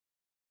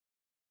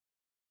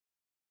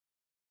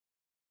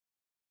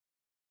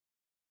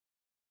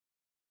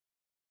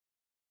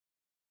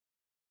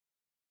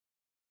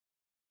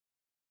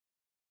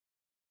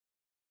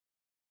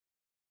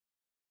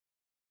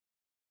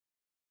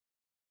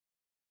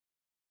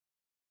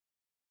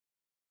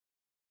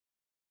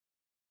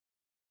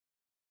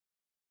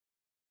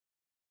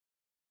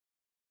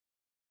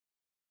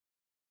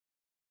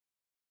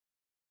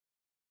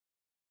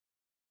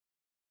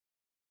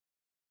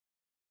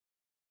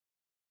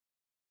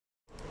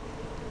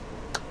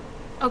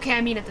Okay,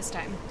 I mean it this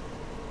time.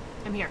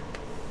 I'm here.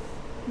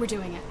 We're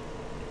doing it.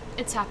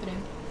 It's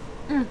happening.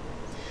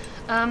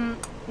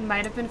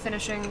 Might have been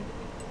finishing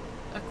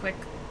a quick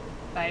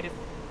bite of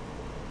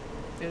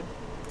food.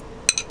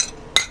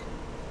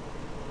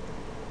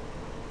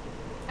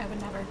 I would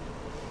never.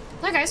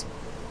 Hi guys,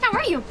 how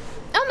are you?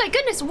 Oh my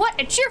goodness, what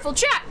a cheerful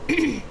chat!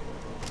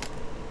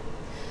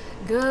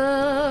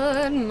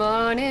 Good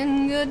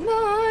morning, good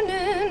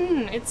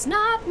morning. It's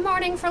not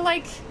morning for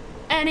like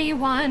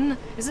anyone.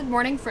 Is it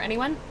morning for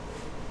anyone?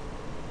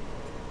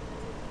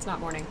 It's not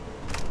morning.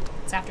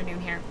 It's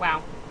afternoon here.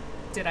 Wow.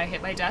 Did I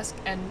hit my desk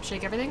and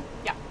shake everything?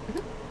 Yeah.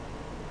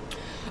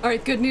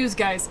 Alright, good news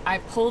guys. I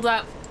pulled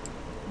up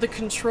the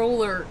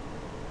controller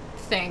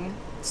thing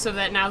so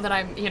that now that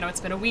I'm, you know, it's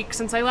been a week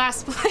since I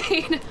last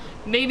played,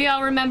 maybe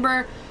I'll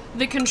remember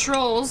the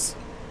controls,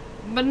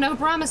 but no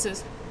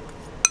promises.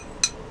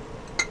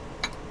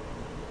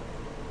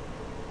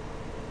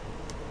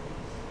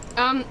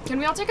 Can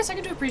we all take a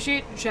second to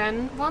appreciate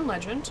Jen Von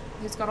Legend,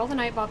 who's got all the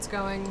Nightbots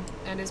going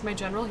and is my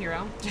general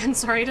hero. Jen,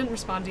 sorry I didn't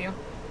respond to you.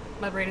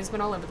 My brain has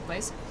been all over the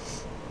place,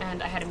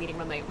 and I had a meeting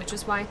run late, which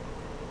is why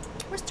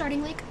we're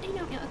starting like, you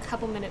know, a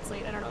couple minutes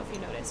late. I don't know if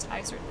you noticed.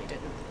 I certainly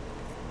didn't.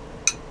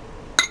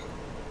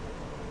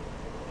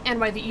 And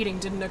why the eating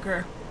didn't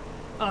occur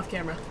off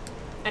camera.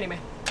 Anyway.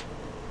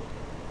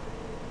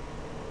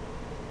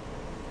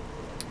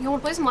 You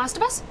wanna play some Last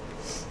of Us?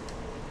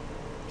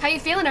 How you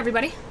feeling,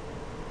 everybody?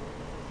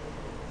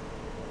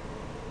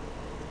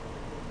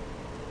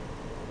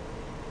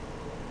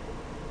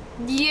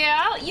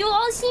 Yeah, you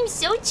all seem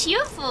so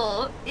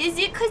cheerful. Is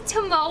it because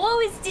tomorrow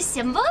is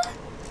December?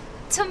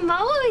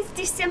 Tomorrow is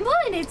December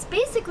and it's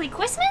basically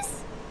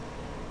Christmas?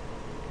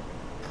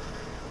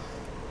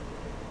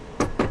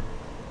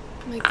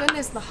 My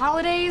goodness, the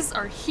holidays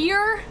are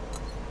here.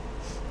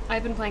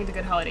 I've been playing the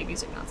good holiday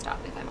music nonstop,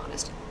 if I'm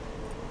honest.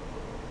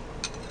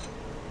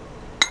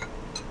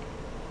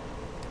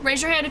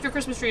 Raise your hand if your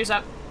Christmas tree is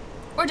up.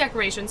 Or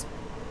decorations.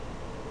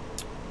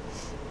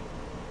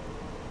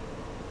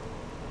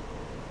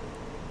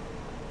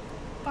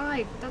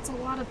 Five. That's a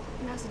lot of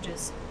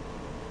messages.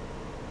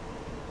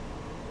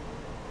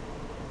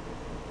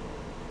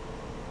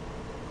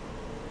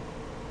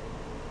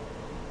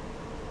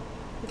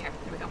 Okay,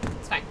 here we go.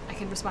 It's fine. I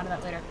can respond to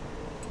that later.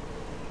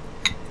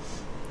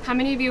 How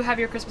many of you have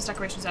your Christmas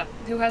decorations up?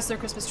 Who has their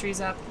Christmas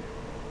trees up?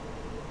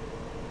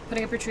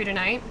 Putting up your tree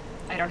tonight?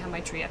 I don't have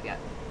my tree up yet.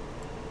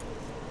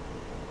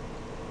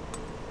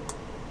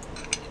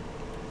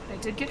 But I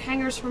did get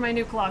hangers for my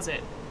new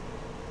closet,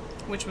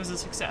 which was a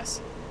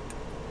success.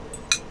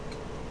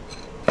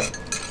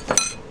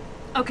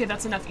 Okay,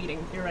 that's enough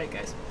eating. You're right,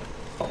 guys.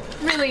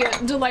 Really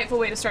a delightful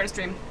way to start a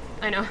stream.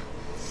 I know.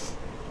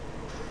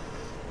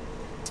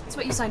 That's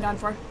what you signed on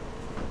for.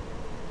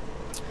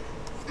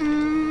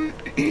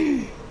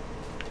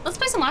 Let's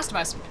play some Last of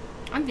Us.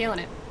 I'm feeling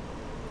it.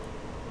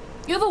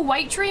 You have a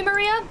white tree,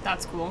 Maria?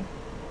 That's cool.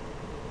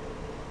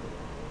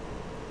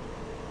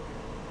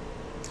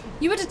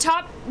 You had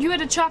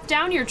to chop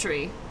down your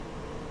tree.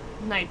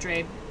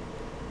 Nitrate.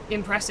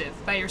 Impressive.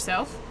 By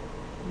yourself?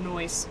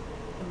 Nice.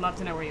 I'd love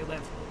to know where you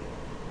live.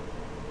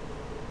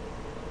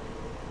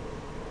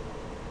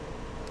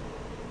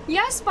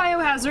 Yes,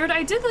 Biohazard,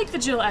 I did like the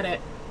Jill edit.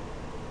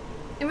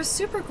 It was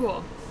super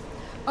cool.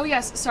 Oh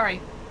yes,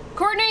 sorry.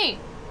 Courtney!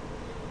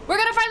 We're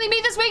gonna finally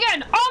meet this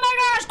weekend! Oh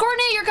my gosh,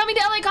 Courtney, you're coming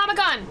to LA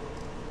Comic-Con!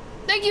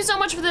 Thank you so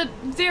much for the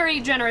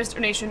very generous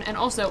donation, and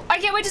also, I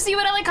can't wait to see you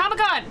at LA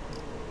Comic-Con!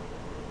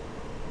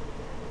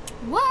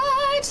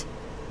 What?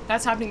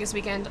 That's happening this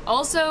weekend.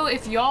 Also,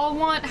 if y'all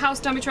want House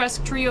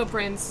Dimitrescu trio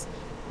prints,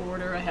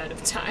 order ahead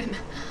of time.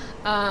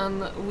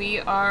 We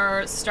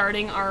are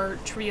starting our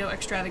trio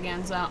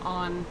extravaganza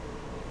on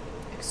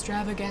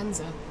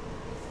extravaganza.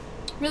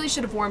 Really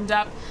should have warmed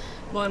up,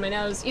 blowing my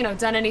nose, you know,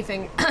 done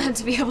anything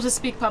to be able to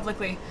speak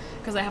publicly,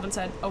 because I haven't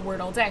said a word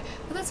all day,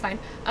 but that's fine.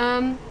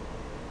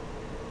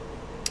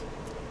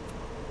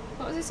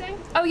 What was I saying?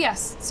 Oh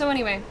yes, so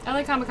anyway,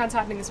 LA Comic Con's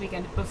happening this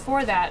weekend.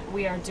 Before that,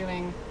 we are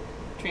doing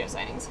trio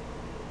signings.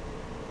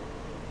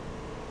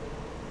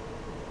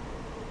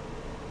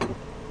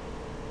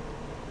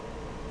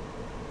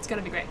 It's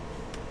gonna be great.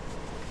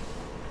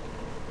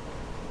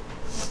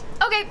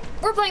 Okay,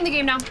 we're playing the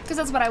game now, because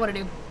that's what I want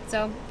to do.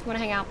 So, if you want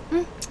to hang out,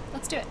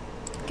 let's do it.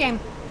 Game.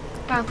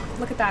 Wow,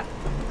 look at that.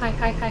 Hi,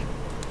 hi, hi.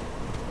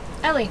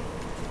 Ellie.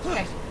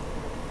 Okay.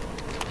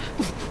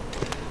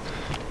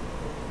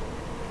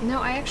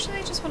 No, I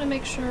actually just want to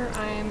make sure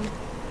I'm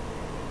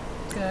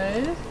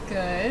good,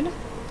 good.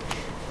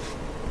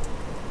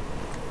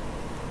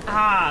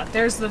 Ah,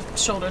 there's the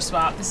shoulder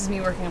swap. This is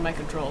me working on my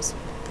controls.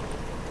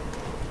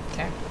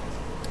 Okay.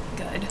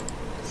 Good.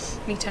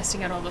 Me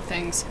testing out all the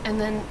things. And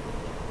then,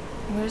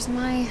 where's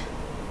my...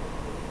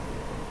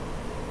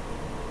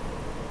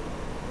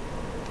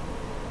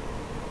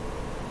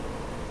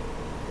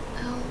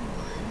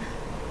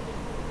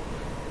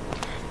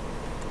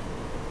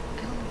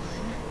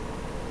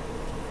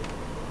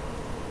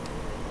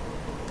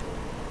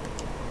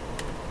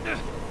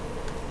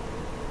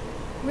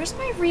 Where's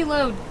my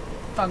reload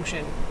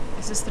function?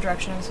 Is this the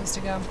direction I'm supposed to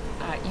go?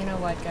 You know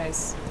what,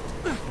 guys?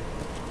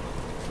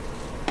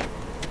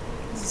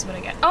 This is what I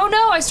get. Oh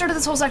no, I started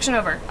this whole section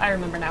over. I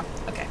remember now.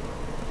 Okay.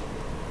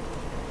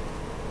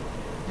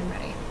 I'm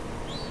ready.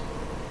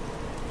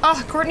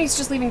 Oh, Courtney's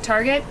just leaving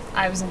Target.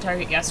 I was in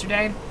Target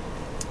yesterday,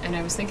 and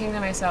I was thinking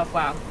to myself,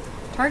 wow,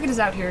 Target is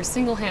out here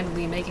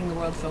single-handedly making the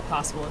world feel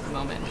possible at the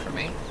moment for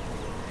me.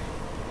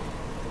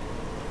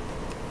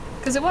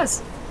 Because it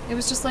was. It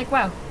was just like,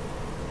 wow.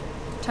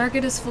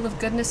 Target is full of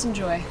goodness and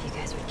joy. If you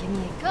guys would give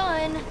me a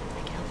gun,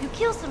 I can help you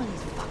kill some of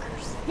these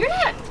fuckers. You're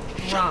not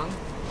wrong.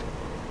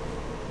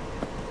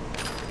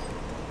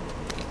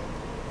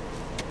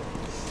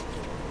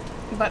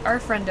 But our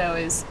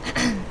friendo is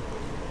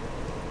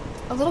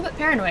a little bit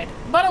paranoid,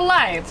 but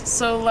alive.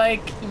 So,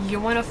 like, you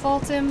want to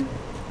fault him?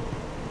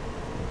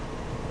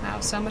 Wow,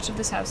 so much of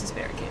this house is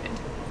barricaded.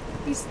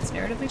 At least it's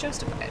narratively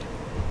justified.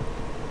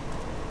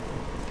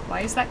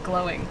 Why is that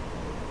glowing?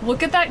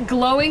 Look at that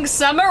glowing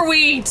summer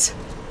wheat!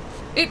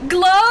 It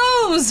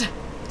glows!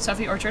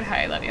 Sophie Orchard,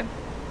 hi, I love you.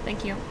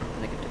 Thank you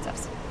for the gifted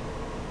subs.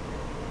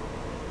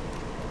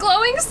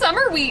 Glowing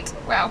summer wheat!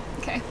 Wow,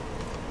 okay.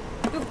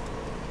 Ooh,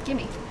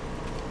 gimme.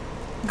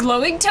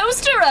 Glowing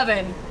toaster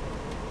oven!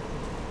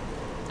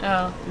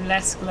 Oh,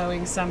 less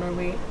glowing summer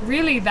wheat.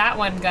 Really, that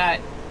one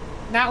got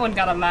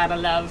a lot of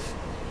love.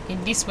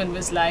 And this one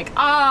was like,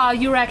 ah,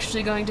 you're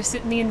actually going to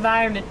sit in the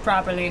environment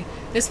properly.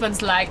 This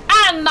one's like,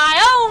 I'm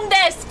my own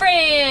best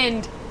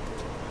friend!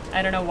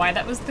 I don't know why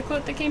that was the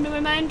quote that came to my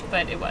mind,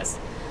 but it was.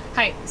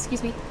 Hi,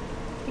 excuse me.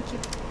 Thank you.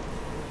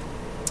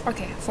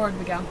 Okay, forward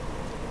we go.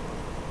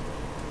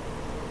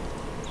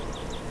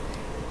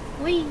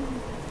 Whee!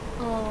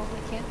 Oh,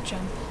 I can't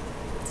jump.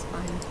 It's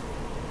fine.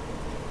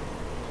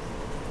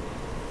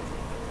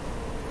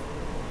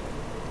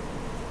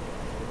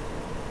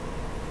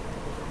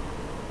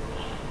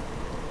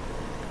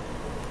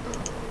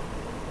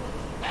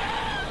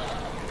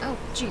 Oh,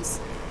 jeez.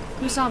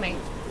 Who saw me?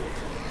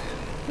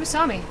 Who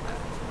saw me?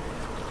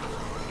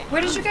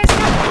 Where did you guys go?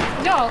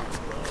 Y'all.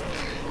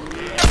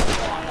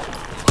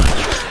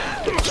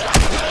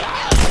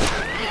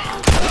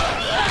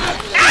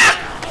 Ah!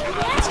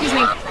 Excuse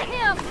me.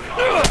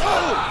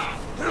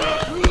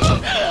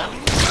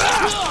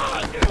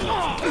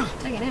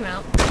 Taking him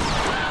out.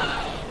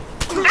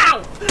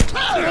 Ow!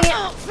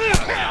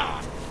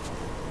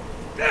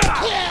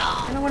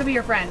 I don't want to be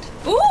your friend.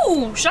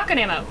 Ooh! Shotgun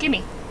ammo.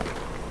 Gimme.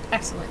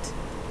 Excellent.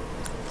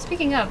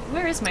 Speaking of,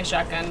 where is my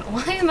shotgun?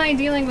 Why am I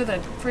dealing with a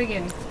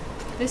friggin'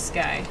 this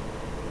guy?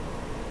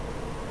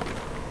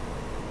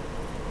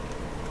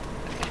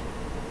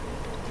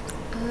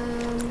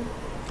 Okay.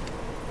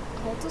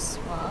 Hold to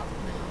swap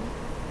now.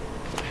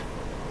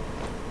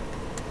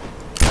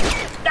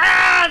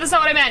 Ah! That's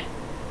not what I meant!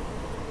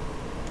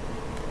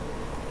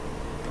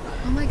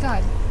 Oh my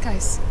god,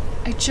 guys.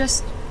 I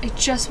just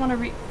want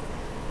to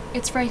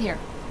it's right here.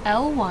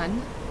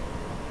 L1.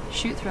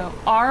 Shoot throw.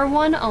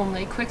 R1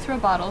 only, quick throw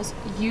bottles,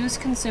 use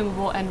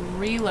consumable, and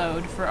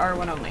reload for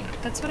R1 only.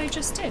 That's what I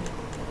just did.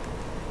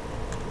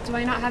 Do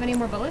I not have any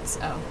more bullets?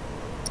 Oh.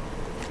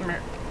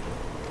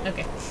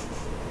 Okay.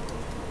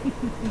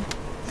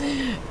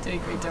 Doing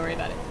great, don't worry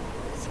about it.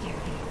 Scared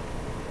me.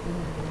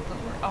 But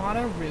we're on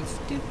a roof.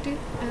 Doot.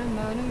 I'm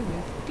on a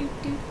roof. Doot.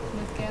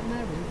 Look at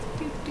my roof.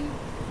 Doot.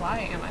 Why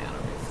am I on a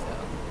roof,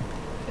 though?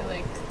 I feel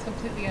like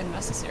completely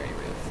unnecessary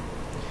roof.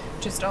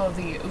 Just all of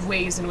the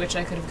ways in which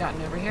I could have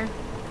gotten over here.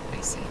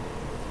 I see.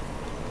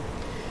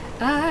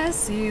 I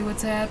see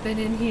what's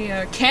happening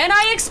here. Can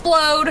I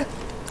explode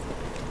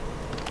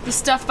the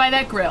stuff by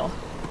that grill?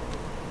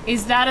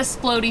 Is that a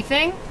splody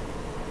thing?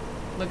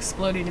 Looks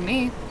splody to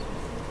me.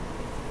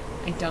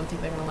 I don't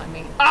think they're gonna let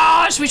me.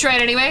 Ah, should we try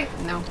it anyway?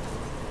 No.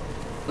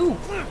 Ooh,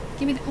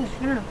 give me the. Ooh,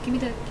 no. Give me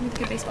the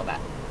good baseball bat.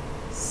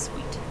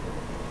 Sweet.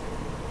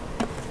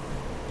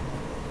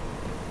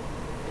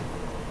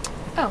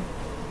 Oh.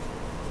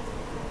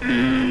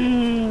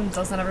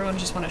 Doesn't everyone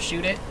just want to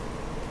shoot it?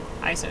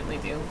 I certainly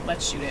do.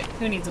 Let's shoot it.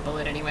 Who needs a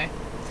bullet anyway?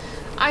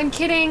 I'm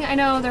kidding. I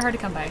know, they're hard to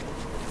come by.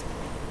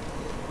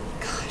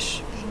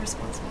 Gosh, being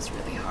responsible is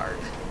really hard.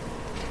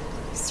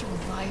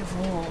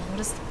 Survival. What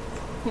is the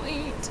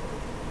point?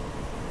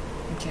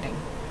 I'm kidding.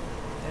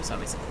 There's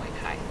always a point.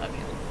 Hi, love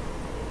you.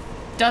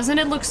 Doesn't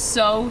it look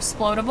so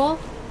explodable?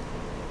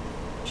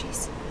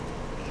 Jeez.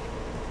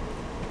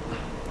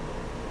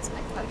 It's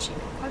my crouchy.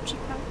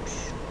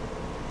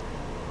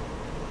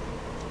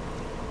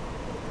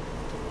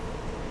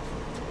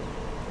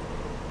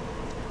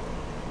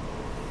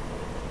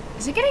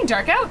 Is it getting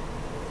dark out?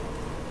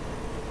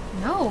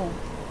 No.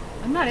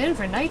 I'm not in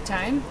for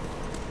nighttime.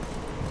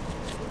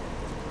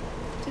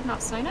 Did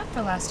not sign up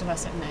for Last of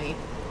Us at night.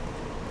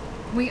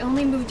 We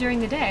only move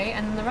during the day,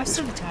 and then the rest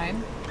of the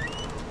time,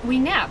 we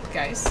nap,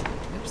 guys.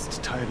 Oops. It's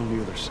tied on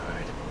the other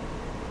side.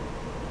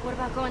 What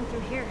about going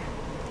through here?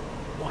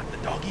 What, the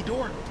doggy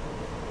door?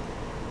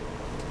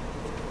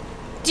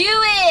 Do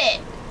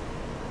it!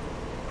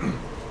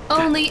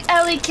 Only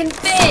Ellie can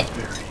fit!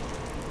 Very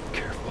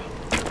careful.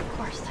 Of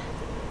course.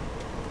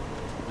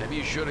 Maybe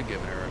you should have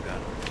given her a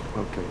gun.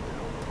 Okay,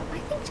 now. I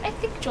think I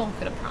think Joel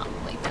could have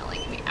probably felt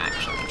like we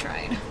actually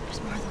tried.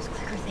 There's more of those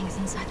clicker things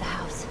inside the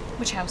house.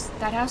 Which house?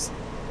 That house?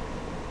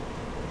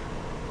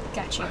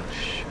 Got you. Oh,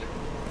 shit.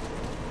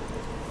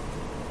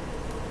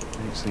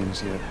 I ain't seen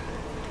us yet.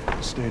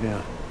 Stay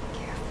down.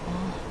 Careful.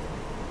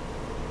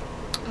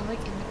 Oh, like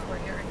in the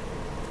courtyard.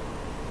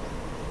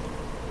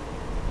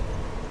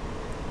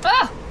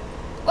 Oh!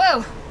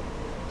 Whoa!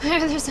 Why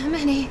are there so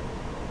many?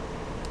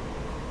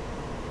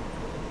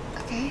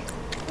 Okay.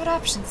 What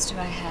options do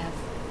I have?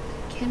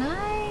 Can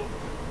I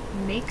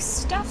make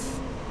stuff?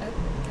 Oh,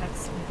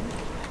 that's...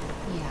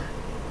 yeah.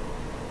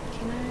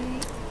 Can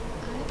I...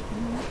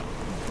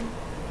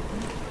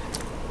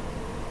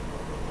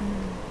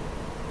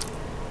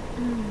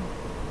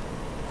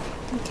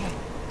 Okay.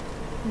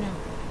 No.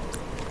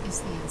 Is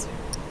the answer.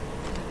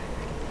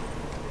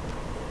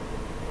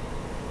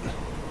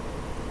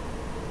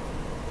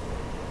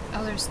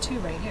 Oh, there's two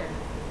right here.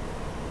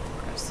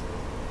 Gross.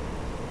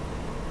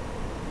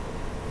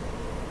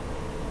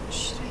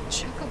 Should I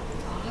chuck a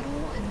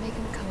bottle and make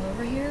him come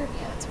over here?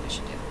 Yeah, that's what I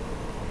should do.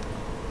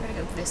 We're gonna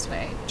go this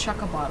way.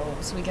 Chuck a bottle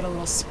so we get a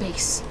little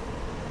space.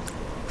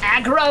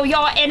 Aggro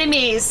your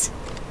enemies!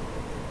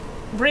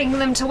 Bring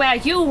them to where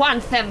you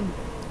want them,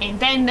 and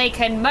then they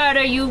can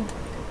murder you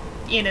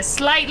in a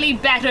slightly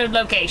better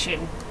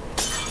location.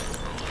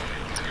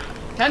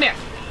 Come here.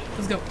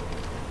 Let's go.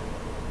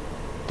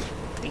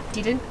 They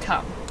didn't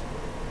come.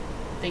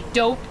 They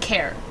don't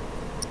care.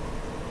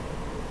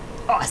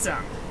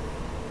 Awesome.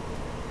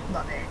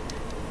 Love it.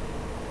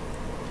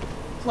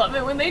 Love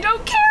it when they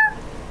don't care.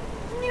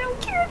 They don't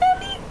care about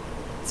me.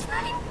 It's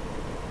fine.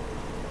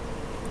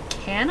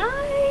 Can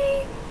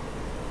I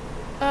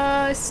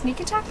sneak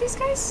attack these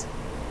guys?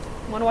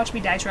 Wanna watch me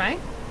die trying?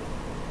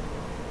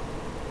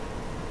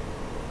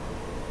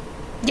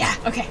 Yeah,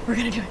 okay, we're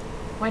gonna do it.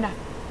 Why not?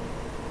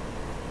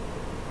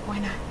 Why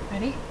not?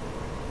 Ready?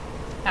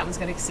 That one's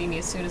gonna see me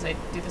as soon as I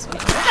do this one.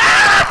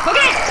 Ah!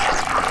 Okay!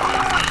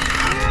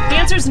 The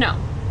answer's no.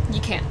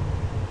 You can't.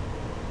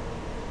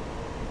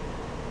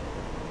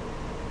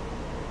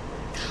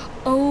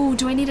 Oh,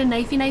 do I need a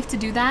knifey knife to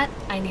do that?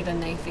 I need a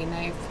knifey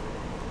knife.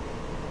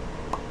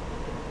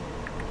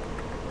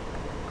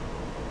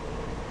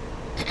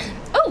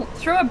 Oh,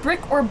 throw a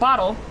brick or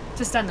bottle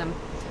to stun them.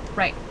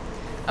 Right.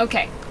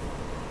 Okay.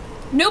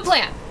 New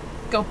plan.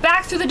 Go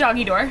back through the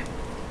doggy door.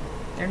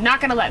 They're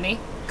not gonna let me.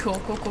 Cool,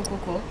 cool, cool, cool,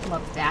 cool.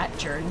 Love that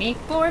journey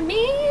for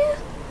me.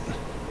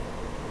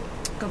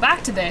 Go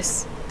back to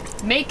this.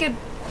 Make a...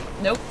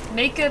 Nope.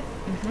 Make a...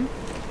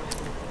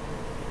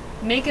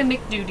 Make a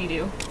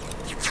McDoody-doo.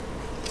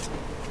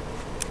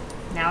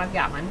 Now I've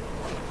got one.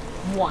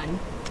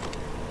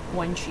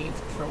 One achieved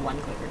for one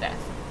clicker death.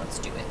 Let's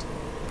do it.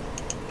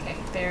 Okay,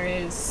 there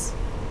is...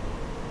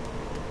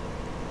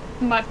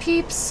 my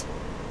peeps.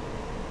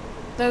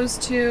 Those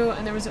two,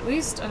 and there was at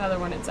least another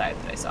one inside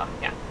that I saw.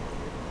 Yeah.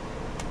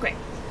 Great.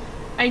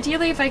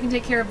 Ideally, if I can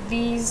take care of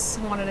these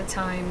one at a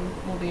time,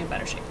 we'll be in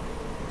better shape.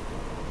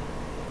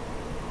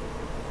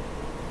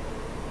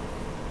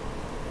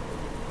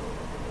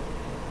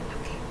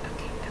 Okay.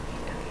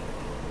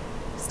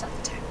 Stealth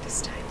attack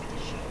this time.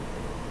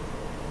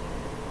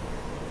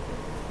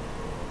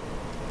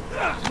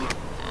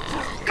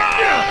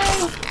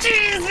 Oh,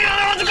 jeez! The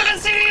other one's gonna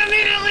see me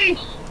immediately!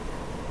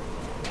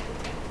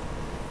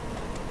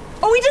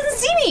 Oh, he doesn't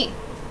see me!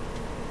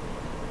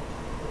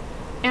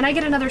 And I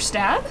get another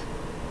stab?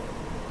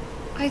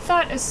 I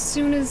thought as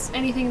soon as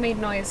anything made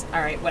noise...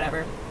 Alright,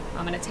 whatever.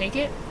 I'm gonna take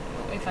it,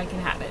 if I can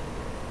have it.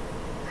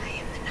 I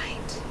am the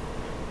night.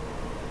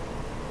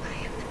 I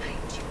am the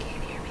night. You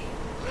can't hear me.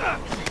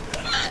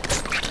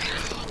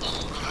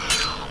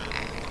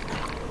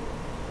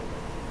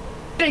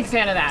 Big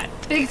fan of that.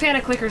 Big fan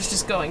of clickers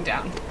just going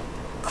down.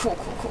 Cool.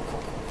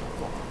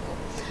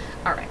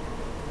 Alright.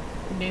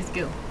 Let's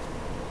go.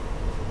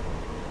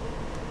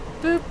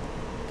 Boop.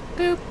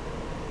 Boop.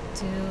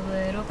 Two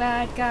little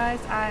bad guys.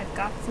 I've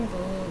got some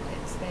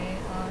bullets. They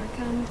are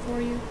coming for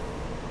you.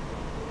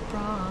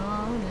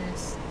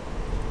 Promise.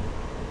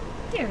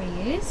 There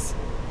he is.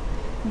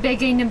 Bad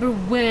guy number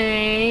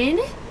one.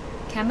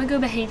 Okay, I'm gonna go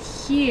behind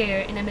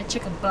here and I'm gonna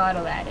chuck a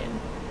bottle at him.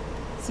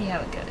 See how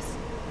it goes.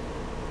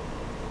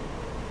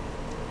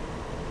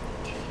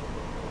 Okay.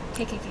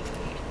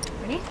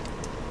 Ready? And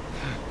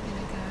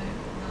I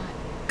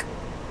got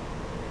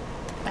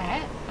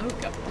that. Oh,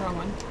 go. Wrong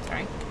one.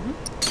 Sorry.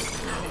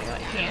 I'm gonna go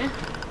like here.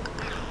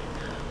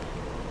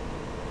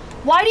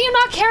 Why do you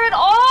not care at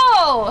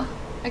all?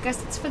 I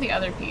guess it's for the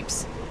other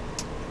peeps.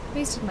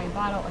 Wasted my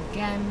bottle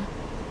again.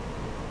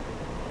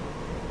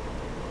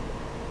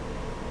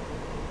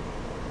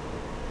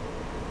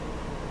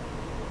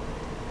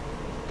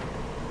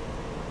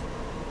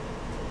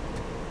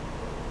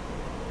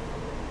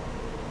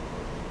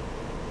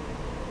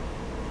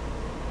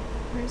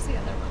 Where's the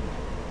other one?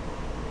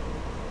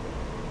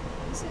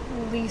 He's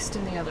at least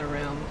in the other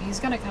room. He's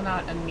gonna come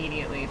out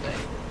immediately, but,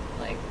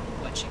 like,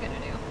 what's she gonna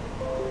do?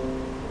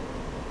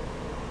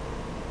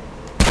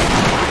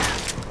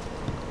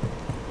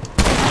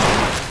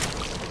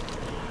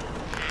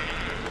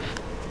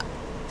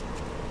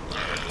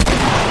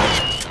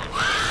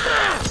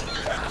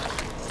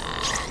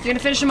 You're gonna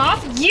finish him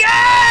off?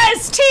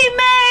 Yes!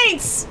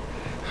 Teammates!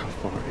 How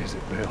far is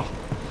it, Bill?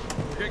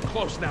 We're getting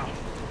close now.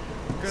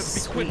 We're gonna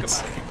be quick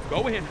about it.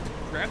 Go in,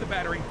 grab the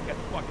battery, get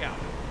the fuck out.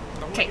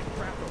 Don't wanna Okay. get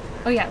trapped over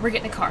there. Oh yeah, we're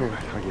getting a car. All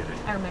right, I get it.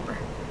 I remember.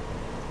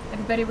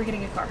 Everybody, we're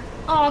getting a car.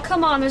 Oh,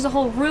 come on, there's a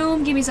whole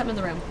room. Give me something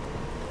in the room.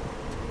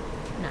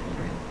 Not in the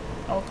room.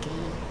 Okay.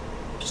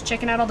 Just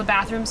checking out all the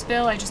bathrooms,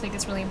 Bill. I just think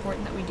it's really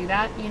important that we do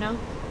that, you know?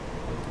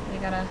 We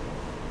gotta...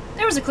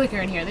 There was a clicker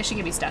in here. They should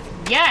give me stuff.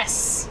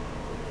 Yes!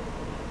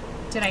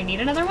 Did I need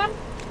another one?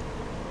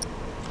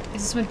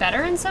 Is this one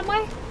better in some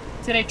way?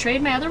 Did I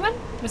trade my other one?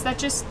 Was that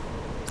just...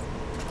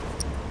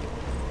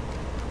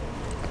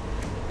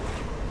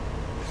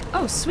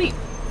 Oh, sweet.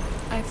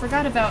 I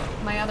forgot about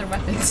my other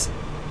weapons.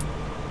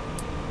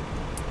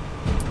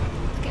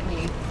 Look at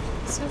me.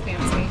 So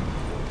fancy.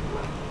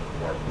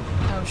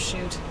 Oh,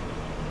 shoot.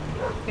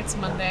 It's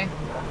Monday.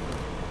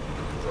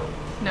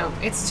 No,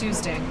 it's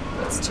Tuesday.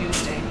 It's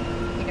Tuesday.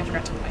 I think I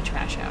forgot to put my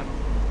trash out.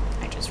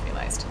 I just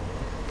realized.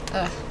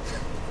 Ugh.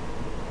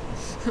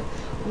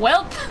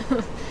 Welp!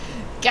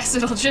 Guess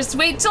it'll just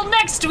wait till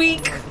next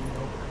week! Ooh,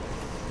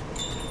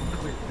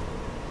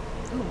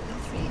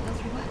 L3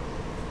 what?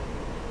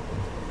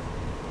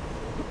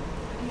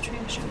 Are you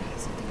trying to show me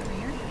something over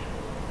here?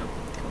 Oh,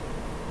 cool.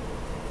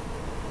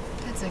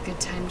 That's a good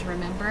time to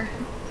remember.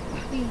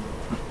 Whee.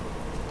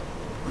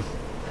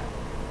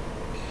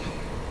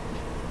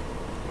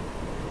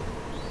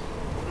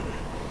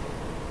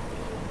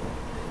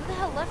 Who the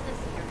hell left this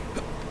here?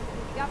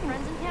 You got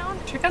friends in town?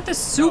 Check out this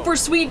super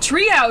sweet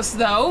treehouse,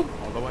 though!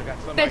 Although I got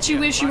some Bet you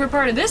idea wish you were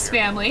part of this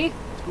family.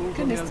 School's on the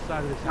Goodness other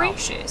side of this house.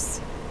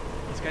 gracious.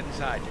 Let's get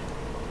inside.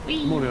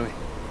 Whee. Come on, Ellie.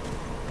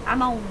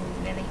 I'm on,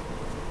 Lily.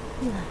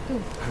 Ooh, I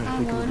I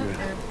think we're want a good.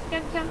 herb.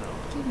 Yum, yum.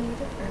 Give me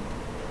the herb.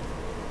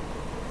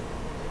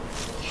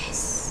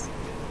 Yes.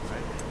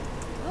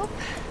 Nope.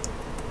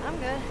 I'm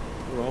good.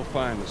 We're all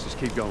fine. Let's just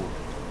keep going.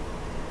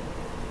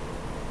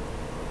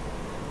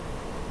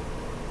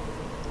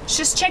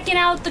 Just checking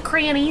out the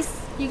crannies.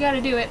 You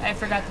gotta do it. I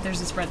forgot that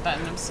there's a spread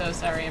button. I'm so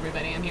sorry,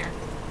 everybody. I'm here.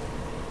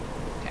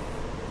 Okay.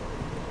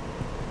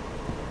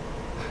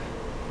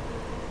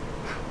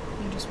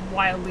 I'm just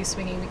wildly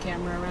swinging the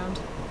camera around.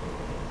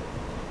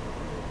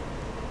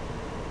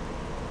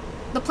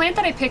 The plant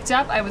that I picked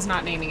up, I was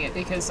not naming it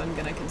because I'm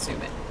gonna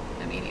consume it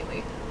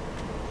immediately.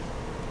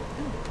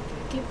 Oh,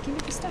 give me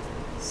the stuff.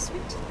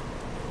 Sweet.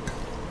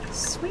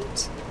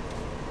 Sweet.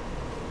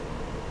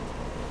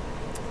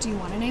 Do you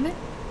want to name it?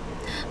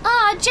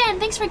 Ah, Jen,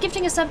 thanks for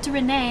gifting a sub to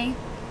Renee.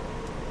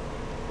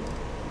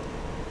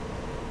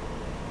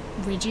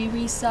 Ridgy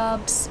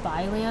resubbed,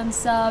 Spyland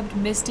subbed,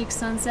 Mystic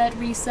Sunset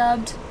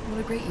resubbed. What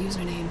a great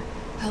username.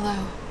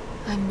 Hello,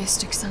 I'm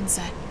Mystic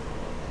Sunset.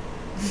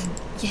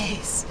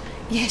 Yes,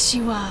 yes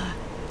you are.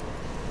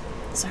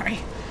 Sorry,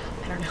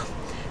 I don't know.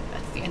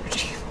 That's the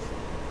energy.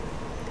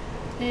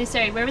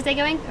 Sorry, where was I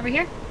going? Over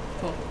here?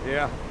 Cool.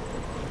 Yeah.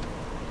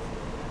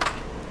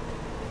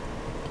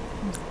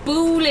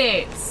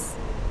 Bullets!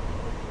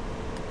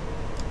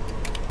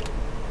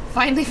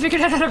 Finally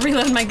figured out how to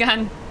reload my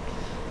gun.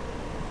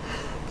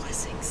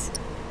 Blessings.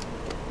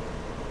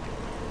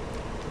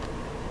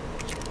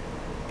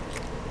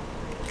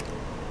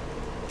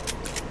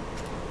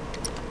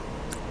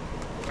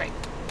 Right.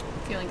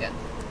 Feeling good.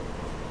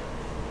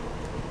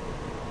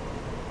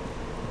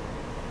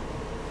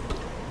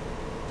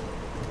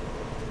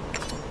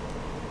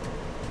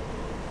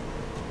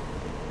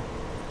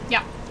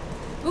 Yeah.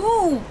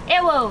 Ooh!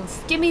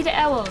 Arrows! Give me the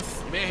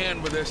arrows! Give me a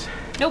hand with this.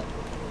 Nope.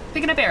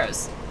 Picking up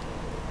arrows.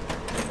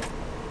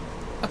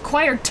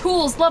 Acquired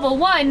tools level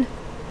 1!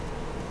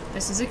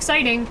 This is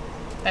exciting.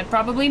 That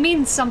probably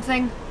means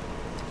something.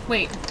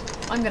 Wait,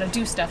 I'm gonna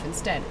do stuff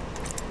instead.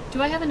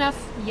 Do I have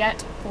enough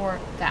yet for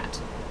that?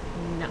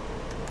 No.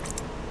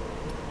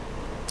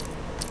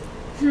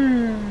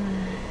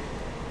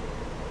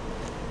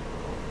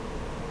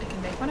 I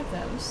can make one of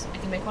those. I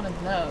can make one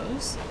of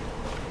those.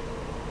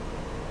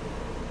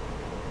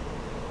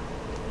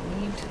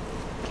 Need...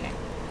 Okay.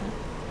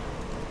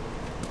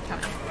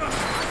 Coming.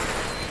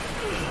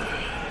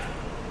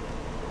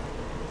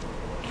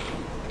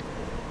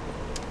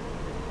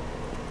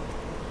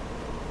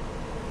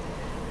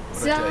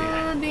 What'd I tell you?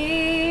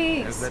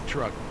 Zombies! There's that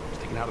truck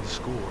sticking out of the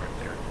school right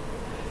there.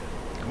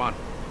 Come on.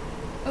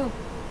 Oh,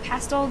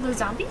 past all the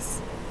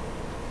zombies?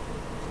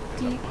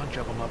 There's a bunch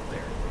of them up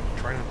there.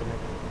 Try not to make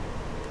them.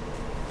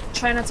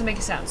 Try not to make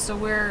a sound. So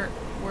we're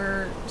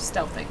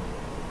stealthing.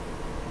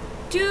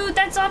 Dude,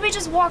 that zombie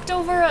just walked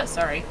over a...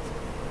 Sorry.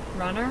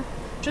 Runner?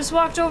 Just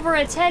walked over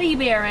a teddy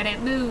bear and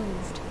it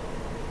moved.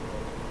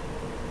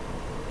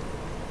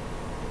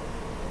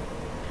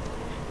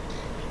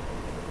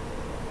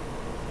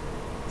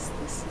 Is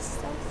this a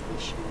stealth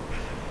mission?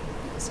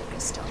 Feels like a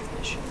stealth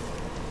mission.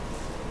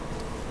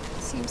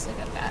 Seems like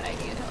a bad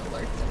idea to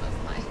alert them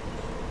of my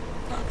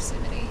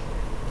proximity.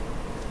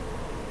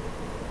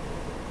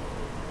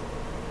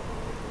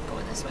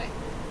 Going this way.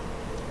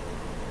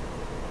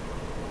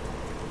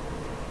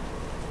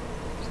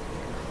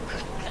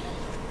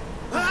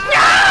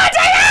 Ah,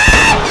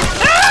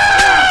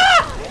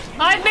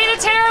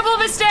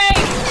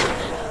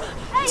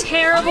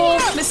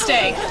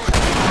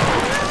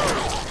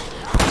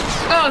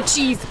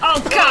 jeez.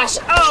 Oh, gosh.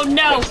 Oh,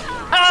 no.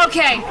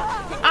 Okay.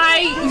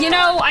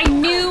 I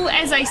knew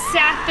as I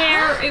sat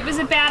there it was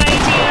a bad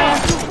idea,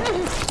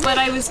 but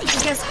I was, I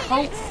guess,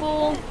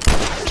 hopeful.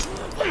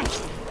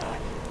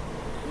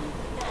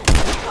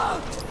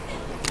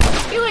 I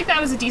feel like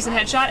that was a decent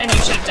headshot, and you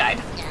should have died.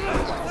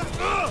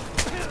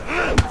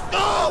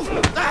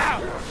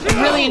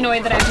 I'm really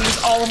annoyed that I have to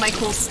use all of my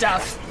cool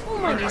stuff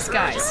on these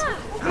guys.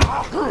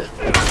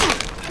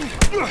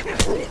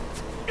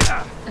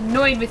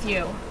 Annoyed with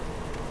you.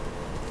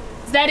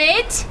 Is that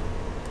it?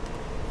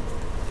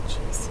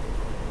 Jeez.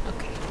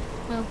 Okay.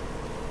 Well.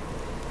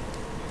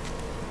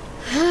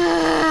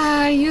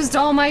 I used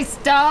all my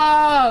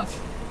stuff.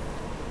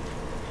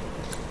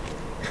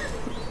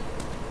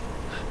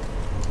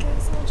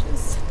 Guess I'll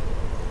just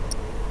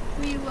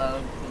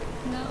reload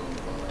with no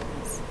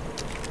bullets.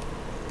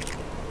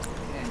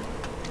 Okay.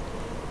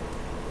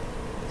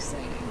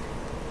 Exciting.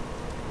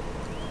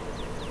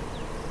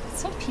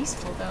 It's so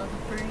peaceful though.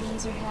 The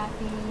birdies are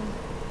happy.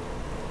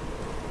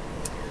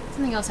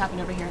 Something else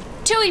happened over here.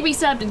 Tilly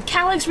resubbed and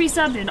Calix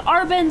resubbed and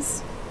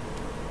Arbens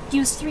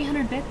used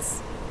 300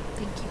 bits.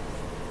 Thank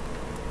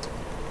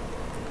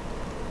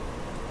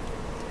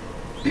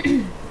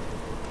you.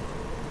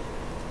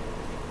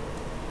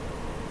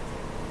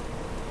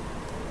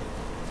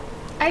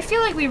 I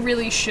feel like we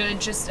really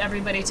should just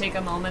everybody take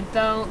a moment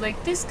though.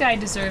 Like, this guy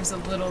deserves a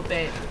little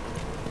bit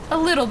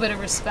of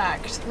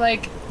respect.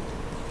 Like,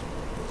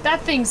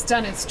 that thing's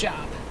done its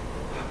job.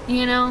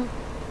 You know?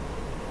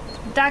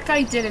 That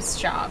guy did its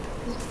job.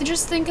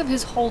 Just think of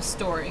his whole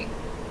story.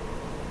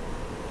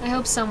 I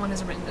hope someone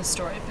has written this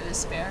story for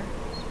Despair.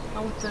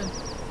 I want the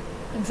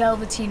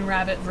Velveteen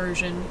Rabbit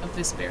version of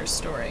Despair's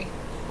story.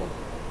 Oh,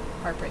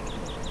 heartbreaking.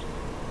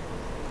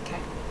 Okay.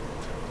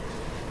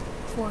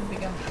 Forward we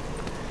go.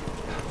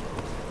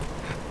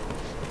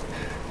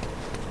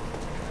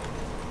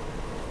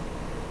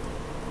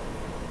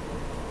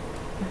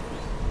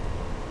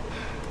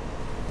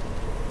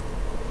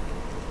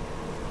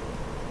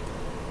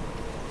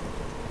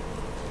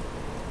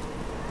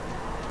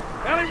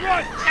 Ellie,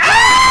 run!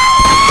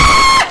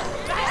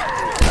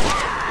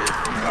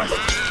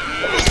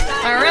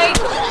 Alright,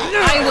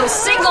 I will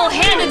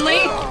single-handedly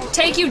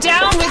take you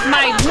down with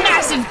my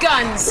massive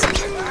guns.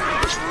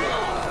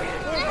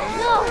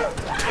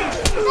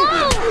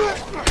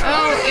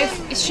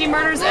 Oh, if she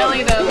murders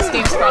Ellie though, this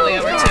game's probably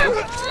over too.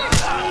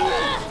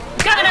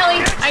 Got it,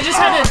 Ellie! I just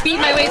had to beat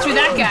my way through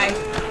that guy.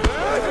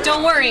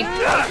 Don't worry.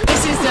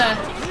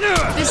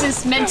 This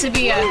is meant to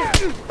be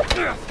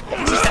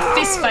just a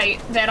fist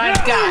fight that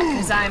I've got,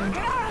 because I'm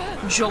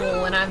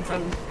Joel and I'm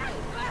from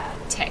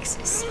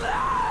Texas.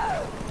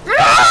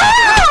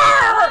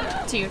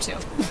 To you too.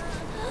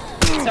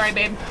 Sorry,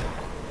 babe.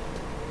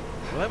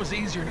 Well, that was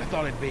easier than I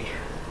thought it'd be.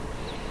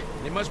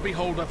 They must be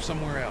holed up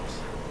somewhere else.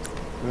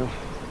 Well,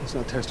 let's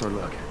not test our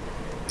luck.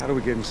 How do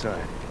we get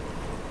inside?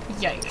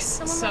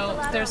 Yikes. So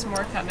there's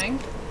more coming.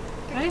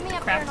 Can I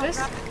craft this?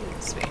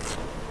 Sweet.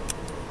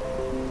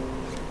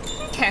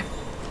 Okay.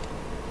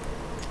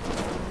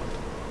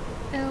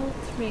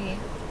 L3.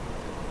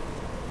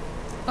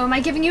 Oh, am I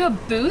giving you a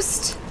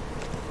boost?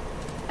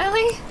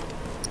 Ellie?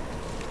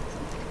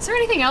 Is there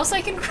anything else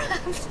I can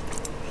craft?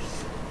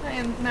 I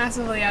am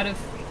massively out of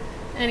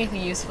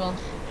anything useful.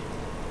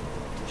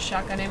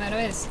 Shotgun ammo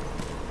it is.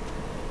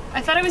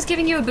 I thought I was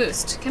giving you a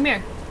boost. Come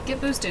here.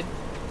 Get boosted.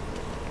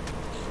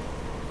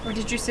 Or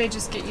did you say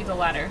just get you the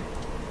ladder?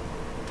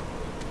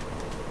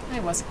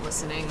 I wasn't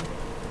listening.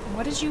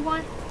 What did you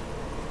want?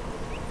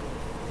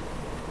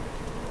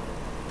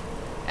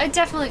 I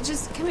definitely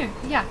just come here.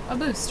 Yeah, a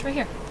boost right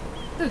here.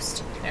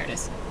 Boost. There it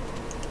is.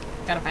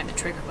 Gotta find the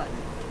trigger button.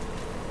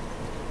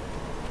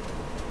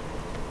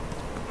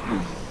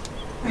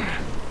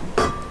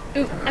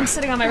 Ooh, I'm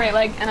sitting on my right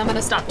leg, and I'm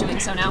gonna stop doing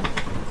so now.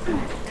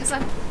 Because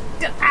I'm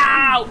gonna,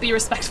 ow! Be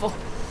respectful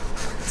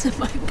to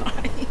my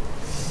body.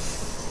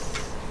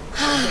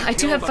 I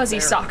do have fuzzy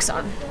socks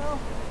on.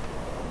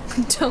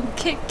 Don't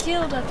get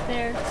killed up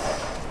there.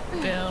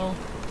 Bill.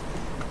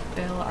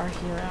 Bill, our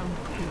hero.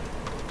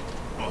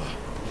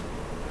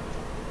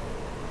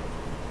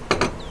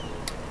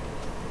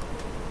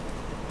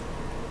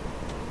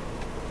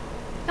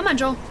 Come on,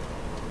 Joel.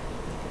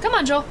 Come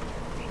on, Joel.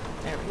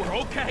 There we go. We're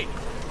okay.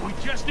 We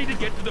just need to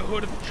get to the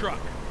hood of the truck.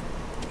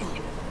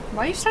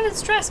 Why are you sounding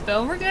stressed,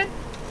 Bill? We're good.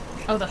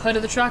 Oh, the hood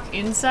of the truck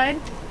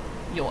inside?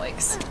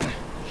 Yoicks.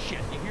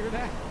 Shit, you hear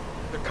that?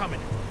 They're coming.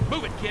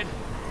 Move it, kid.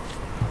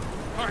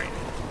 All right.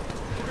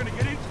 We're gonna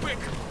get in quick.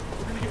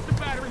 We're gonna get the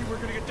battery. We're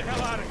gonna get the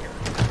hell out of here.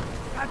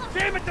 God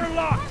damn it, they're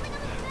locked.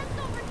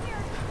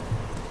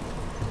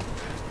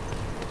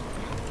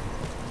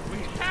 We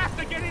have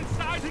to get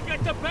inside to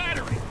get the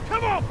battery.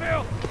 Come on,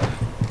 Bill.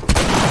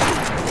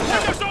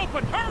 Window's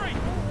open. Hurry.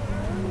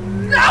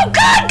 Oh,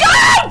 God,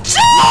 God!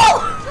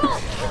 Joel!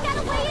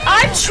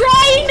 I'm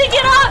trying to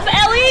get up,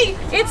 Ellie!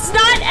 It's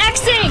not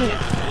Xing!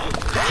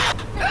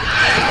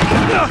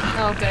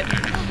 Oh, good.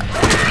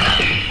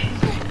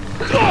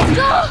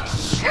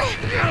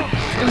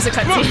 It was a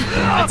cutscene.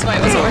 That's why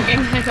it wasn't working.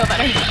 I feel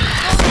better.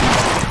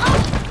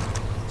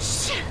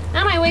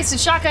 Not I wasted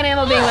shotgun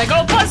ammo being like,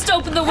 oh, bust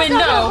open the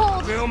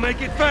window. We'll make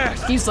it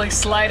fast. He's like,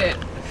 slide it.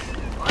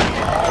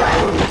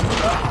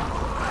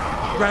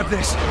 Grab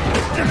this.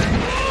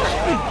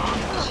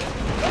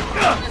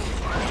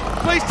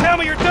 Please tell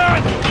me you're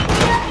done.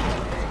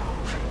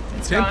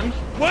 It's gone.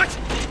 What?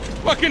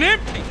 Fucking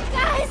empty.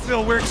 Guys!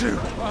 Bill, where to?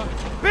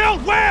 Bill,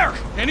 where?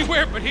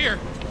 Anywhere but here.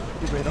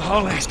 Where the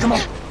hall is. Come on.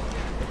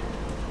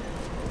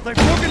 Like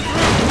walking through.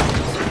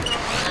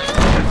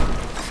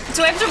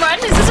 Do I have to run?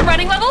 Is this a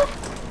running level?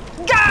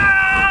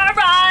 Gah!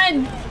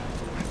 Run!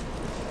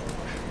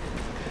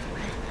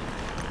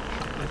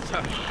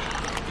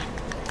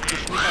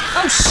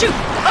 Oh shoot!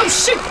 Oh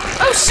shoot!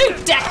 Oh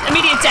shoot! Death!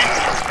 Immediate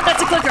death!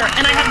 That's a clicker,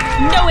 and I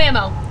have no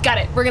ammo. Got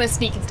it. We're gonna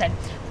sneak instead.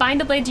 Bind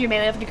a blade to your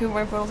melee weapon to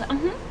cover portals.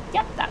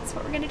 Yep, that's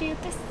what we're gonna do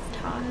this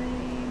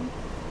time.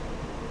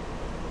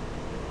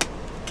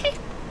 Okay.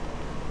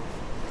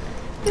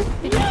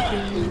 In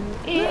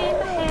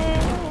my head.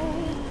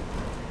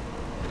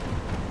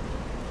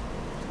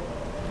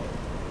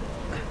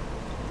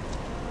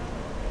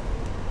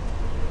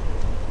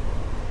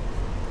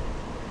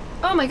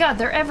 Oh my god,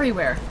 they're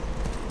everywhere.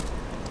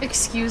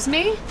 Excuse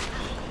me?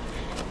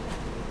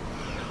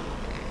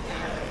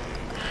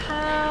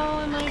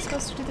 How am I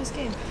supposed to do this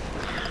game?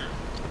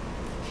 I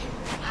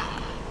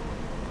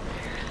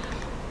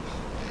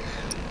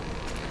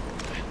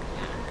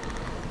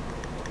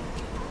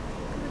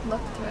would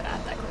look through it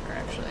at that clicker,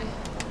 actually.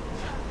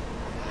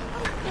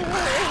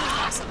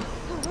 Awesome.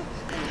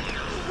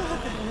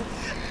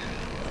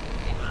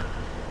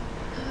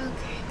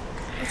 Okay.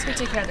 Let's go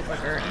take care of the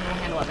clicker, and we'll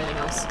handle everything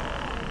else.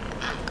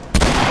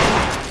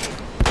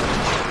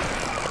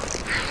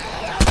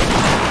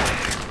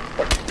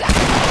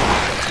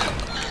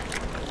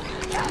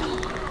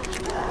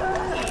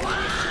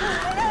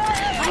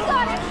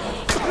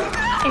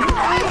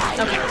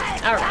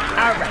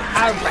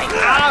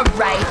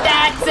 Alright,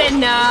 that's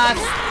enough!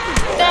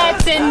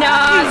 That's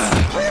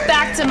enough!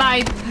 Back to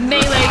my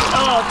melee,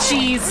 oh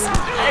jeez,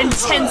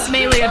 intense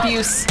melee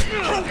abuse.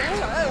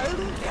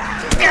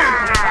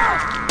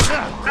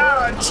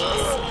 Oh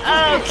jeez,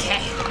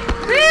 okay.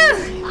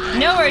 Whew.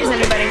 No worries,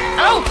 everybody.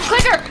 Oh,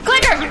 clicker,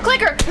 clicker,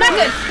 clicker, not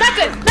good, not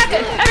good, not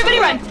good. Everybody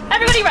run,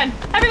 everybody run,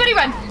 everybody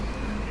run.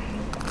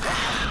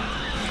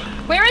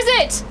 Where is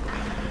it?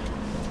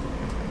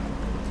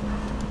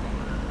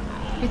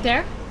 Right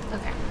there?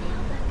 Okay.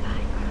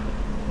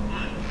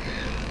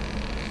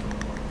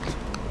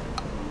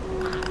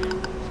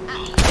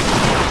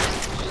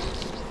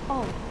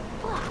 Oh,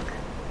 fuck.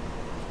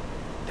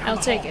 I'll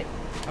take it.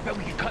 I bet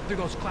we can cut through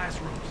those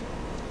classrooms.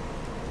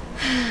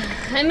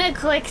 I'm gonna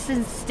collect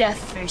some stuff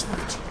first.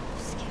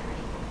 Scary.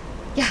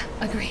 Yeah,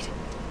 agreed.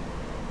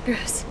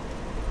 Gross.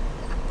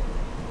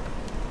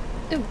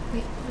 Ooh,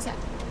 wait, what was that?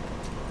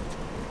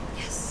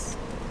 Yes.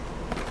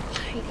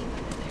 Hiding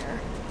under there.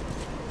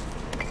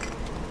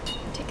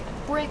 Taking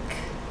a brick.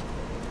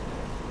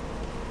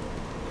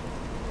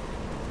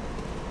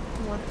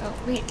 What? Oh,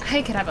 wait,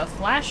 I could have a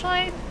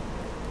flashlight?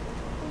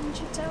 Why didn't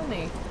you tell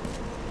me?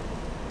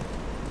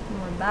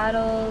 More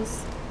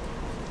battles.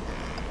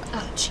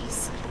 Oh,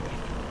 jeez.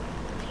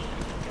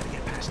 Gotta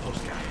get past those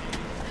guys.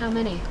 How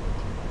many?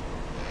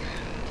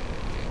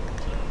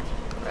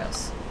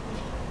 Gross.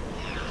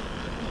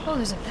 Oh,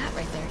 there's a bat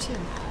right there, too.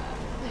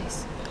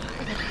 Nice.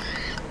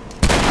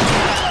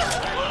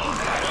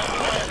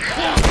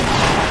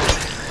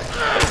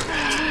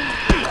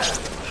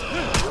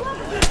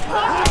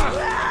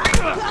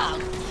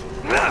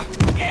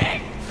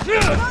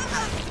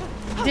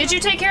 Did you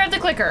take care of the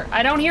clicker?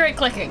 I don't hear it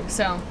clicking,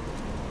 so.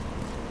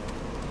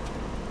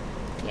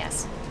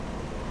 Yes.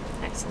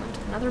 Excellent.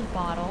 Another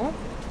bottle.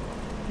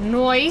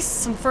 Nice.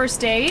 Some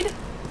first aid.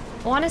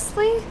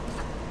 Honestly,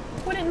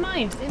 wouldn't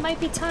mind. It might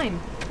be time.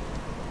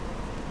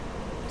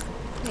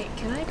 Wait,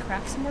 can I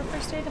craft some more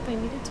first aid if I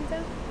needed to,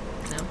 though?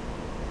 No.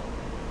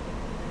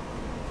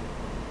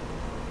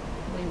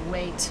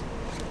 Wait.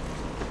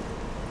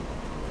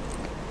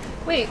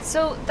 Wait,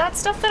 so that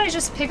stuff that I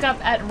just pick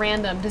up at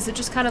random, does it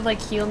just kind of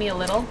like heal me a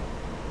little?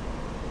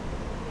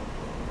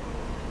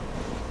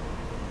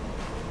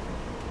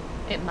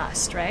 It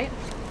must, right?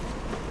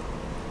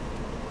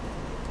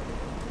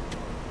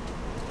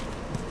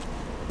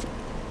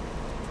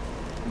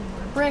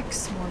 More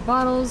bricks, more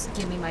bottles,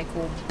 give me my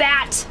cool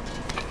bat!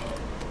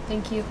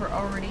 Thank you for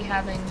already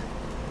having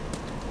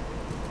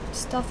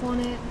stuff on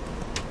it.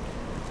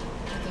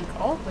 I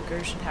think all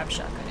clickers should have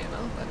shotgun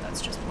ammo, but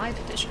that's just my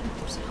petition,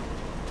 so.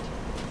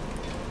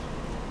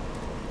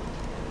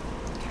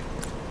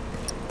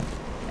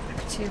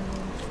 Back to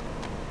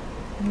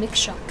mix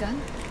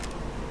shotgun.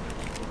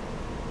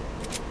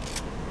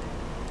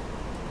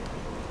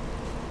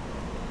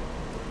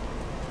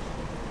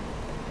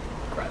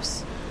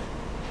 Gross.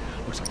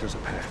 Looks like there's a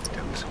path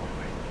down this hallway.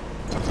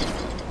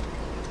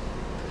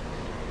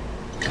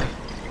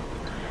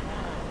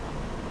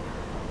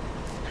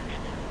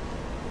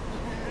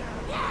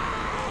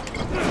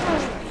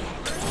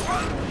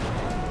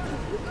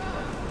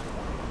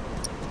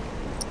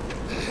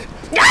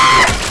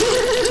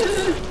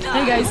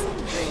 Hey guys.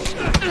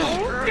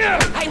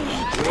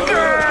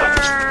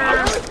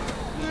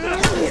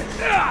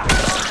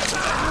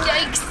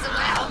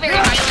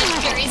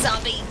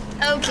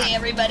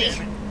 everybody.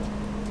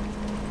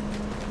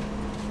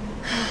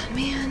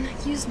 Man,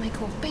 I used my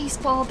cool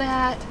baseball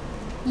bat.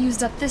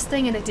 Used up this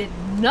thing and it did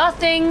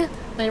nothing.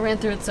 They ran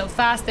through it so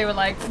fast they were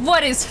like,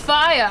 "What is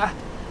fire?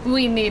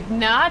 We need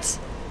not."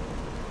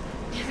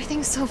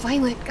 Everything's so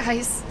violent,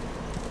 guys.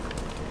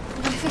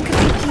 What if it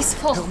could be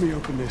peaceful? Help me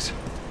open this.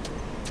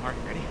 Alright,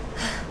 ready?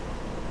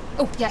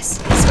 Oh, yes.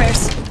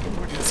 Squares.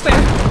 Square.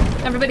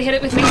 Everybody hit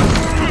it with me.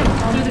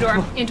 Through the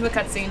door. Into a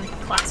cutscene.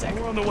 Classic.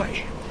 We're on the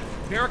way.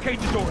 Barricade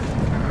the door.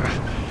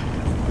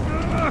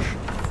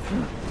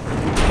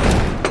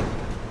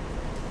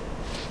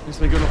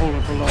 This ain't gonna hold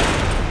him for long.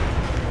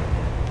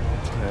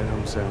 That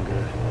don't sound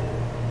good.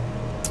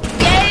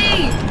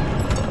 Yay!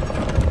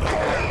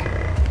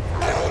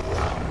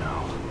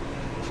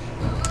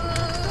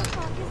 What the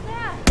fuck is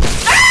that?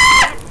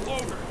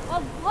 Loader.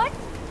 What?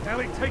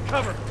 Ellie, take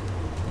cover.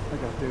 I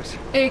got this.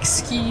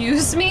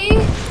 Excuse me?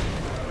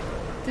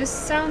 This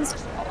sounds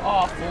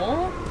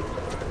awful.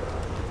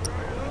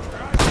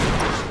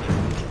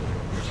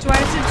 Do I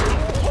have to...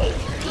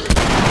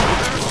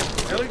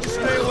 Ellie, just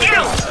stay away.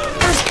 Ow!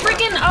 There's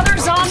freaking other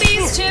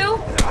zombies, too?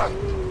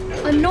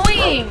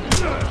 Annoying!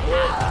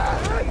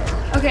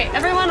 Okay,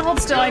 everyone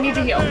hold still. I need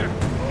to heal.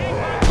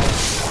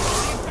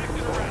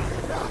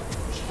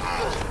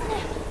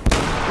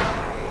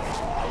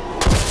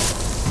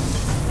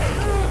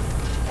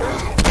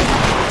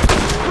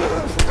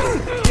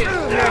 Dude,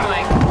 you're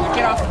annoying.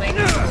 Get off of me.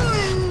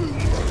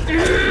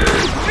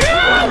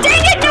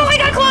 Dang it! No, I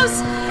got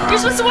close! You're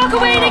supposed to walk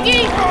away,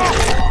 Nikki!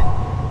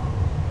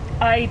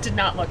 I did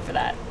not look for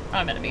that.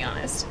 I'm gonna be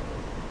honest.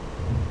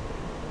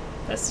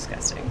 That's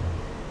disgusting.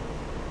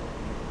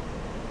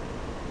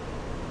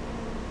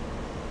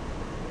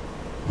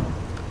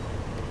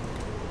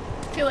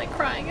 I feel like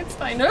crying. It's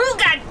fine. Oh,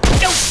 God!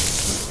 No!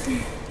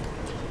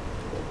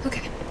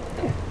 Okay.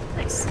 Ooh,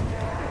 nice.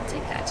 I'll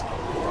take that.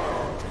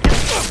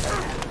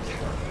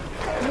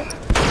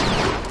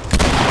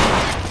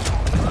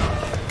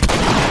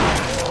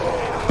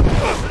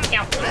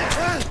 Ow.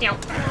 Ow.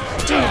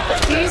 Dude,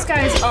 these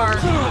guys are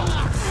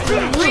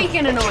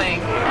freaking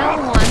annoying.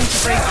 L1 to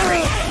break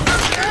free.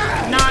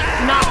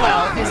 Not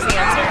well is the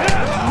answer.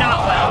 Not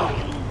well.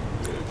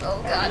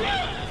 Oh god.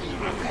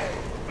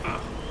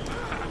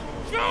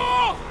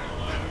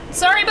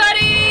 Sorry,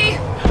 buddy!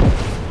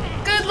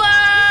 Good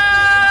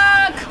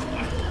luck!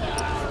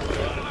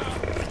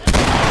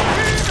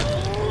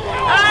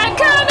 I'm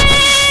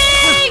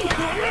coming!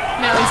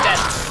 No, he's dead.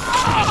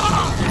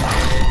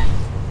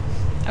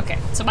 Okay,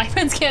 so my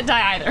friends can't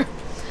die either.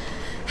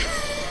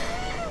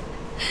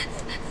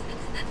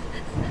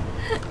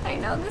 I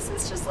know this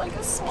is just like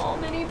a small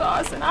mini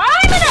boss and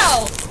I'm an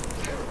elf!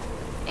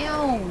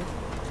 Ew.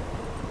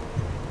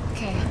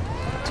 Okay.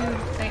 Dude,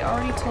 they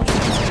already told you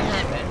what's gonna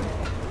happen.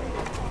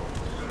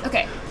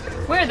 Okay.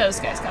 Where are those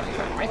guys coming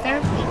from? Right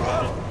there?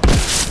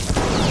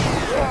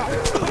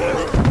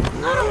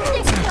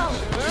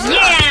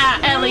 Yeah,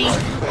 Ellie!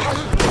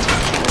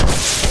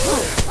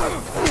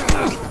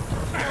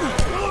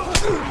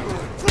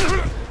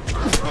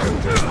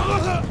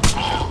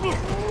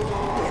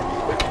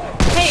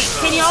 Hey,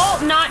 can y'all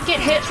not get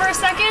hit for a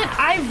second?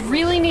 I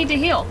really need to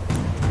heal.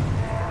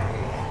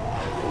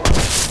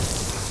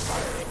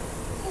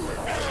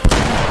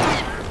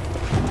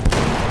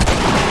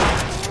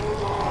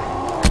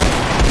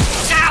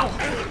 Ow!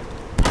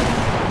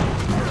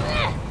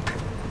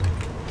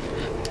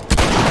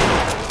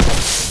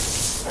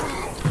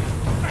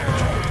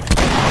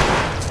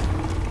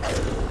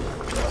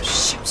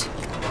 Shoot.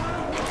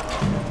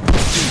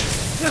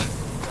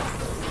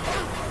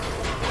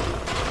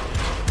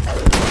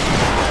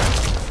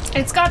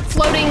 It's got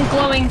floating,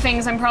 glowing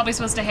things I'm probably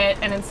supposed to hit,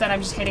 and instead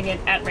I'm just hitting it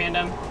at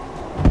random.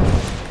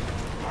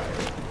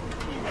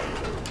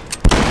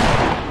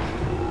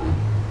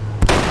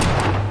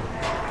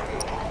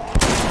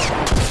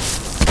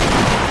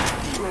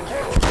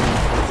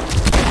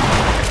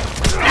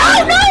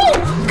 Oh no!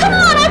 Come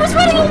on, I was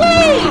running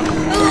away!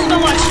 Ooh,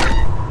 don't watch.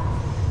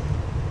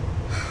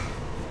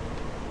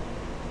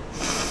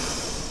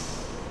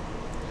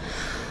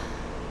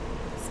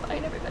 It's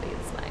fine, everybody,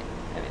 it's fine.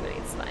 Everybody,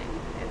 it's fine.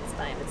 It's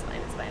fine, it's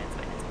fine, it's fine, it's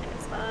fine, it's fine,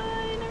 it's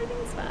fine.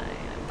 Everything's fine.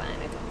 I'm fine,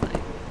 I feel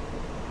fine.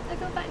 I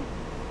feel fine.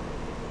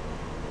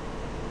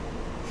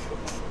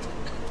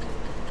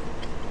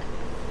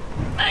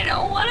 I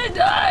don't want to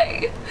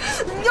die.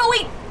 No,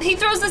 wait! He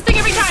throws this thing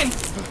every time!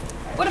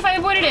 What if I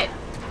avoided it?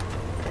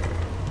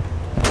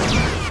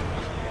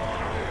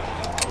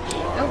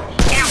 Oh,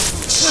 ow!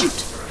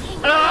 Shoot!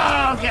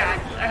 Oh, God.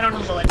 I don't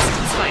have bullets.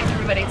 It's fine.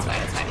 Everybody, it's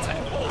fine, it's fine, it's fine.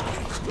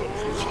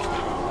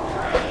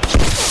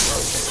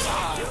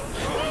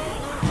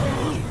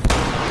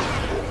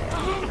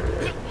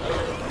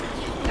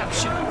 Oh,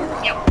 shoot.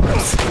 Yep.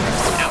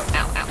 Ow,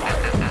 ow, ow, ow,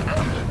 ow, ow,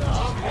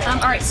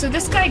 ow. Alright, so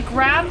this guy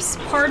grabs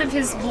part of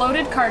his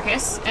bloated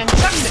carcass and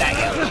chucks it at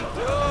you.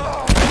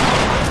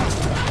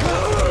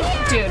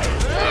 Dude,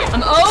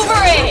 I'm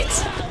over it!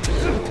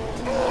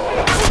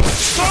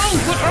 Oh,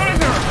 get out of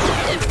here!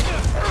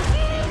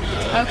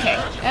 Okay,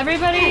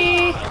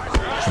 everybody...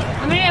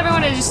 I'm gonna need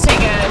everyone to just take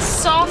a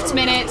soft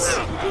minute.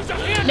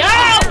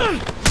 No!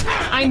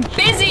 I'm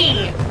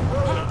busy!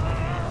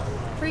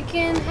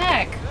 Freaking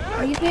heck.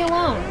 Leave me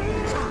alone.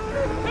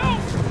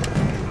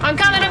 I'm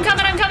coming, I'm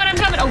coming, I'm coming, I'm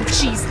coming! Oh,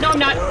 jeez. No, I'm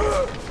not.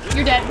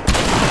 You're dead.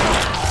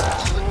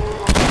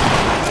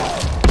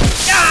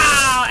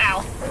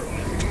 Ow!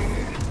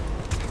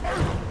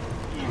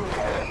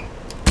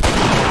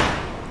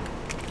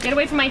 Get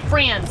away from my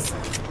friends.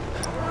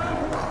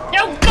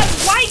 No, God,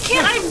 why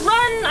can't I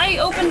run? I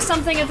opened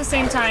something at the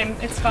same time.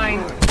 It's fine.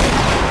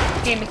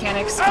 Game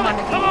mechanics. Come on,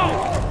 Nikki.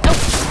 Nope.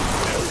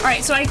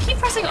 Alright, so I keep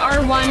pressing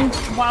R1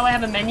 while I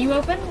have a menu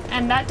open,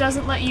 and that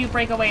doesn't let you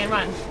break away and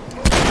run.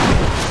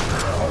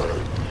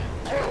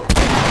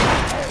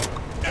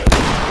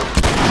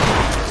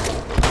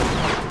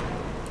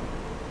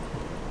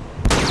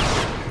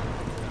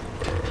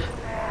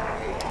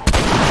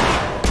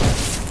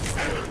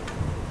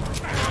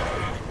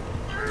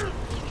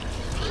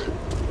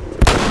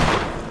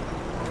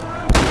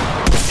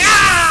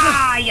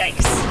 Yikes.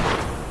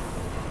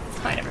 It's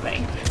fine, everybody.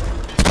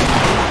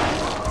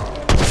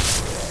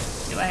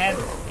 Do I have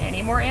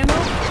any more ammo?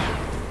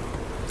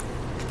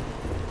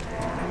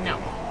 No.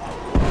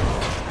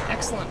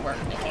 Excellent work,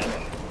 Nikki.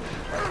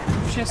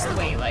 Just the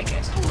way you like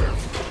it.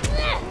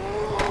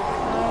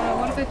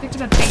 What if I picked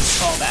up a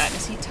baseball bat?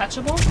 Is he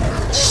touchable?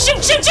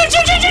 Shoot, shoot, shoot,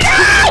 shoot, shoot, shoot!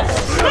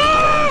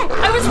 Ah!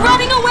 I was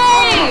running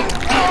away!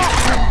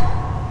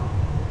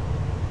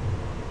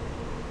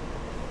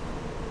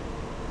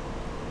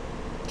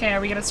 Okay, are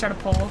we gonna start a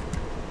poll?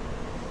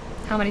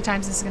 How many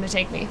times is this gonna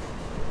take me?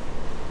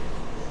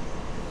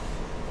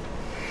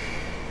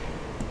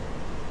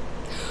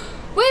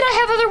 Wait, I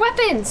have other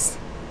weapons!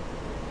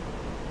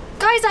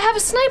 Guys, I have a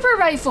sniper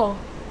rifle!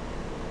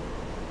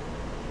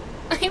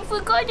 I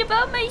forgot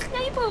about my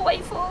sniper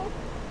rifle!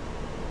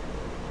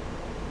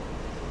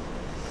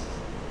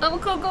 I'm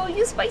gonna go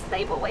use my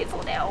sniper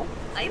rifle now.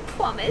 I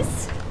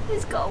promise.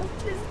 Let's go,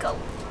 let's go.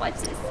 Watch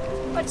this,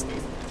 watch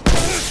this.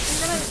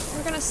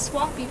 We're gonna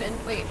swap even.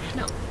 Wait,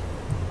 no.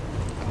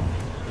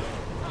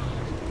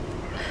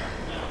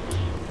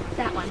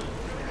 That one.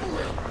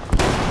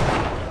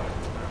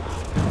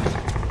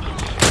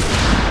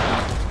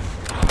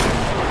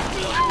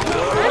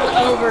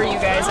 I'm over you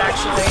guys,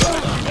 actually.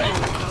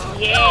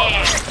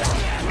 Yeah!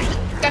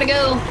 Gotta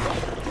go.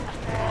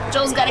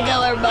 Joel's gotta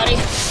go, everybody.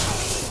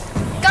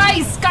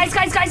 Guys! Guys,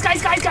 guys, guys,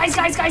 guys, guys, guys,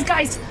 guys, guys,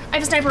 guys! I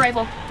have a sniper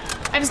rifle.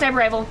 I have a sniper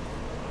rifle.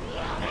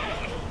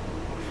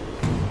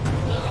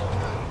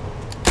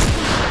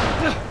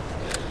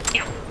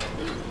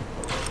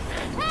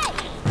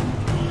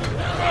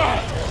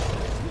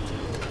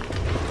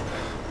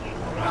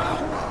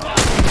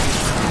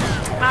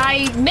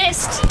 I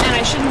missed, and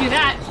I shouldn't do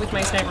that with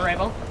my sniper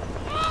rifle.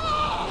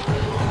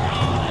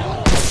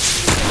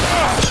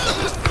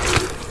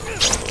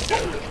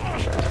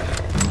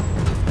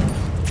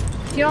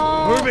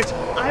 Y'all,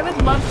 I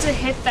would love to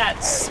hit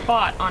that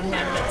spot on him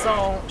that's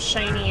all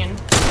shiny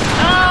and...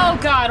 Oh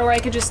god, or I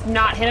could just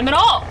not hit him at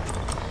all!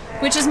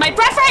 Which is my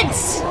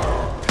preference!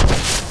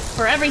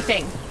 For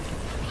everything.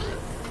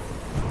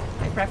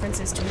 My preference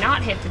is to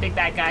not hit the big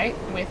bad guy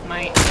with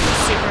my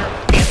super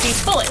fancy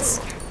bullets.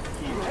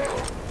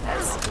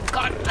 That's...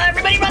 God,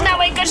 everybody run that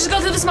way! Just go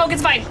through the smoke,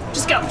 it's fine!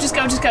 Just go, just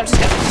go, just go, just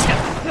go, just go,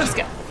 just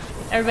go.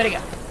 Everybody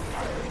go.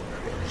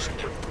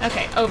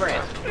 Okay, over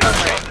it.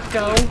 Over it.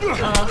 Go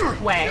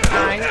away.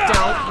 I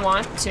don't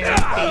want to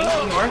be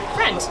your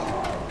friend.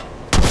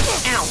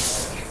 Ow.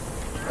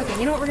 Okay,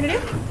 you know what we're gonna do?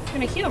 We're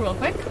gonna heal real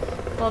quick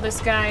while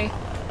this guy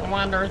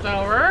wanders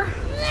over.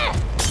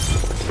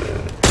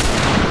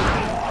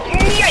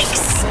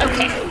 Yikes!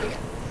 Okay.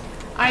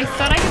 I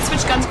thought I could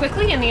switch guns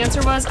quickly, and the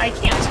answer was I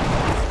can't.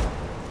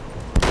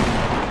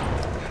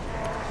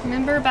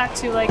 Remember back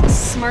to, like,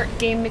 smart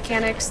game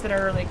mechanics that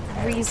are, like,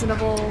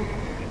 reasonable.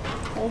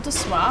 Hold to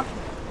swap.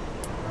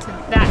 To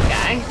that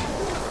guy.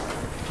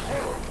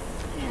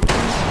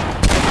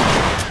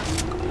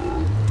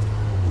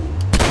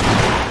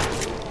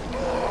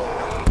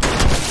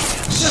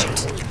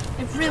 Shoot.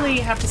 I really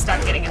have to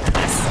stop getting into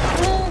this.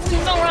 Oh,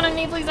 please don't run at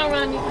me, please don't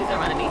run at me, please don't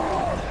run at me.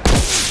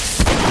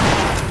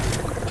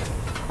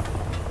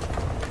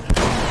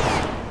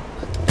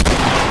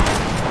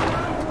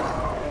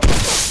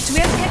 Do we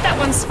have to hit that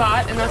one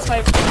spot? And that's why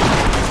I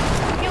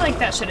feel like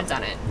that should have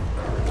done it.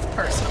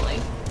 Personally.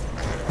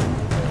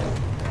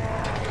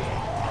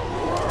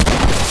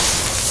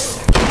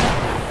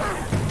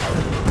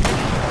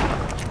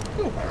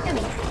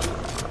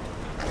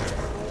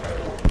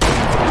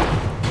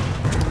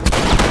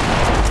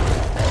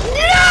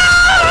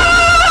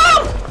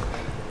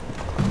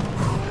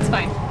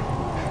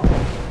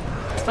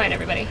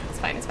 Everybody. It's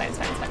fine, it's fine, it's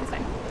fine, it's fine, it's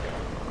fine.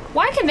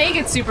 Why can they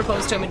get super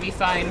close to him and be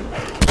fine?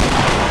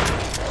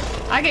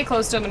 I get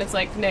close to him and it's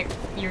like, Nick,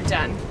 you're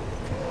done.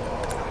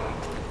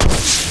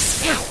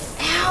 Ow!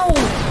 Ow!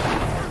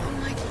 Oh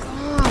my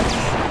gosh.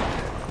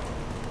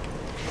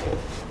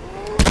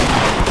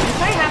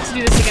 If I have to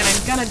do this again,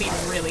 I'm gonna be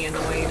really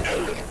annoyed.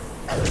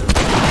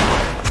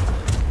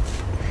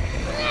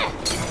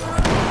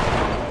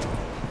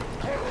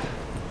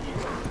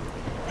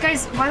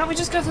 Guys, why don't we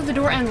just go through the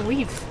door and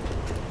leave?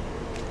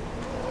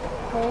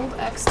 Hold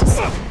X to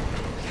swap.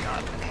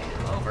 God, okay,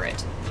 I'm over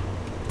it.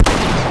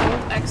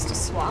 Hold X to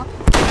swap.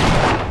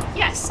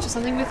 Yes, to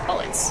something with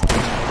bullets.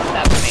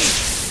 That would be.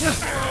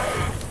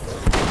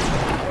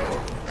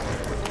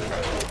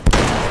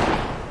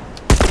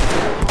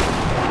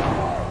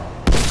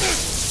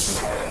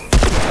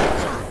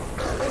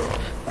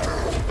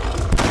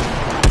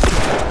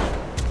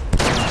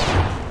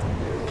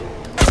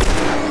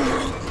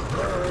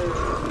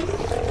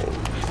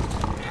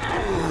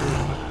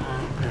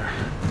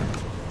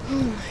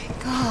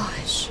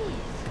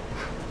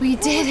 We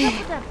did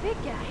it! That big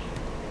guy.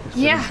 He's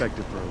been Yeah.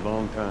 infected for a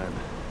long time.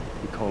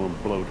 We call them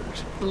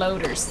bloaters.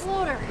 Bloaters.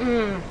 Floater.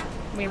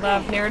 We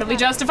love narratively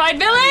justified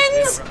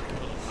villains!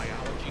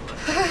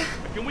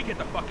 Can we get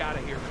the fuck out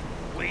of here,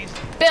 please?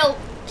 Bill,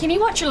 can you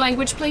watch your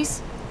language,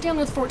 please? Dealing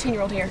with a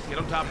 14-year-old here. Get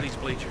on top of these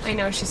bleachers. I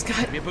know she's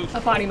got Give me a boost.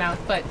 a potty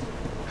mouth, but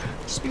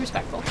just be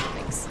respectful.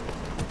 Thanks.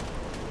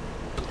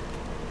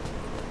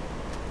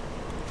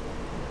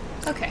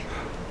 Okay.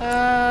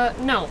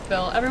 No,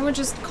 Bill. Everyone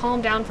just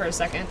calm down for a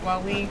second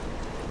while we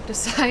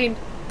decide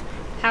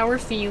how we're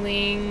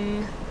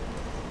feeling,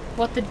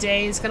 what the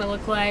day is gonna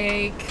look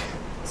like,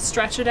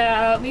 stretch it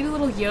out, maybe a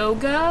little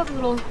yoga,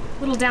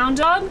 little down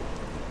dog.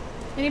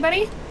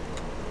 Anybody?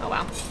 Oh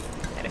wow,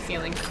 I had a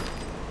feeling.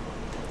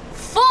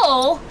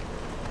 Full?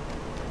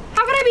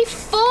 How could I be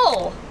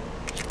full?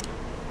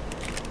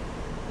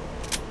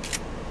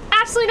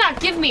 Absolutely not.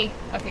 Give me.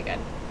 Okay, good.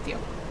 Phew.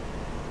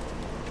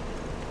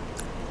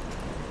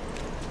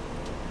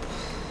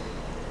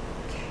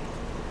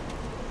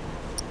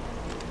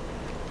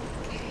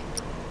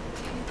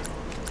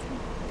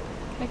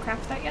 Can I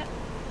craft that yet?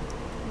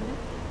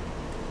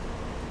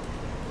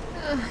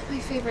 No. My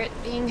favorite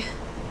being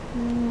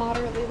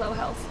moderately low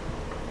health.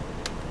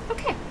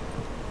 Okay.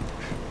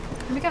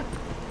 Here we go.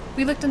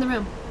 We looked in the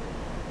room.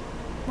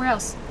 Where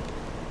else?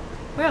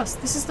 Where else?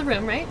 This is the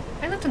room, right?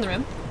 I looked in the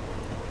room.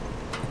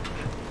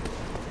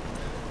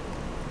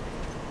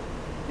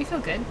 We feel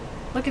good.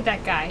 Look at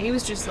that guy. He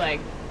was just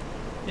like,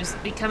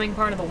 just becoming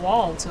part of the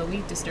wall until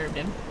we disturbed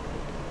him.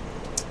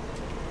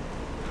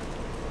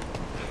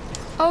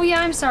 Oh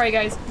yeah, I'm sorry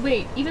guys.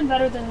 Wait, even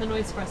better than the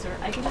noise suppressor,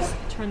 I can just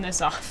turn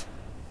this off.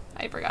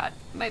 I forgot.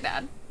 My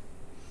bad.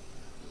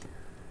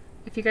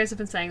 If you guys have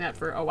been saying that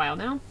for a while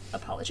now,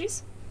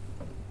 apologies.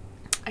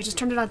 I just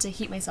turned it on to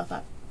heat myself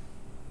up.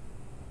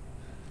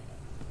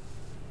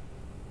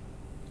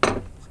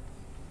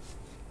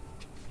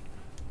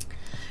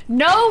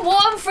 No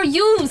warm for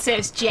you,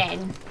 says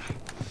Jen.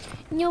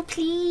 No,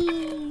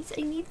 please.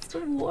 I need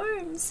some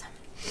warms.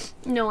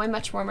 No, I'm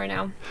much warmer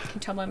now. You can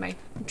tell by my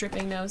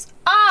dripping nose.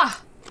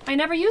 Ah! I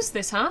never used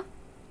this, huh?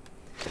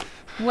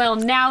 Well,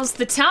 now's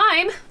the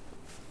time.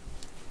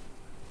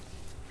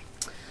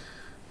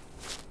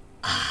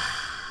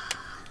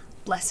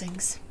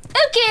 Blessings.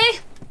 Okay.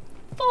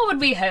 Forward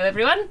we ho,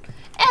 everyone.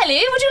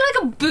 Ellie, would you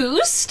like a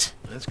boost?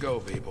 Let's go,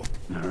 people.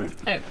 All right.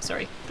 Oh,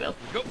 sorry, Bill.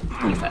 Go.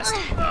 You first.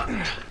 All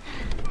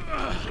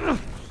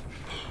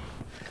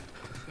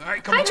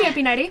right, come Hi, on.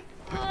 Champy Nighty.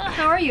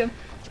 How are you?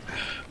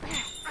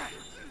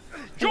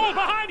 Joel,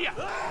 behind you!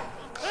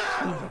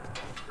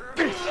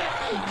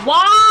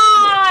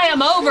 Why?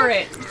 I'm over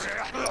it.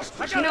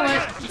 You know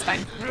what? It's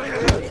fine.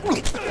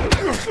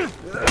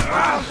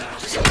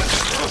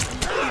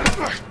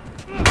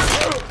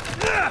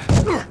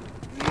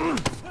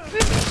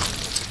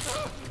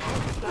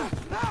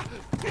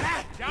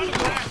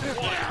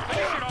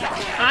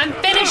 I'm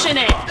finishing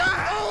it.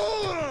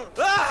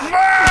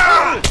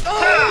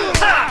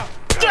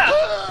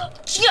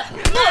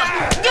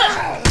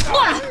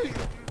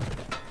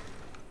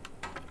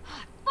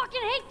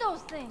 Fucking hate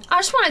those things. I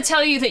just want to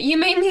tell you that you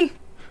made me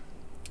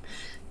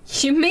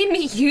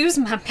use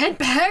my pet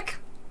bag,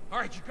 All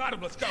right, you got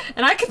him. Let's go.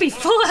 and I could be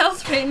full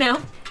health right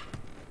now.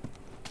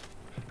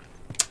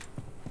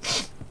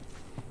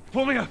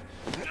 Pull me up.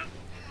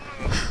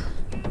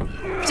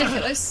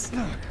 Ridiculous.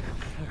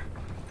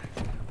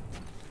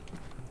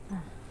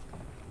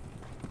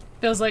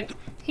 Bill's like,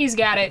 he's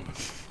got it.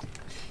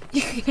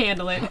 You can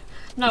handle it. I'm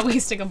not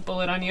wasting a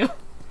bullet on you.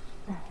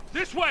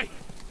 This way.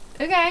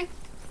 Okay.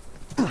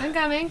 I'm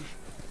coming.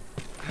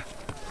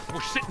 We're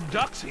sitting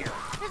ducks here.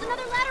 There's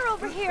another ladder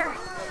over here.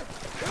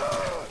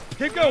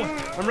 Keep going.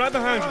 I'm right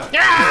behind you.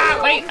 Ah!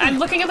 Wait, I'm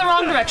looking in the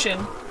wrong direction.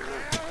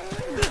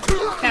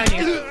 Found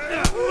you.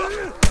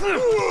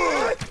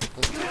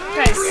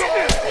 Guys,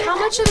 how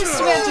much of this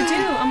do we have to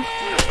do?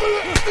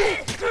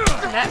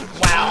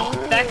 Wow,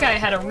 that guy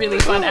had a really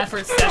fun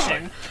effort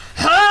session.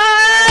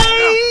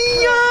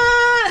 Hi-ya!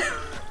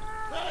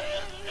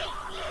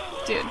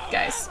 Dude,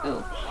 guys.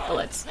 Ooh,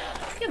 bullets.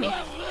 Yummy.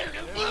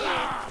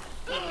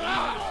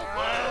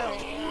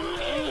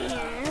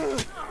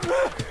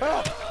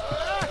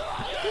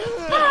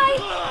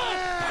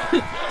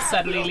 Bye!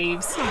 Suddenly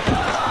leaves.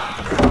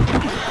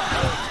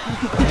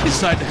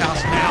 Inside the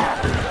house now.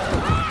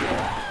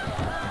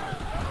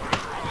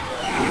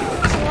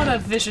 What a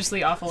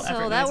viciously awful effort.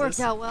 So that noises worked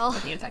out well.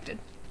 with the infected.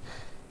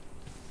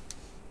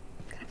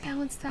 Gotta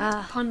balance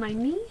that upon my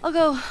knee. I'll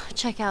go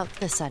check out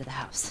this side of the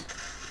house.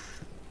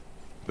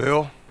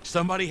 Bill?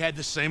 Somebody had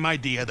the same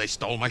idea. They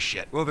stole my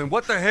shit. Well, then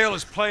what the hell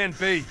is plan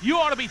B? You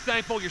ought to be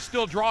thankful you're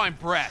still drawing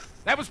breath.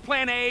 That was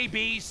plan A,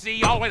 B,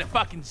 C, all the way to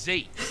fucking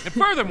Z. And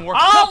furthermore,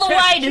 all the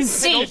way to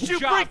Z. Don't you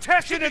bring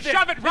Tess into this.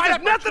 Shove it right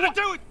up. Nothing to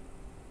do with.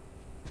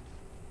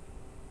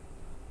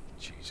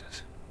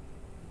 Jesus.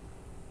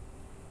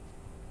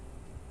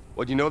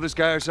 What, you know this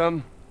guy or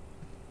something?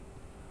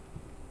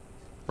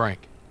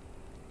 Frank.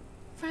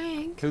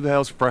 Frank. Who the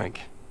hell's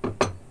Frank?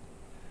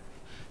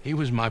 He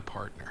was my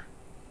partner.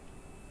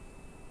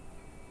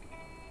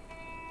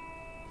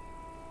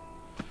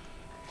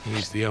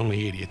 He's the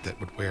only idiot that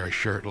would wear a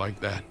shirt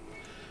like that.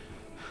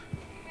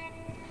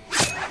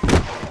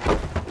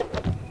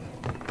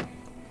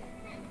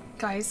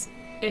 Guys,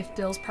 if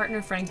Bill's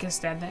partner Frank is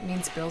dead, that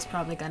means Bill's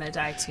probably gonna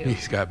die too.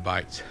 He's got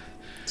bites.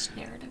 Just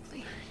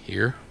narratively.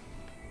 Here.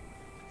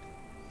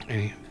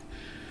 And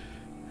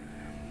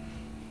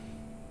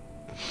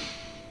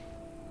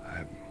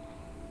I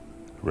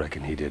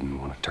reckon he didn't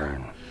want to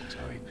turn, so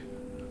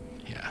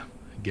he... yeah,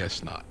 I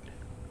guess not.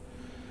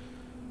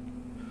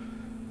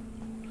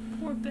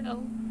 Poor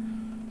Bill.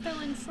 Bill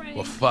and Frank.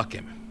 Well, fuck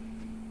him.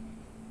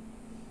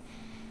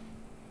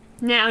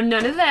 Now,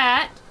 none of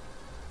that.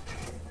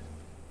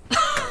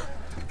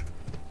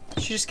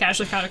 She just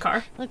casually found a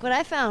car. Look what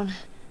I found.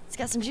 It's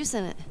got some juice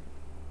in it.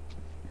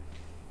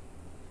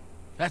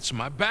 That's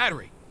my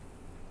battery.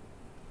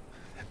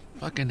 That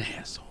fucking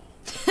asshole.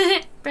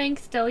 Frank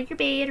stole your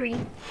battery.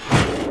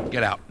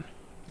 Get out.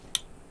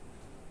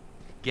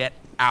 Get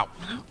out.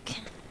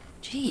 Okay.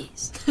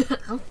 Jeez.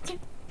 Okay.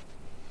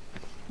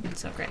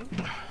 So great.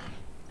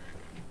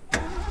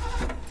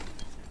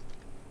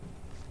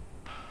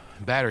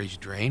 Battery's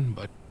drained,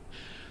 but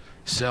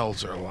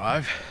cells are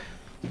alive.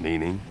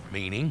 Meaning?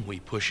 Meaning, we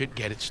push it,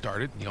 get it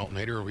started, and the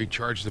alternator will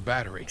recharge the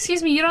battery.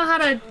 Excuse me, you don't know how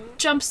to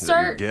jump Is that your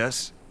start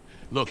guess?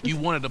 Look, you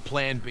wanted a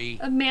plan B.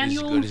 A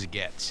manual- As good as it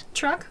gets.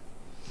 truck?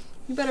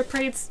 You better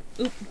pray it's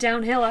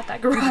downhill at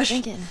that What are you garage.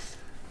 thinking?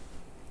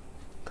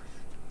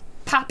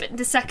 Pop it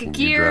into second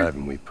You gear. drive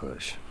and we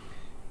push.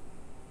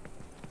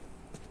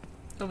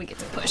 Oh, we get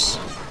to push.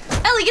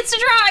 Ellie gets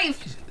to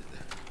drive!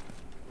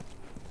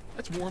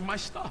 That's more of my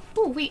stuff.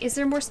 Oh, wait, is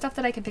there more stuff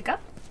that I can pick up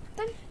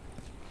then?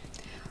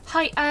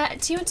 Hi,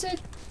 do you want to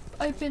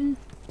open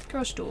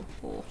garage door?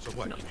 Or So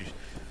what, no? you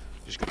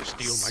just gonna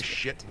steal my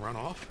shit and run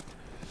off?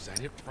 Is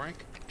that it,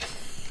 Frank?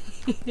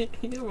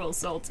 You're real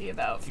salty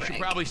about You Frank.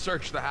 should probably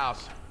search the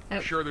house. Oh.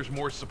 I'm sure there's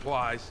more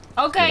supplies.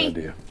 Okay, Good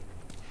idea.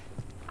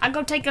 I'll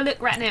go take a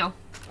look right now.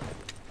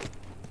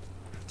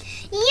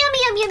 Yum,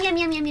 yum, yum, yum,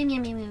 yum, yum, yum,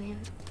 yum, yum, yum.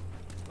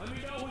 Let me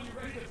know when you're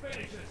ready to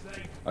finish this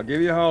thing. I'll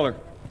give you a holler.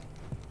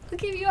 I'll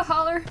give you a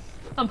holler.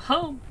 I'm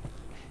home.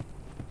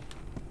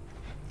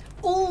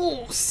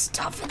 Oh,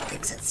 stuff and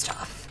things and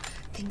stuff.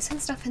 Things and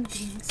stuff and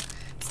things.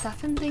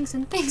 Stuff and things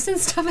and things and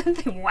stuff and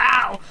things.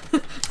 Wow.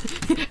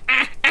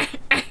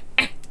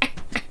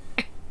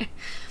 It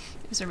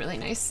was a really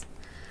nice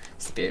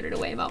Spirited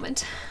Away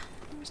moment.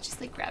 I was just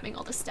like grabbing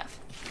all this stuff.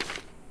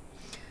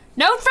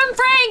 Note from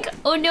Frank!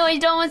 Oh no, I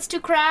don't want to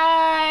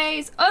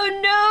cry. Oh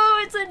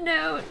no, it's a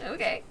note.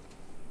 Okay.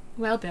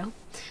 Well, Bill,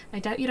 I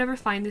doubt you'd ever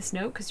find this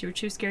note because you were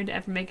too scared to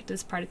ever make it to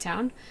this part of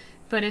town.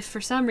 But if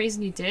for some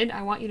reason you did,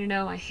 I want you to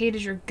know I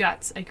hated your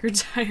guts. I grew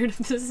tired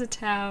of this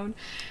town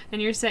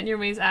and your set in your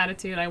ways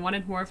attitude. I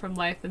wanted more from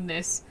life than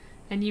this,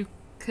 and you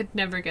could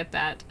never get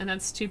that. And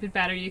that stupid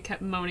battery you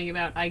kept moaning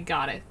about, I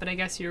got it. But I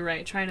guess you're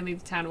right. Trying to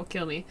leave the town will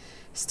kill me.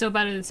 Still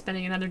better than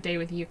spending another day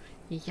with you.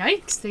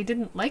 Yikes, they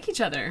didn't like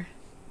each other.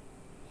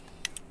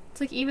 It's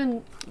like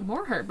even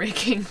more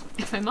heartbreaking,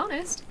 if I'm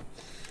honest.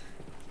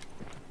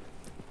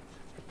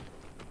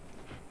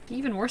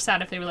 Even more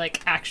sad if they were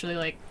like actually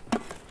like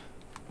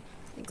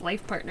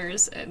life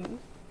partners and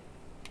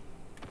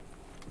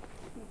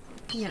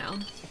you know,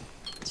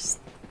 just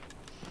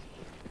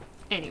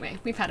anyway,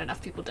 we've had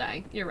enough people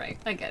die. You're right,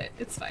 I get it,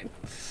 it's fine.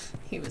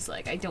 He was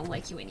like, I don't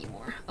like you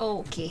anymore. Oh,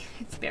 okay,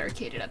 it's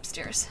barricaded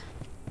upstairs.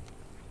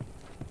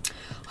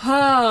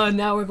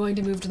 Now we're going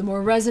to move to the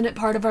more resonant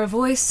part of our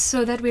voice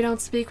so that we don't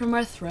speak from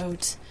our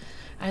throat.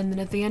 And then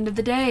at the end of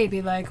the day,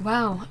 be like,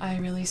 wow, I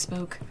really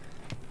spoke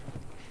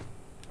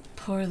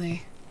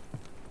poorly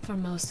for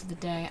most of the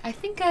day. I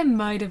think I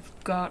might have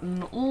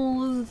gotten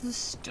all of the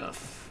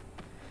stuff.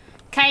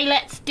 Okay,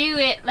 let's do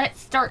it. Let's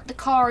start the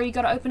car. You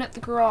gotta open up the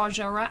garage,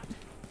 alright?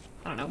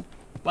 I don't know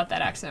what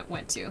that accent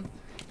went to.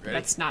 Ready?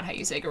 That's not how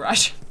you say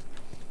garage.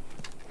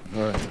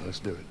 Alright, let's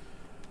do it.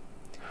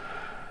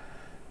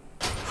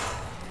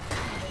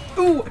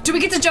 Ooh, do we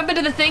get to jump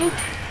into the thing?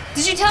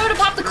 Did you tell her to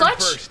pop the clutch?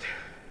 First,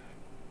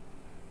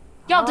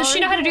 Y'all, does she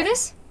know how to do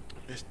this?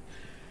 just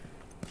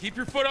keep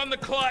your foot on the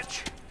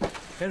clutch.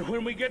 And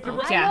when we get to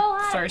rock, Yeah, know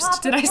how to first.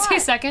 pop Did the I say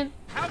clutch. second?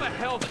 how the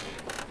hell?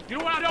 You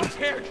know what? I don't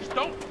care. Just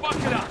don't fuck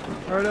it up.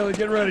 Alright, Ellie,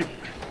 get ready.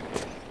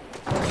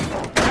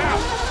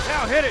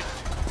 Now hit it.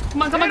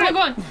 Come on, come on, come on, come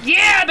on.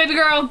 Yeah, baby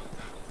girl.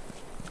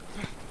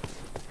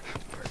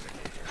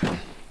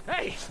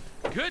 Hey,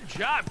 good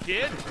job,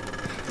 kid.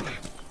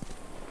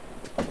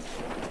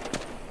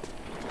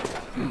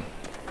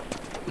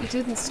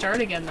 didn't start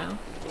again, though. On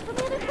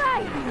the other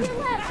side! To your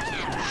left!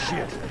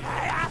 Shit.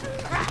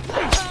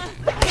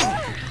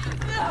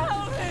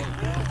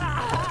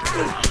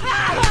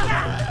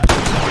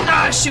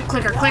 Ah, shoot,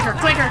 clicker, clicker,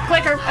 clicker,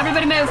 clicker.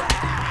 Everybody move.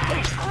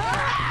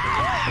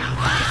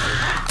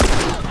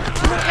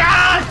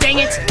 Ah, dang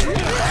it.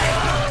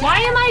 Why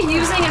am I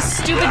using a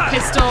stupid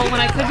pistol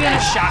when I could be on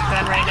a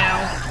shotgun right now?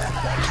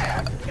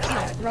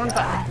 Oh, wrong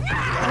button.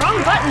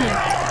 Wrong button.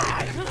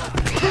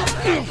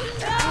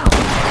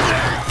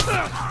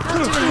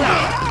 Not doing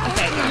that.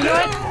 Okay, you know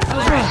what?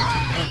 Over.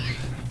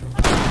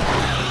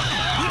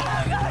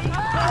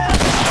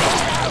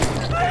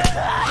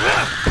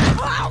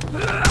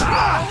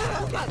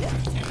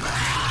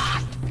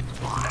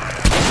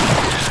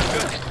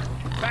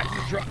 Back to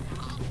the truck.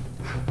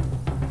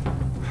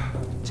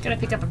 Just gonna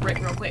pick up a brick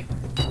real quick.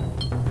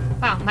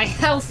 Wow, my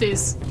health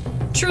is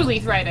truly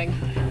thriving.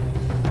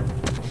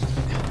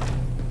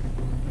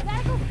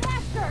 Gotta go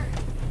faster!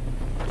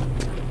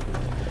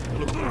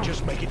 Look, we'll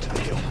just make it to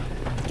the hill.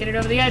 Get it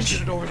over the edge.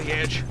 Get it over the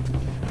edge.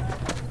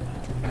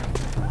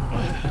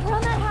 We're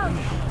on that house!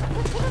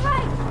 Look to the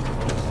right!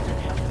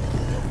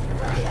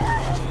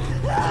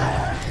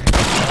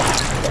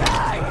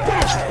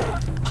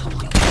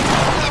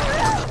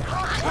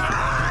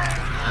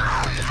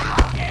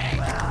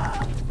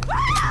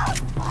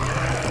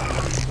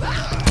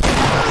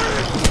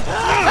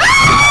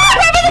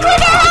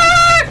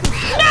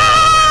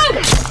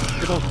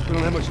 We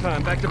don't have much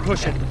time. Back to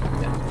pushing.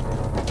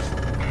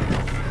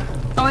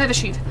 Oh, I have a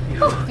sheet.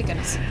 Oh, thank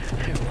goodness.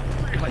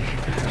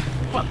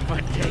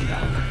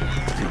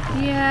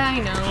 Yeah, I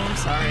know. I'm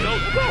sorry.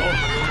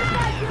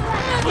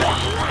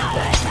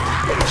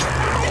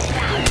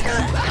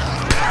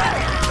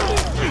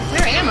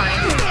 Where am I?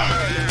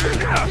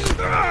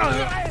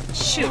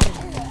 Shoot.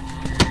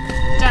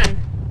 Done.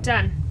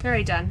 Done.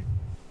 Very done.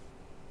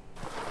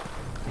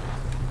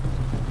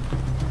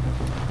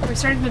 We're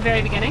starting from the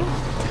very beginning.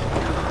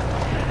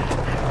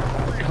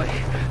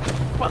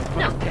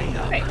 No.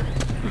 Great.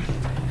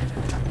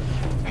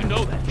 You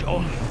know that,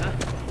 Joel. Huh?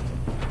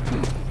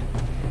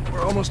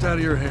 We're almost out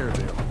of your hair,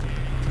 Dale.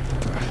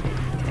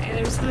 Okay,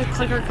 there's the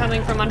clicker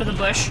coming from under the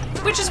bush,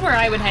 which is where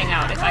I would hang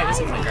out if I was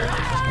a clicker.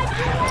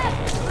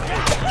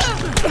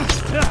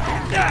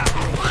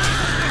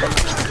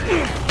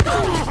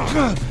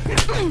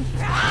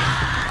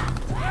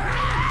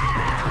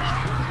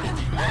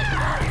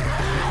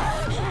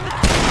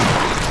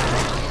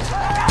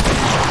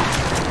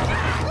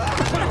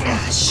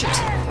 Shoot.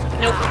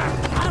 Nope.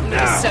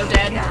 I'm so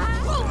dead.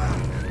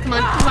 Come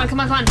on, come on, come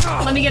on, come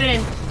on. Let me get it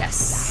in.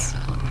 Yes.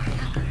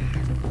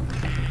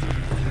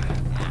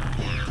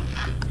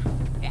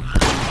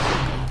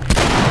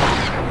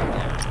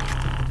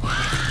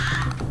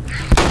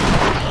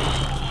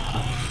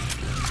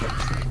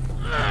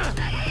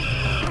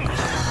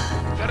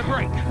 Got a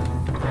break.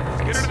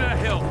 Get her to that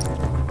hill.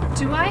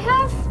 Do I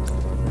have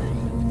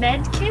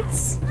med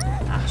kits?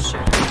 Ah,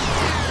 sure.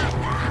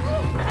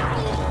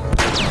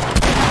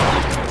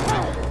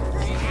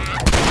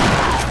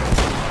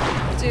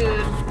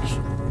 Dude,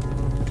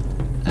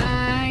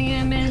 I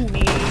am in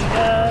need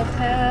of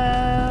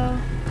help.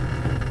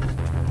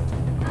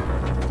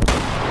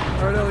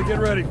 All right, Ellie, get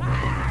ready.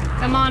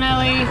 Come on,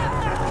 Ellie.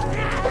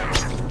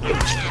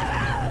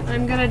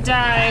 I'm gonna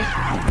die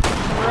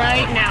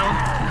right now.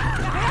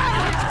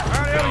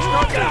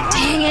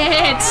 Dang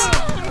it!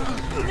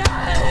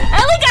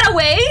 Ellie got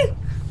away!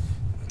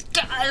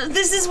 God,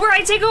 this is where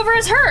I take over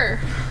as her.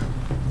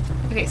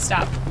 Okay,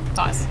 stop.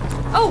 Pause.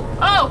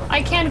 Oh,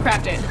 I can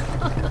craft it.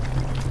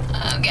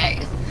 Okay.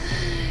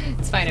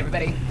 It's fine,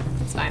 everybody.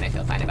 It's fine, I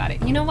feel fine about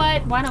it. You know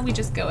what? Why don't we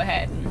just go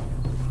ahead and...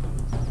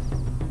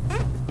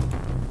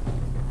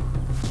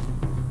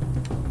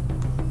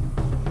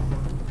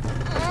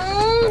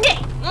 Okay,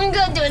 I'm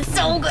gonna do it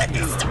so good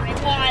this time.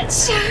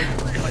 Watch.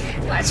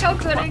 Watch how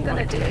good I'm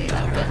gonna do it.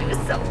 I'm gonna do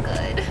it so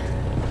good.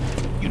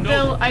 You know,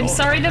 Bill, I'm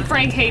sorry that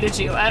Frank hated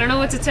you. I don't know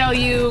what to tell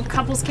you.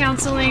 Couples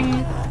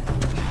counseling.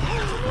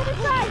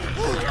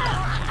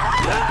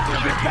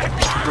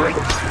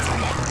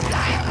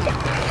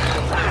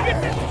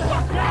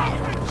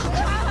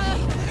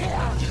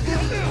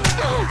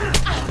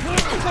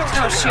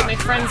 Oh shoot, my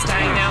friend's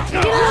dying now.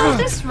 You know,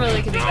 this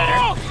really could be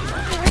better.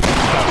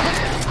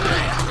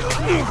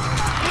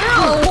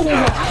 Ow!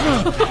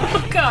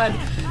 Oh god,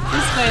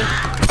 this went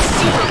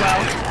super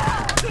well.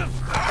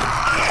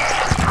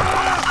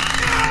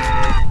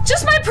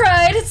 Just my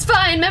pride, it's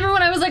fine. Remember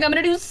when I was like, I'm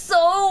gonna do so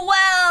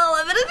well.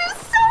 I'm gonna do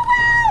so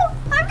well.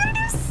 I'm gonna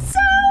do so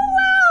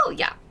well.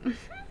 Yeah.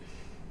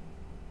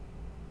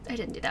 I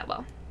didn't do that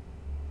well,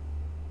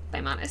 if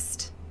I'm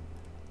honest.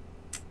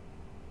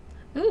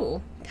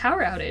 Ooh,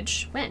 power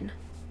outage. When?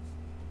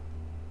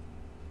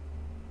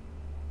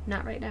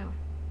 Not right now.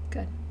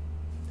 Good.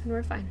 And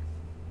we're fine.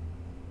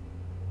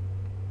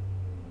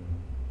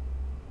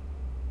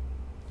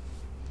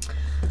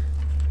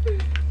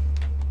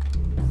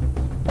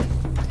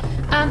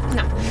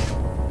 No.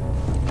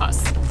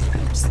 Pause.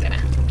 I'm just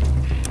gonna...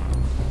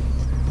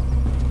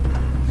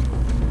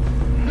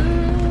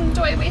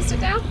 do I waste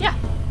it now? Yeah.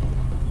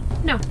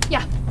 No.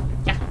 Yeah.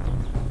 Yeah.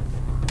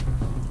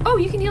 Oh,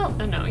 you can heal.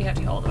 Oh, no, you have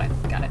to heal all the way.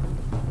 Got it.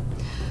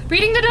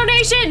 Reading the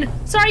donation!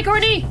 Sorry,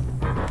 Courtney!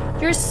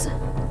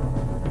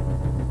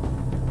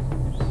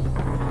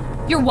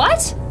 You're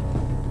what?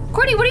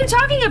 Courtney, what are you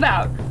talking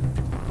about?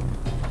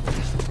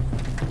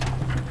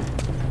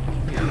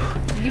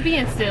 You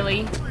being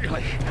silly.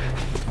 Really?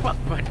 Fuck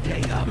my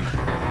day up.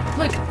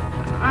 Look,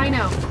 I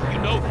know. You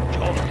know that,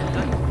 Joel.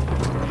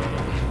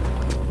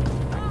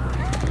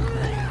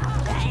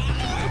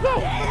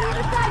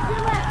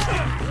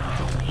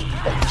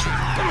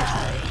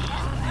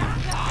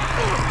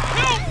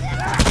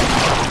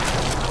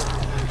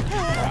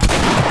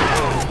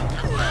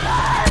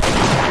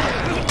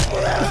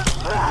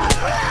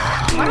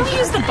 Why don't we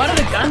use the butt of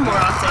the gun more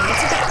often?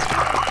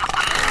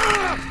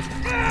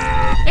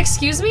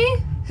 Excuse me?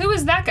 Who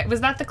was that guy?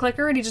 Was that the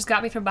clicker and he just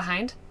got me from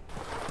behind?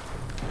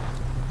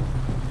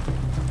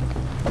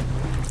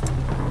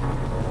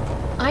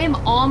 I am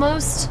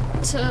almost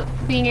to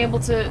being able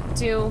to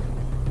do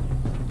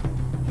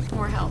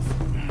more health.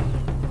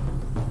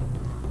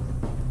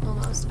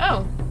 Almost.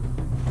 Oh.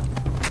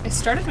 I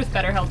started with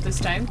better health this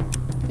time.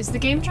 Is the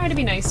game trying to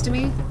be nice to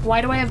me?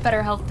 Why do I have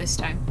better health this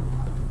time?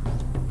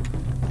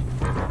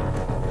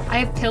 I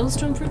have pills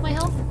to improve my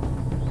health?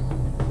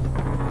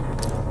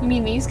 You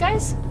mean these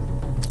guys?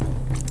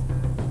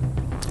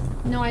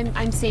 No,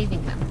 I'm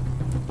saving them.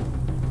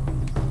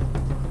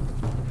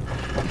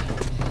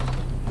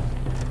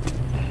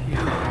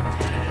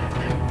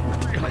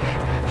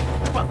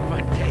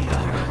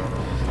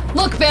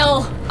 Look,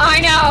 Bill,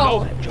 I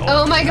know.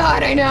 Oh my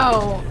God, I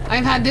know.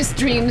 I've had this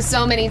dream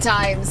so many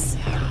times.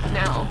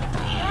 Now.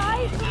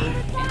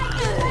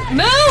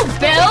 Move,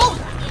 Bill!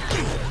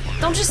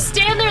 Don't just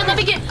stand there and let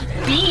me get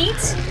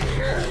beat.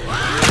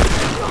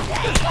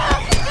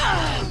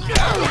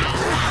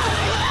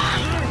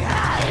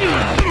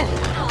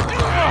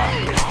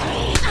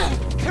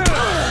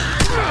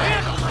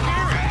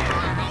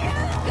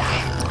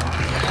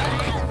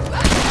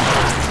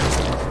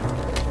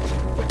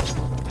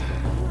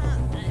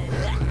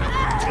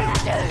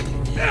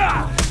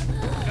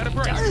 Got a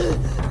break.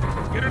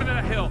 Get her to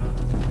that hill.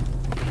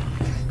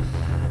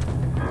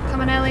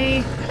 Come on,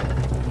 Ellie.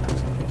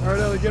 All right,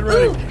 Ellie, get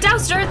ready. Ooh,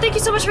 Douster, thank you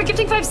so much for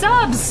gifting 5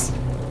 subs.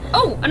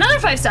 Oh, another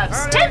 5 subs.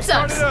 All right, 10 Ellie,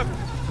 start subs. it up.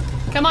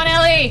 Come on,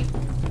 Ellie.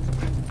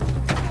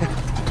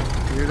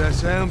 You hear that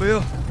sound,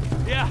 Bill?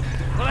 Yeah,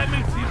 well that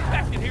means he's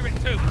back in here in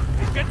 2.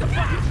 Get the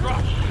fucking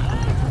truck.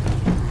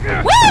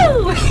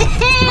 Woo!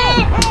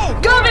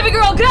 Go, baby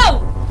girl,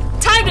 go!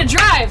 Time to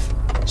drive.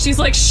 She's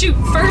like, shoot,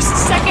 first,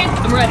 second,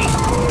 I'm ready.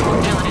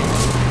 Nailing it.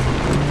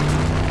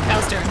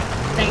 Douster,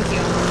 thank you.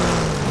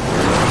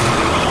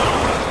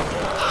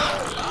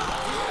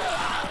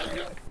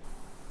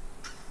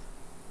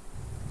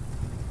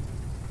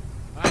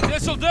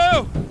 This'll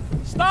do!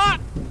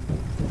 Stop!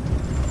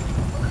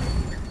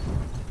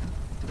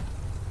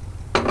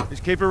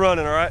 Just keep it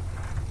running, all right?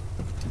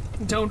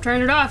 Don't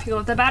turn it off, you'll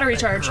let the battery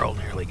charge. Girl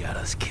nearly got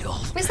us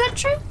killed. Is that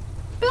true,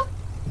 Bill?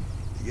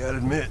 You gotta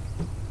admit,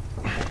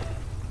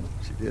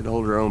 she did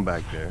hold her own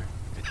back there.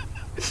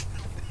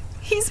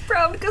 He's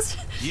proud because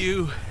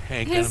You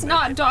ain't gonna his make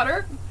not it.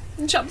 daughter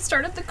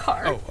jump-started the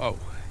car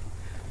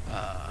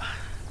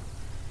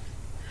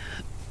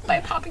by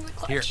popping the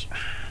clutch. Here.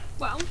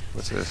 Wow.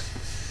 What's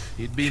this?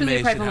 You'd be Truly a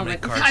amazed at prideful how many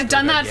moment. cars I've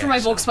done still got that for my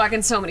gas in 'em.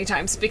 Volkswagen so many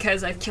times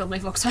because I've killed my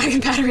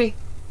Volkswagen battery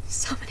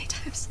so many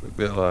times. Look,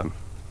 Bill,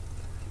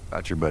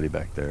 about your buddy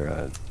back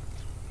there,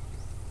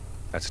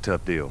 that's a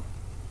tough deal.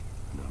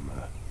 And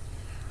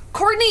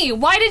Courtney,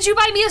 why did you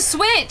buy me a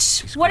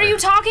Switch? What are you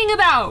talking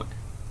about?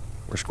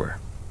 we're square.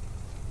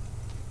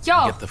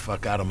 Yo, Get the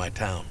fuck out of my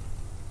town.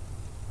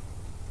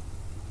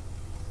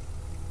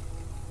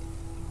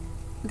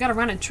 we got a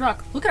running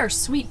truck. Look at our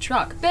sweet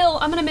truck. Bill,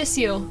 I'm gonna miss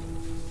you.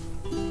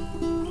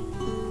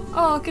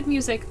 Oh, good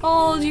music.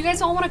 Oh, do you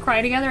guys all want to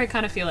cry together? I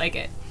kind of feel like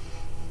it.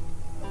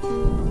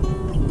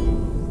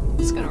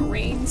 It's gonna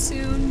rain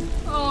soon.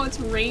 Oh, it's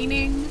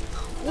raining.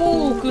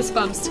 Oh,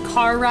 goosebumps.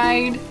 Car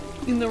ride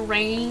in the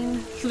rain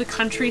through the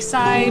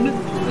countryside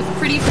with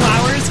pretty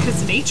flowers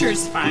because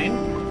nature's fine.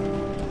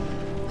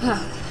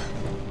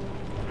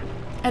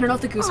 I don't know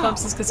if the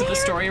goosebumps is because of the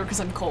story or because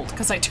I'm cold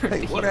because I turned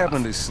Hey, the what heat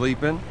happened off. to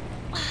sleeping?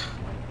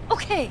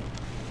 Okay,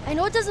 I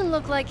know it doesn't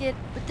look like it,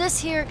 but this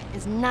here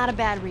is not a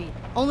bad read.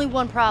 Only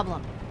one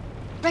problem.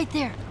 Right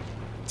there.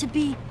 To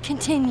be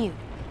continued.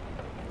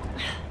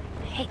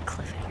 I hate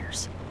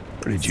cliffhangers.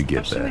 Where did you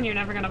get Especially when that? you're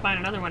never gonna find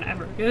another one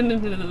ever.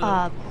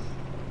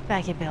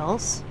 Back at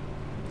Bill's.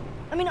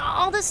 I mean,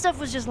 all this stuff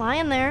was just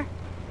lying there.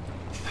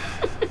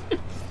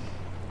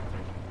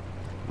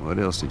 What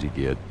else did you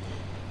get?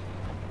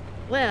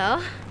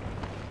 Well...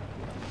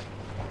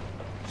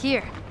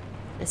 Here.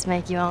 This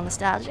make you all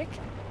nostalgic?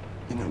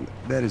 You know,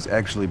 that is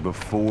actually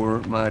before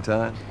my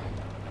time.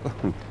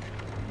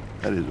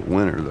 That is a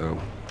winner, though.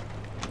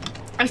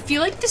 I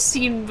feel like the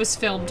scene was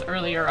filmed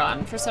earlier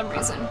on for some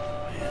reason.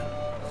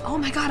 Oh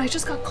my god, I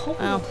just got cold.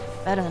 Well,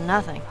 better than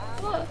nothing.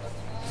 Oh.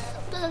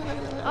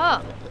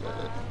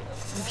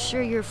 I'm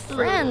sure your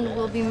friend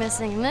will be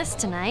missing this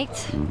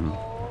tonight.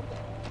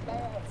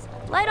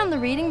 Light on the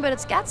reading, but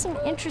it's got some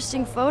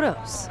interesting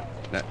photos.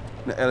 Now,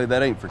 Ellie,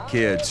 that ain't for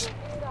kids.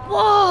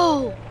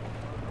 Whoa!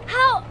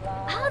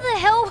 How the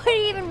hell would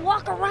he even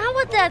walk around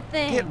with that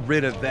thing? Get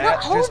rid of that. Well,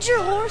 hold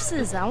your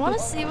horses. I want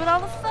to see what all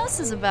the fuss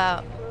is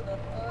about.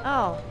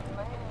 Oh,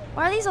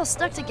 why are these all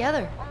stuck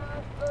together?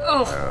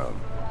 Oh.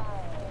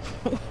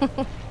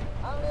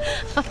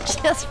 I'm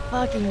just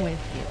fucking with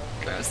you.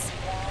 Gross.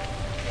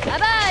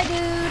 Bye-bye,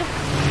 dude.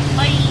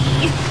 Bye.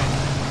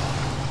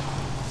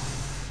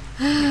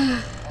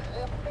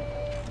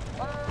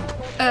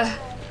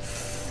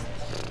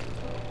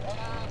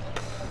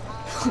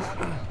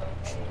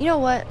 You know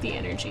what? The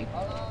energy.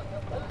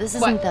 This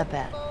isn't that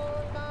bad.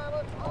 Why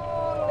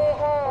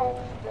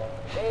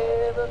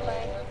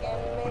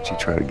don't you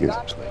try to get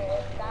some sleep?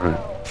 All right.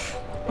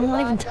 I'm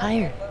not even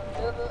tired.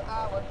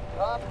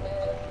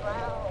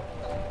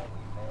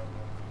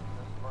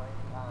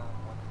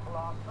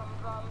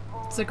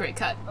 It's a great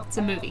cut. It's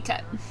a movie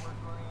cut.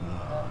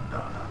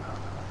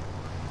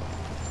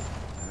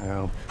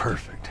 Well,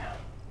 perfect.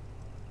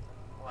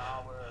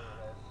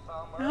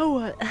 Now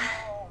what?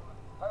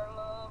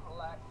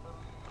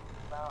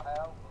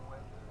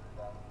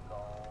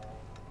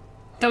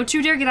 Don't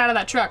you dare get out of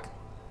that truck.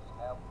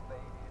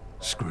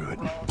 Screw it.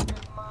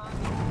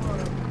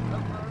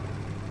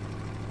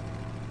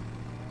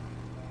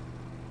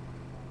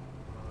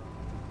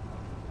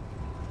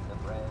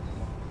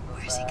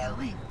 Where's he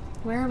going?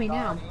 Where are we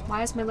now?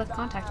 Why is my left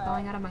contact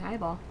falling out of my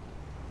eyeball?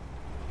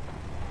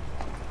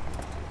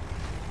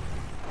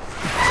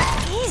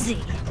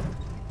 Easy.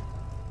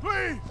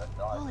 Please!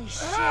 Holy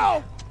shit.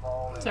 Help!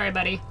 Sorry,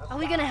 buddy. Are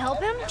we gonna help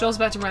him? Joel's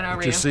about to run over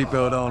Put you. your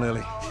seatbelt on, Ellie.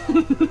 What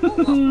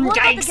about the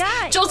Yikes!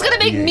 guy? Joel's gonna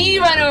make me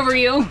run over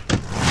you.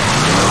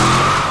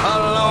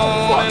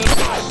 Alone and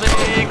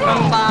sick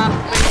and my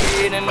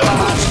feet and my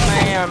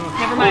stand.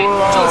 Never mind.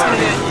 Joel's gonna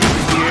do it.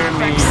 Hear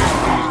me Rex.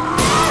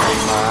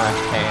 in my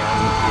hand.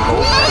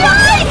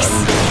 Yikes!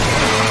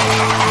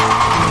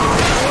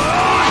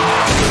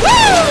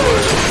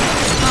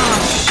 Oh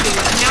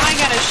shoot! Now I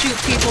gotta shoot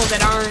people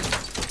that aren't.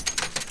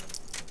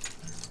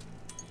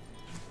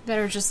 That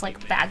are just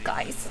like bad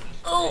guys.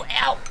 Oh,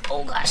 ow!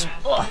 Oh gosh.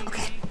 Oh,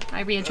 okay.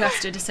 I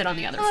readjusted to sit on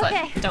the other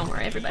Okay. foot. Don't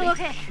worry, everybody.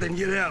 Okay. Then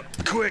get out,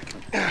 quick.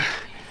 Go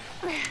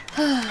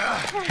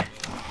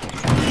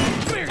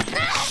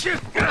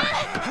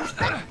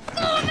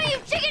on me, you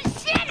chicken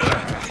shit!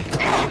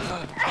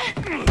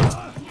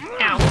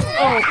 Ow!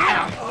 Oh,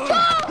 ow!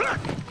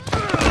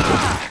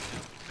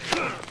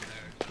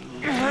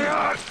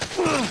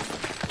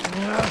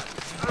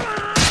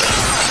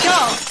 Yo,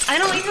 I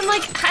don't even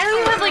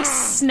have like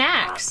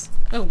snacks.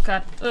 Oh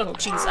god. Oh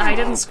jeez. I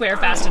didn't square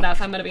fast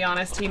enough. I'm gonna be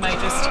honest. He might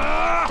just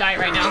die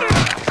right now.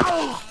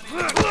 Oh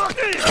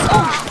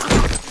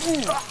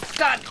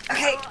god.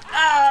 Okay.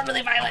 I'm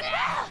really violent.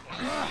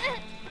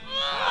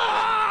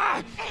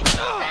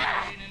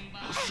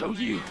 I'll show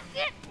you.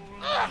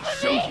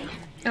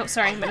 Oh,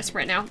 sorry. I'm gonna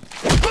sprint now.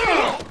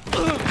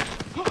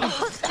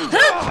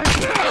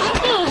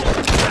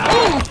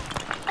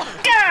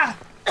 Gah!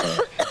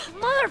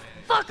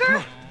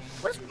 Motherfucker!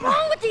 What's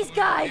wrong with these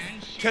guys?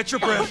 Catch your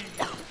breath.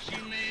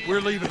 We're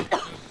leaving.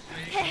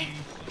 Okay.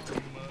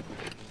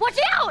 Watch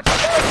out!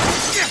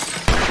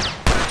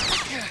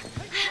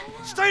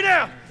 Stay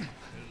down.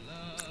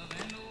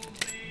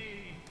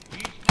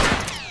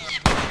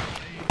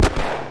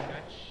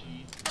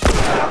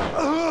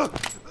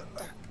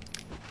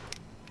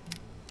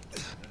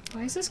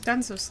 Why is this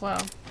gun so slow?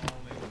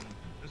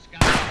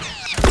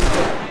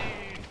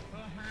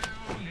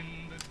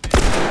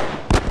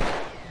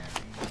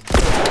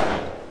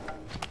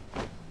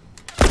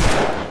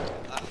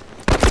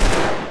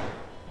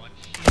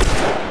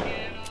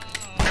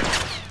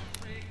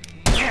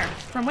 Where?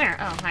 From where?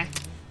 Oh, hi.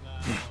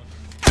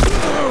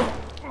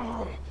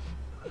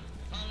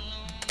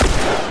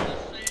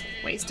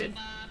 Wasted.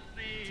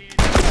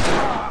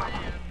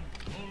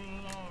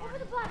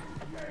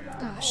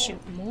 Oh,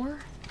 shoot, more?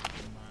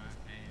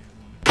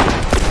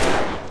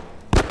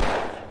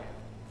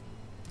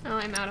 Oh,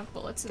 I'm out of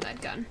bullets in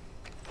that gun.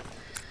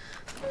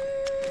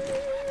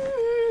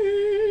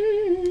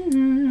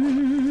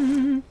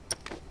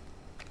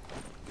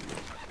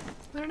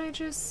 Why don't I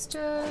just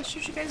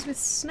shoot you guys with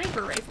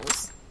sniper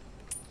rifles?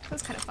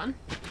 That's kind of fun.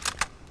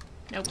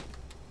 Nope.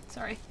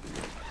 Sorry.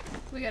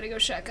 We gotta go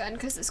shotgun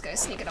because this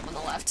guy's sneaking up on the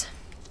left.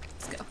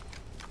 Let's go.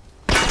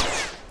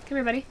 Come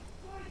here, buddy.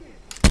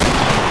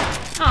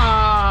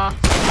 Aww.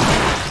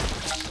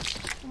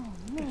 Oh,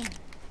 man.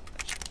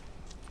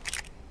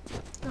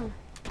 Oh.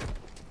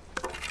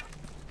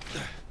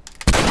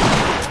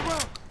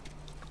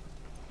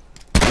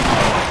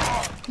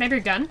 Can I have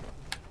your gun?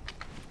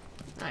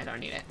 I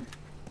don't need it.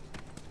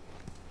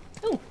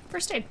 Oh,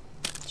 first aid.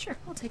 Sure,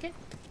 I'll take it.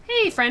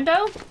 Hey,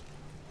 friendo.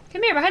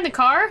 Come here, behind the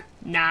car.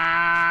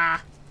 Nah.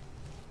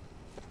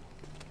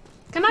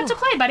 Come out to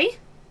play, buddy.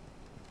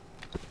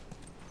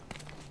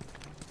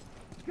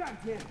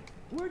 Goddamn,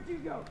 where'd you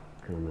go?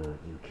 Come out,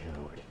 you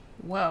coward.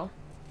 Whoa.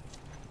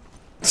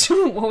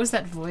 What was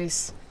that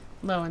voice?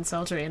 Low and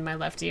sultry in my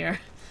left ear.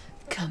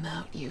 Come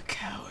out, you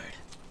coward.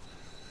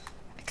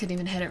 I Couldn't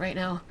even hit it right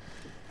now.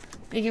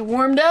 Make it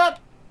warmed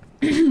up.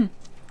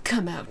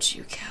 Come out,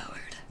 you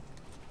coward.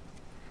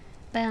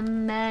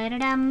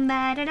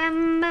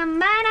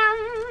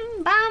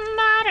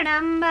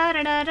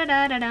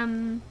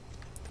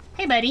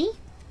 Hey, buddy.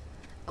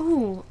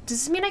 Ooh,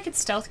 does this mean I could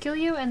stealth kill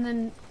you and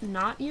then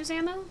not use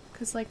ammo?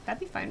 Because, like, that'd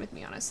be fine with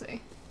me,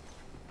 honestly.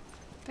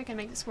 If I can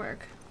make this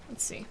work.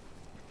 Let's see.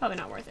 Probably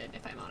not worth it,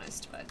 if I'm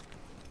honest, but...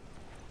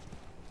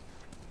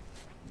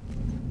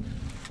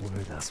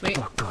 Where the Sweet.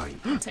 fuck are you?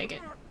 I'll take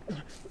it.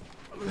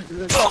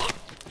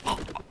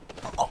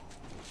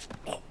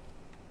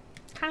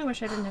 Kinda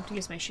wish I didn't have to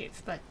use my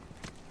sheath, but...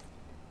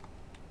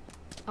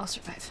 I'll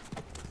survive.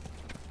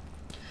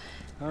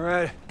 All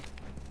right.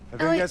 I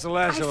think Ellie, that's the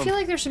last of I them. feel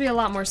like there should be a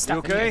lot more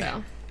stuff You okay? in here,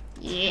 though.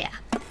 Yeah.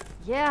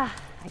 Yeah,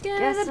 I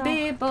guess Get so. a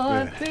big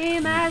boy, Good. free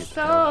my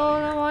soul.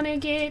 I wanna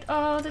get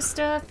all the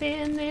stuff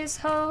in this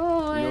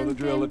hole. You know the and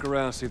drill. then Look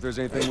around, see if there's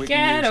anything we Get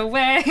can use.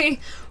 away.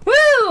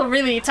 Woo!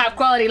 Really top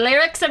quality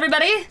lyrics,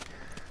 everybody.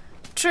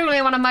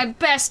 Truly one of my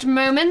best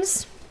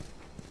moments.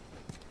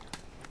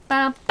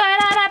 Oh,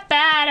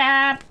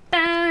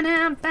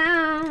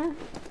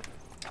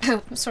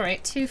 I'm sorry,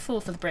 too full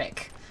for the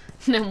break.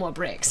 No more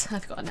breaks.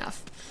 I've got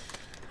enough.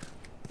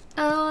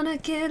 I wanna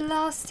get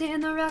lost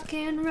in the rock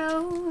and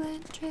roll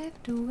and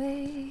drift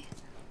away.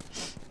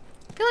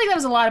 I feel like that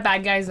was a lot of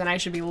bad guys and I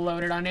should be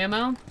loaded on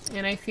ammo.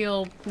 And I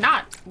feel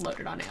not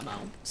loaded on ammo.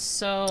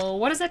 So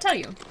what does that tell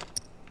you?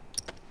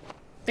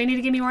 They need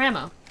to give me more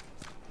ammo.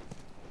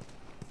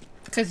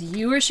 Because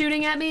you were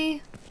shooting at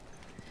me?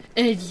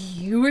 And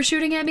you were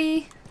shooting at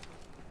me?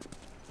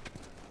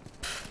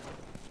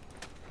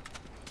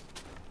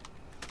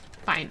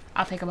 Fine,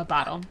 I'll pick up a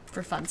bottle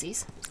for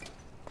funsies.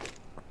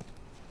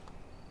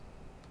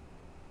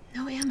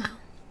 No ammo.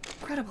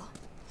 Incredible.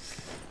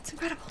 It's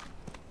incredible.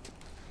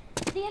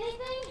 See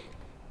anything?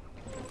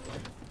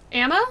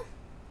 Ammo?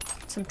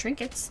 Some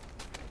trinkets.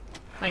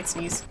 Might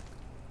sneeze.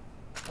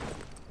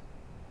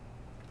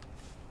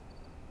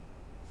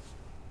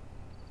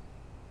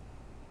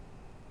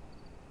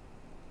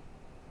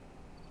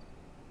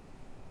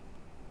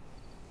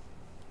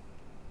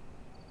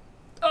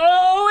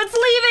 Oh, it's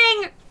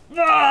leaving!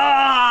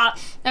 Ah!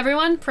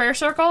 Everyone, prayer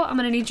circle, I'm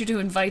gonna need you to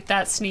invite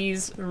that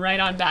sneeze right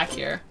on back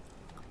here.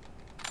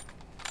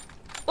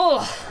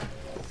 Oh!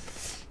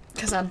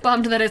 Because I'm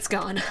bummed that it's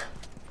gone.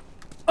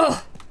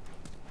 Oh!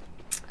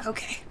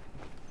 Okay.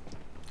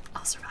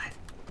 I'll survive.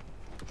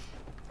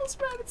 I'll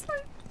survive, it's fine.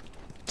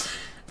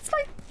 It's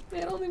fine.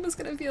 Man, only was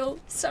gonna feel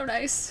so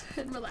nice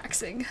and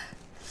relaxing.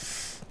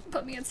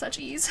 Put me in such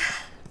ease.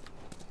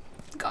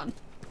 Gone.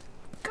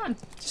 Gone.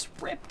 Just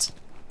ripped.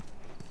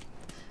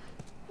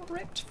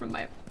 Ripped from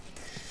my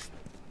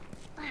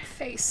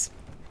face.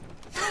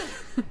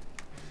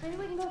 Maybe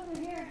we can go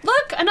through here.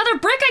 Look! Another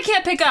brick I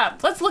can't pick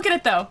up! Let's look at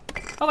it though.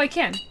 Oh, I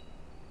can.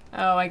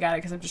 Oh, I got it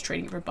because I'm just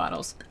trading it for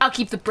bottles. I'll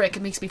keep the brick.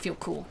 It makes me feel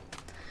cool.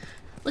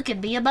 Look at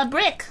me, I'm a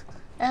brick.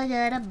 I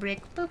got a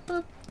brick. Boop,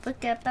 boop.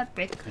 Look at that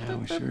brick. Yeah,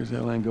 we Boop, boop. sure as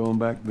hell ain't going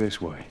back this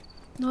way.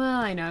 Well,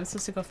 I know. I'm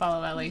supposed to go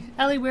follow Ellie.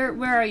 Ellie, where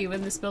are you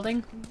in this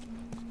building?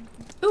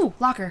 Ooh,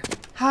 locker.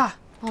 Ha!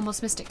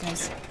 Almost missed it,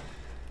 guys.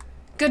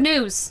 Good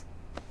news.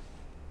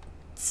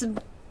 Some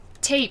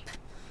tape.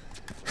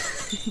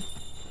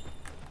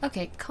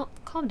 Okay,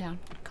 calm down.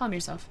 Calm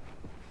yourself.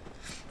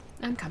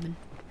 I'm coming.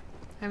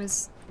 I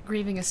was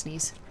grieving a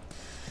sneeze.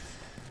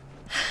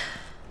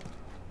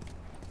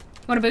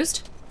 Want a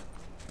boost?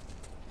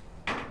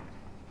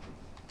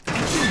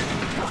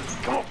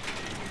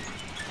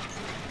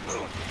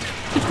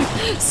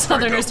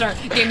 Southerner Star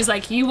game is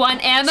like, you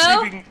want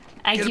ammo?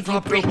 I give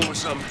you brick. with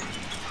something.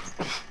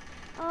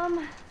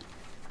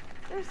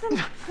 There's some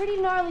pretty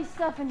gnarly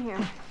stuff in here.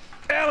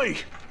 Ellie!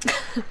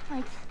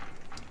 Like,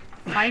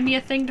 Find me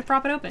a thing to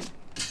prop it open.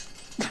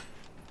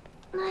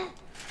 okay,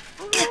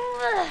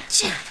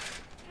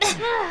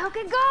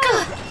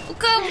 go!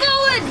 Go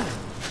going!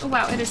 Oh,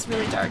 wow, it is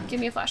really dark. Give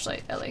me a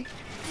flashlight, Ellie.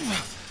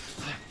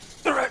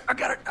 All right, I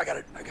got it.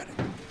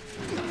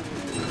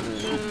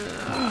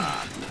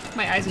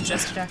 My eyes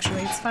adjusted,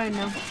 actually. It's fine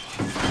now.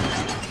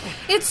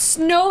 It's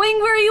snowing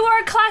where you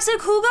are, classic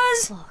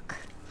Hugas? Look.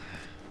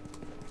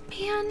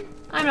 Man,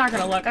 I'm not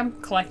gonna look. I'm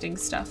collecting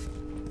stuff.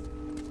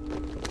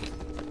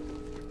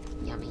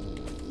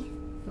 Yummy.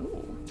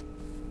 Ooh.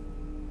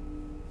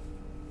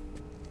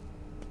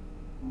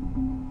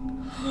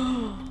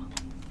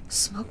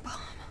 Smoke bomb.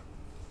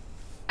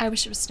 I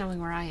wish it was snowing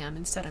where I am.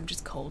 Instead, I'm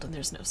just cold and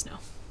there's no snow.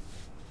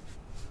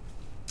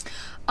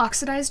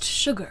 Oxidized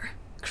sugar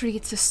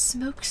creates a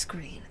smoke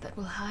screen that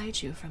will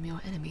hide you from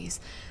your enemies.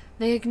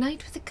 They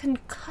ignite with a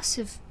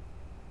concussive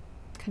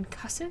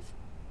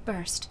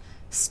burst,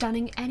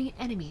 stunning any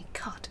enemy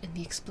caught in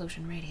the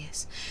explosion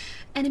radius.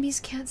 Enemies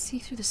can't see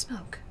through the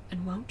smoke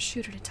and won't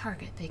shoot at a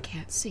target they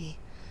can't see.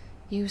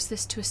 Use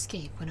this to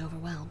escape when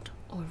overwhelmed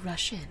or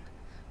rush in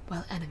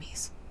while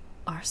enemies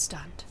are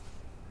stunned.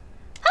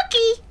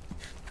 Hooky!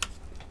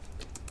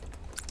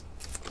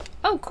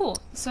 Oh, cool.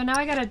 So now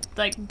I gotta,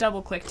 like,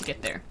 double click to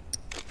get there.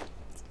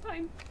 It's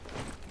fine.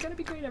 It's gonna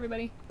be great,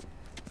 everybody.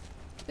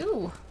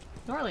 Ooh,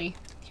 gnarly.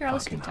 Here, I'll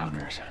Fucking listen to talk.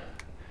 hunters.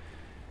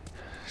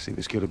 See,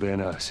 this could have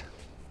been us.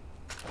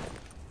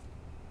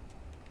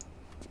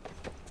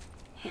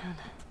 Man,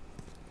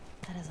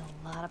 that is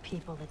a lot of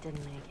people that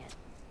didn't make it.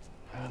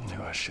 I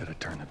knew I should have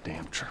turned the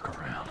damn truck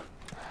around.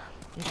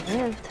 We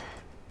lived.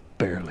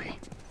 Barely.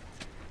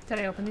 Did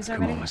I open these Come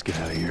already? on, let's get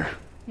out of here.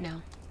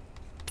 No.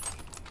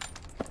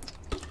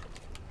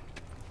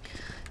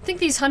 I think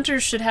these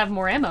hunters should have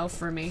more ammo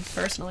for me,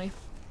 personally.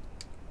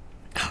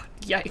 Oh,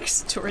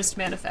 yikes. Tourist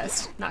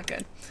manifest. Not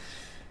good.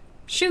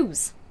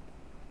 Shoes.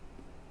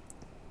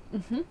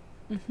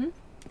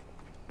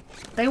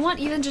 They want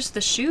even just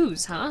the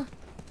shoes, huh?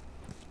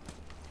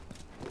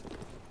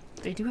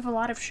 They do have a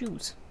lot of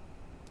shoes.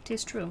 It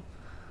is true.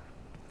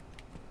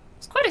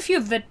 There's quite a few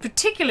of that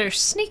particular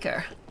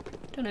sneaker.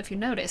 Don't know if you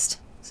noticed.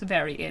 It's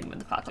very in when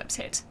the apocalypse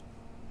hit.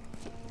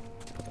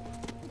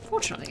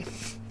 Unfortunately,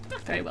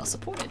 not very well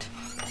supported.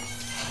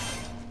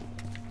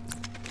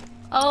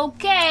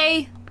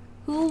 Okay,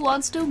 who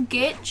wants to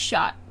get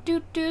shot?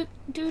 Doot doot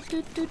doot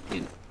doot doot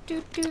doot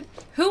doot doot.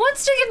 Who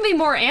wants to give me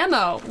more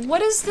ammo?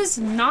 What is this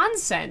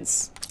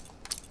nonsense?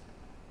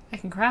 I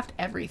can craft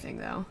everything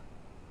though.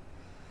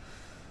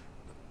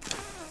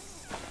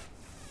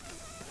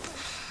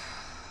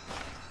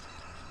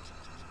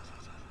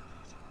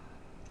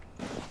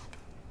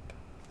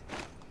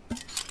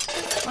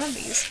 One of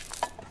these.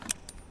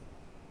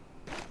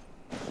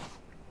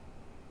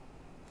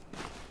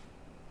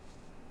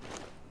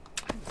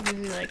 I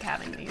really like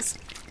having these.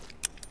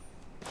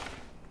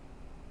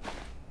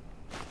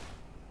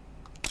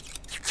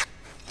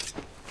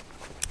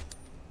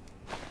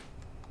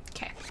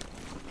 Okay.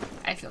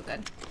 I feel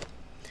good.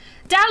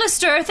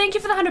 Dallister, thank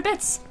you for the 100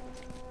 bits.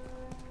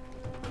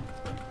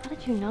 How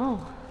did you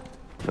know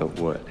Know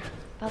what?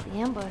 about the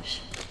ambush?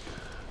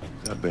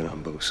 I've been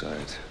on both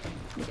sides.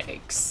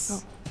 Yikes.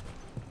 Oh.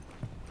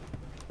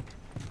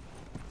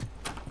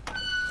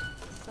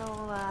 So,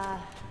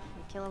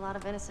 you kill a lot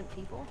of innocent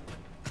people?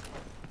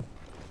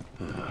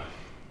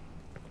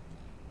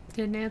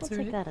 Didn't We'll answer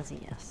take it. that as a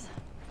yes.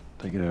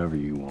 Take it however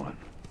you want.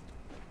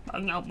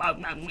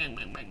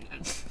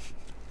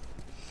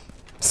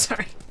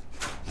 Sorry.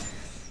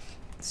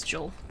 It's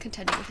Joel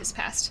contending with his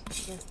past. I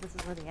guess this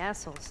is where the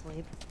assholes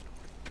sleep.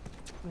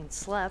 I mean,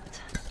 slept.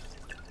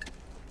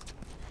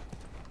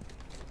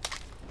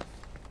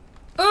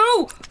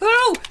 Oh!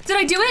 Oh! Did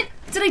I do it?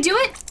 Did I do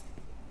it?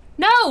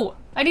 No!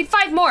 I need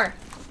 5 more.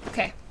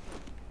 Okay.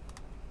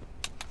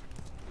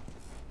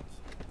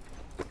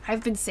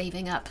 I've been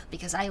saving up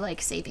because I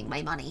like saving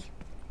my money.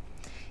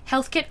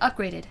 Health kit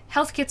upgraded.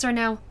 Health kits are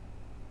now...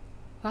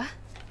 What?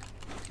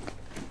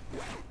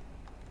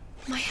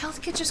 My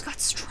health kit just got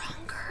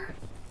stronger.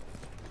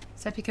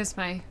 Is that because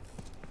my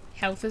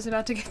health is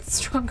about to get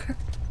stronger?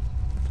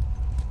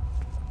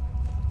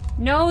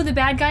 No, the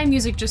bad guy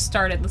music just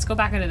started. Let's go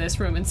back into this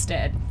room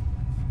instead.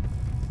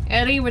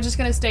 Eddie, we're just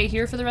gonna stay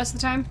here for the rest of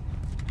the time?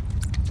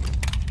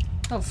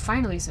 Oh,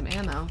 finally some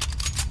ammo.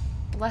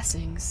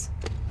 Blessings.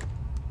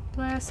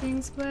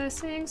 Blessings,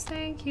 blessings,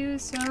 thank you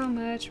so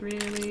much,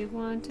 really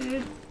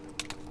wanted.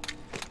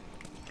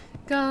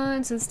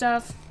 Guns and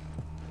stuff.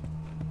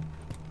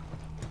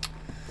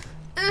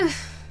 Ugh.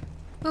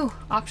 Ooh,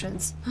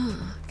 options.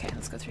 Okay,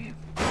 let's go through here.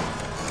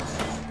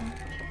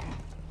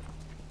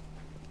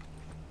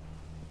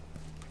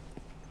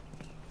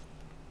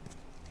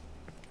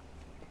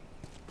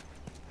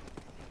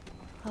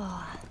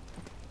 Oh,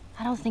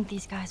 I don't think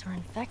these guys were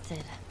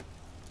infected.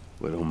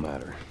 Well, it don't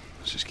matter.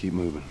 Let's just keep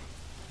moving.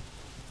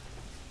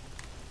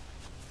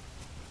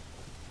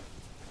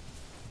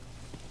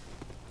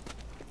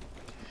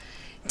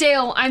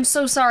 Dale, I'm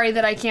so sorry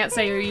that I can't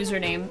say your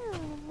username,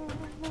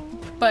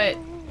 but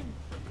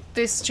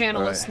this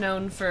channel is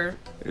known for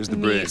Here's the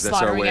me bridge. That's our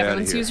slaughtering way out of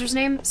everyone's here.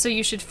 username, so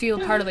you should feel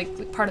part of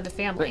the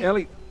family. Hey,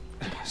 Ellie,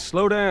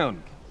 slow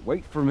down.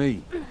 Wait for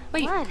me.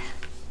 Wait, What?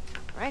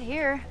 Right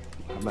here.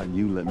 How about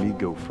you let me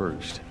go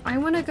first? I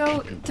want to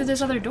go to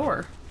this other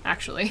door,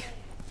 actually.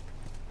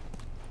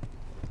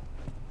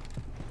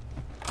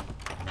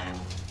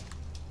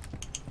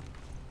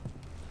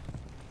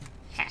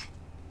 Ha.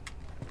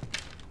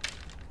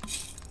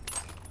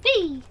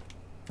 Whee!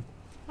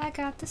 I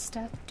got the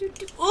stuff.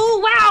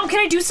 Oh, wow! Can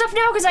I do stuff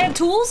now because I have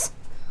tools?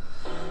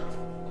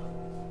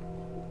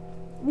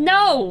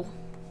 No!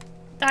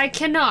 I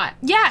cannot.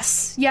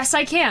 Yes! Yes,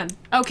 I can.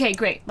 Okay,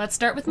 great. Let's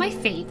start with my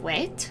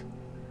favorite.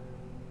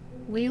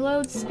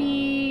 Reload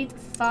speed,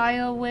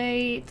 file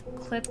weight,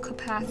 clip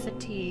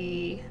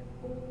capacity.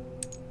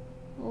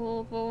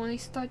 Oh, but when I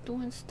start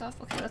doing stuff...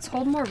 Okay, let's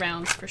hold more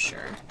rounds for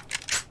sure.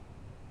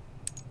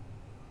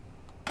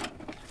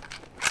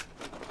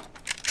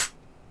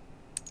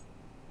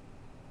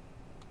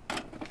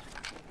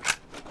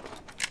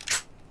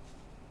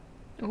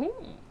 Ooh.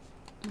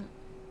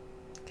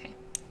 Okay.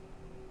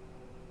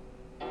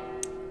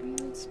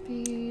 Reload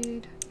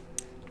speed.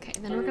 Okay,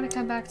 then we're gonna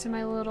come back to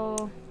my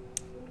little...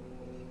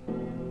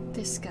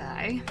 This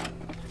guy.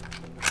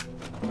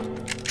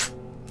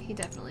 He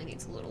definitely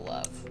needs a little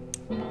love.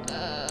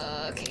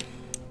 Okay.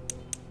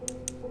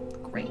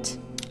 Great.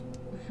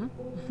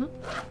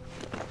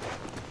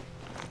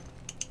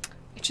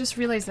 just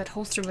realized that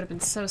holster would have been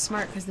so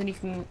smart, because then you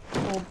can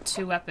hold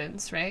 2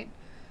 weapons, right?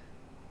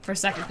 For a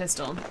second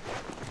pistol.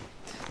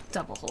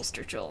 Double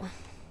holster, Joel.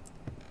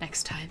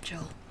 Next time,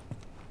 Joel.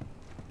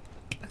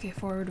 Okay,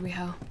 forward we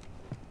go.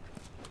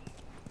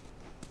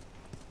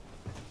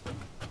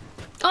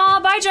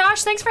 Aw, bye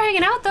Josh, thanks for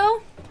hanging out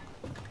though.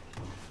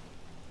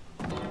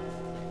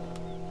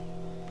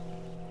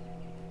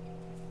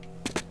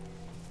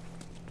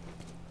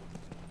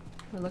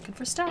 We're looking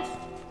for stuff.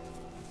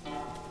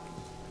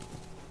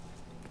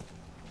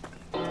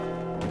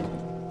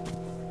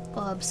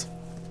 Gloves.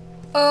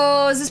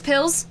 Oh, is this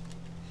pills?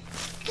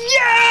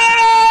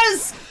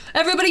 Yes!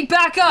 Everybody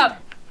back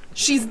up!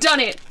 She's done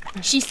it.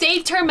 She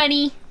saved her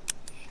money,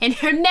 and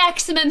her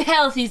maximum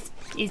health is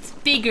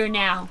bigger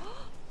now.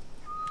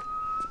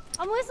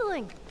 I'm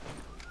whistling.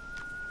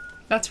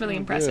 That's really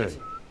impressive.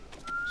 Good.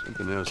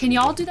 Something else. Can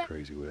y'all do that?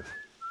 Crazy with.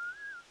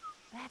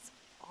 That's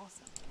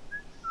awesome.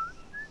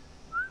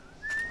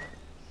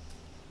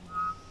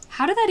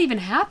 How did that even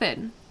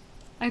happen?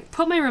 I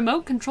put my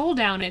remote control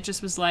down, it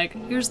just was like,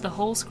 here's the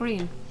whole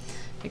screen.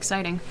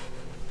 Exciting.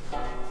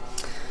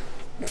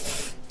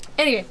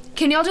 Anyway,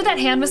 can y'all do that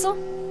hand whistle?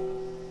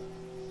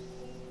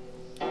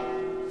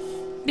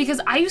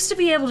 Because I used to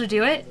be able to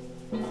do it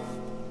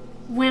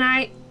when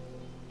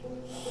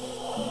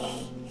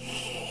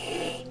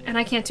and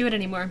I can't do it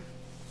anymore.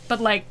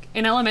 But like,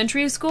 in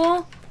elementary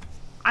school,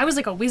 I was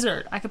like a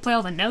wizard. I could play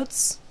all the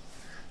notes.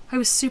 I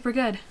was super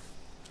good.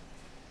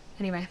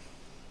 Anyway.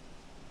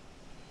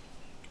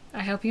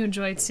 I hope you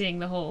enjoyed seeing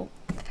the whole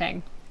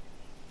thing.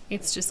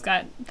 It's just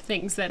got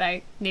things that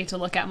I need to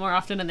look at more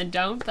often and then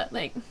don't, but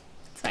like,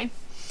 it's fine.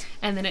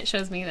 And then it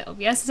shows me that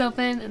OBS is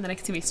open, and then I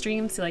can see my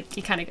stream, so like,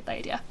 you kind of get the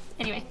idea.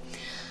 Anyway.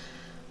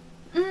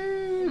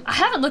 I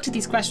haven't looked at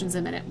these questions in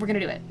a minute. We're gonna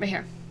do it, right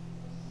here.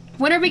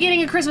 When are we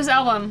getting a Christmas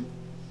album?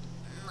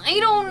 I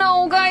don't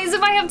know, guys.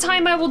 If I have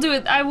time, I will do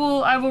it. I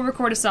will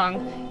record a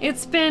song.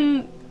 It's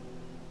been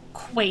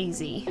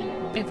crazy,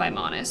 if I'm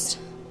honest.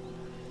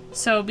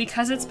 So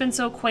because it's been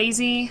so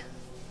crazy,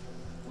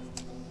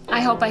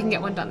 I hope I can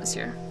get one done this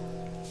year.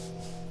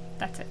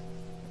 That's it.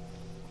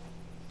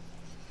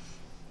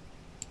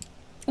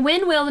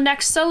 When will the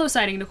next solo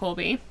sighting, Nicole,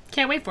 be?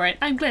 Can't wait for it.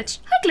 I'm Glitch.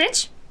 Hi,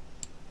 Glitch!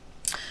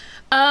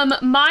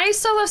 My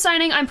solo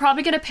signing, I'm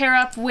probably gonna pair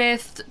up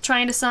with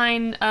trying to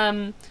sign,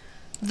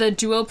 the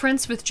duo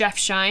prints with Jeff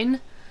Shine,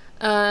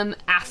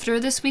 after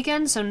this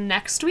weekend, so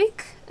next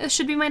week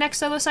should be my next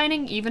solo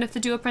signing, even if the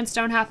duo prints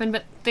don't happen,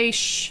 but they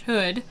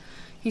should.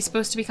 He's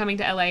supposed to be coming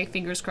to LA,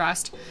 fingers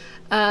crossed.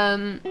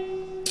 And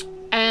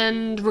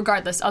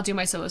regardless, I'll do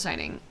my solo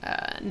signing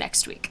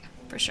next week,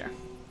 for sure.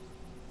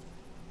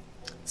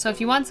 So if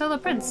you want solo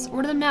prints,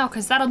 order them now,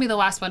 because that'll be the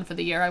last one for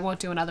the year. I won't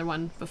do another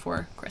one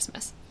before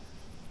Christmas.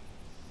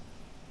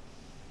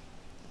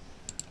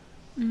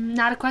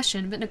 Not a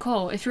question, but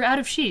Nicole, if you're out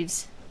of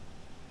sheaves,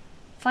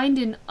 find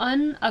an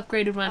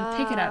unupgraded one,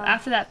 pick it up.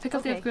 After that, pick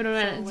up the upgraded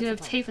one, and if you have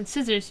tape and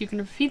scissors, you can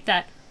repeat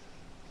that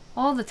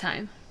all the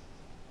time.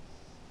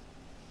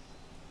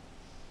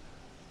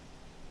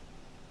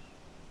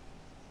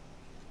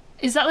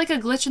 Is that like a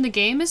glitch in the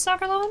game, is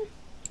Soccer Lowen?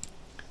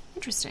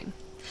 Interesting.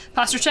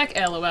 Posture check,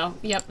 LOL.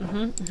 Yep,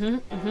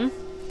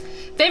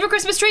 Favorite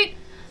Christmas treat?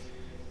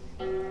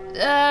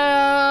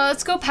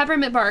 Let's go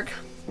peppermint bark.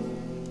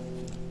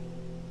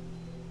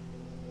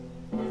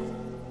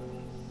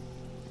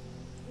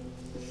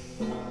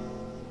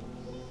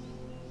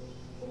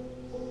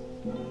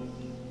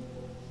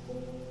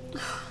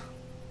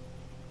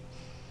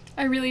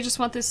 I really just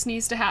want this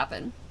sneeze to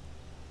happen.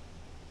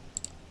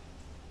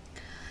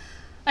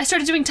 I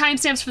started doing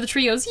timestamps for the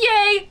trios.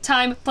 Yay!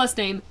 Time plus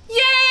name.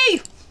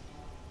 Yay!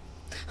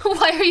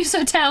 Why are you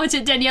so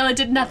talented? Daniela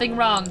did nothing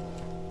wrong.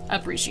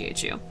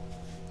 Appreciate you.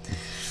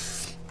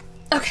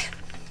 Okay.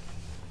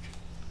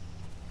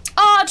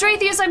 Aw,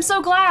 Dratheus, I'm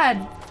so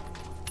glad.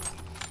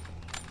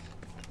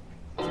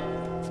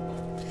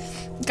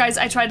 Guys,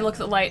 I tried to look at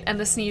the light and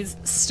the sneeze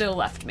still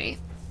left me.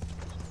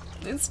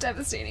 It's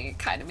devastating. It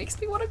kind of makes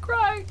me want to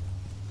cry.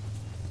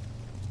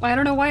 I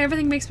don't know why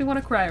everything makes me want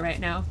to cry right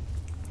now.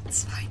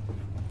 It's fine.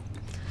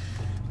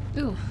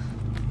 Ooh.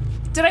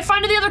 Did I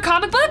find the other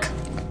comic book?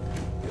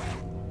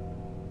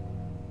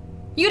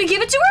 You gonna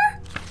give it to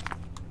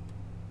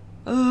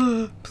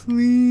her?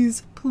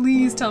 Please,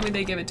 please tell me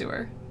they give it to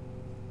her.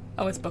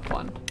 Oh, it's book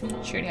 1.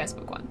 She already has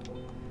book 1.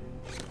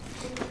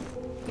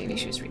 Maybe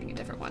she was reading a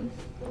different one.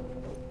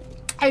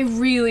 I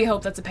really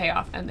hope that's a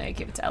payoff and they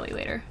give it to Ellie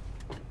later.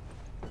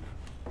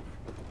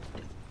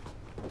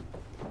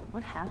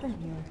 What happened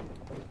here?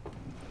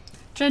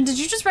 Jen, did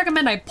you just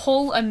recommend I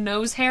pull a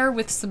nose hair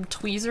with some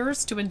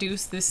tweezers to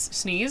induce this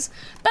sneeze?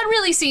 That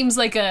really seems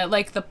like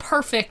the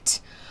perfect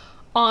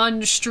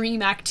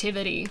on-stream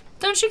activity.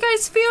 Don't you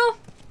guys feel?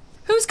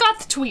 Who's got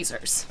the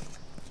tweezers?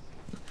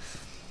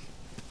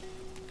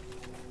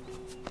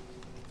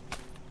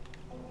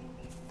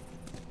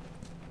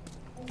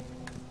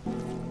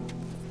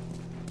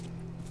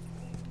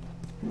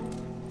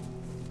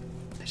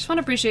 I just want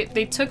to appreciate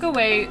they took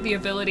away the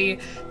ability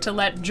to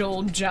let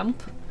Joel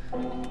jump.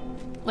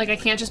 Like, I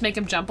can't just make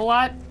him jump a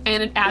lot.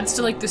 And it adds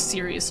to like the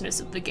seriousness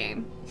of the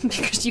game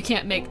because you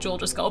can't make Joel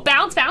just go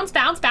bounce, bounce,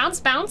 bounce, bounce,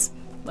 bounce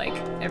like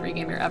every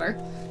gamer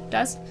ever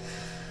does.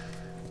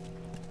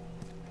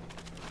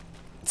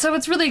 So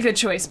it's really a good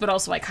choice, but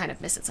also I kind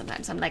of miss it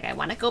sometimes. I'm like, I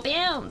want to go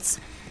bounce.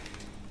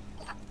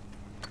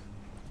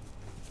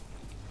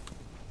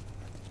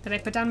 Did I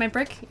put down my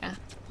brick? Yeah,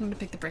 I'm gonna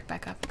pick the brick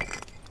back up.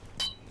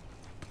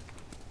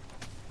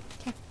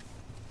 Okay.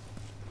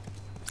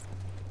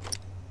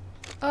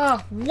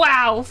 Oh,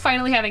 wow,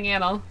 finally having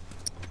ammo.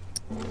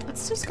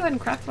 Let's just go ahead and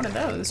craft one of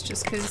those,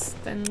 just because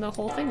then the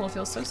whole thing will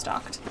feel so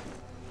stocked.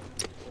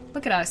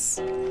 Look at us.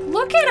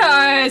 Look at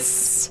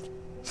us!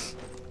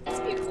 It's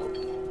beautiful.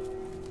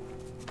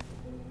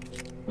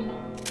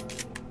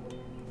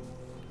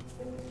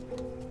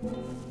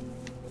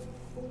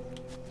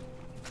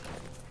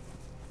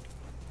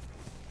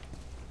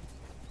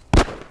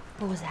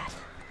 What was that?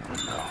 Oh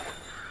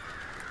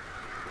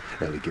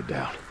no. Ellie, get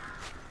down.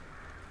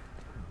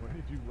 When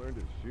did you learn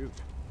to shoot?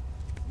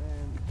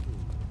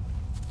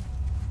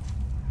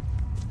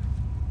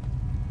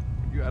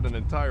 You had an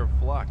entire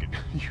flock and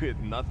you hit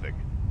nothing.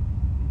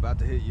 I'm about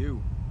to hit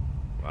you.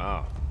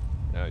 Wow.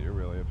 Yeah, you're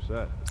really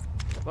upset.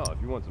 Well, if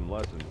you want some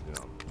lessons, you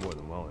know, I'm more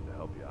than willing to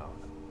help you out.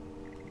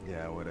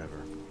 Yeah, whatever.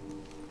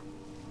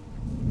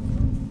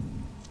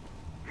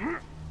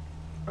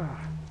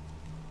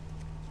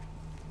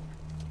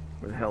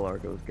 Where the hell are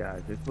those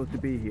guys? They're supposed to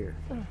be here.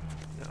 Yeah,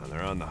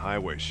 they're on the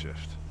highway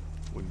shift.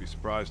 Wouldn't be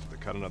surprised if they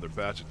cut another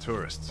batch of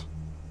tourists.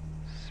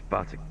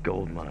 Spot's a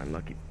gold mine,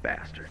 lucky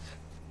bastards.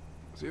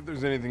 See if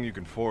there's anything you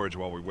can forage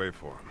while we wait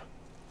for them.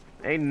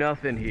 Ain't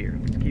nothing here.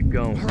 Let's keep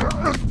going.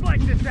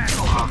 Like this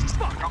asshole!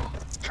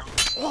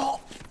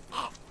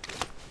 Fuck!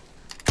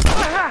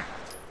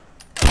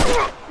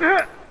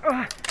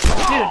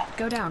 Dude,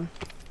 go down.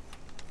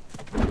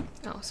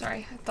 Oh,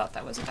 sorry. I thought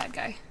that was a bad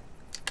guy.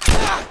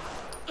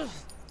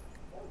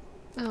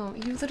 Oh,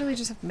 you literally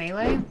just have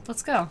melee?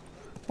 Let's go.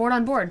 Board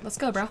on board. Let's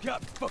go, bro.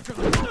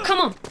 Come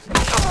on!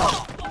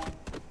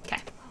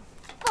 Okay.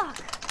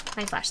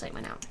 My flashlight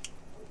went out.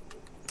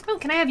 Oh,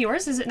 can I have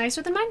yours? Is it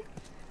nicer than mine?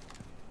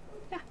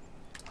 Yeah.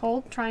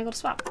 Hold triangle to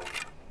swap.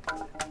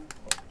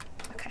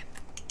 Okay.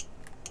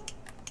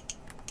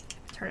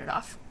 Turn it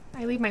off.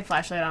 I leave my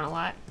flashlight on a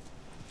lot.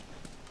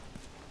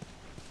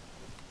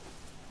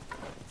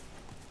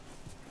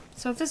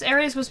 So if this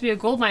area is supposed to be a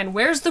gold mine,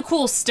 where's the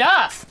cool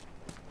stuff?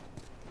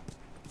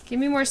 Give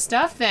me more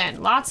stuff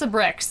then. Lots of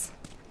bricks.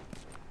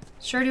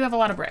 Sure do have a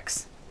lot of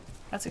bricks.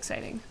 That's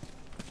exciting.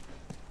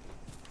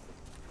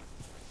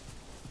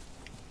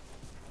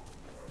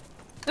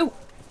 Oh,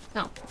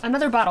 no,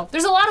 another bottle.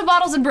 There's a lot of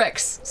bottles and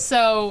bricks,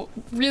 so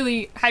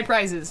really high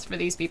prizes for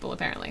these people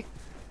apparently.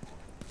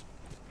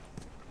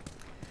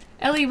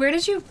 Ellie, where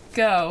did you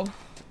go?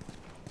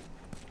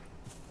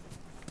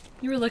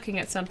 You were looking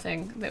at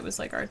something that was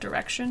like our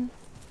direction.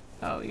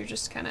 Oh, you're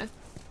just kind of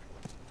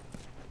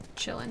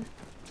chilling.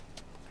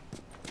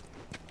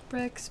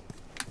 Bricks.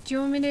 Do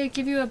you want me to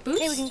give you a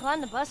boost? Hey, we can climb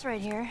the bus right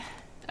here.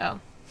 Oh.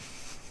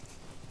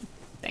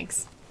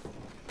 Thanks.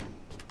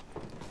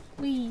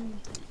 Whee.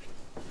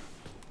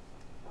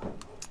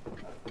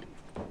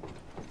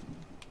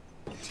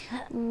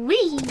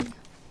 Whee!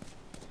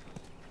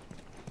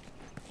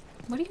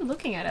 What are you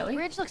looking at, Ellie? The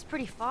bridge looks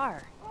pretty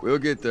far. We'll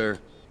get there.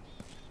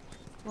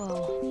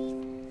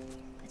 Whoa.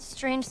 It's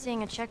strange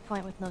seeing a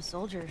checkpoint with no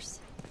soldiers.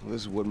 Well,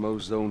 this is what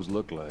most zones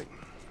look like.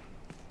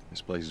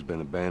 This place has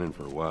been abandoned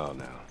for a while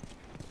now.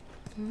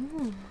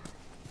 Mm.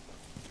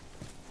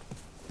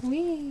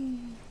 Wee.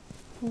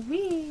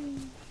 Wee.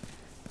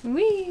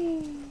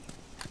 Wee.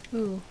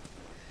 Ooh.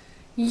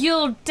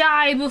 You'll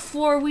die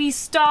before we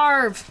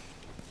starve.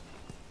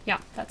 Yeah,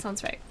 that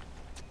sounds right.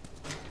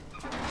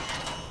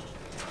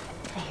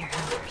 I hear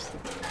hunters.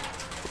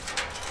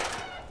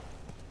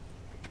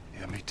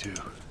 Yeah, me too.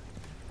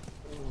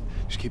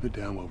 Just keep it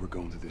down while we're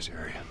going through this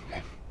area,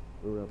 okay?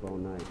 We were up all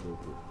night.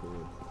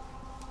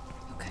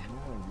 Okay.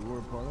 Yeah, you were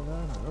a part of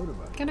that? I heard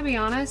about it. Gonna be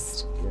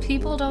honest,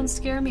 people don't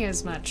scare me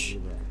as much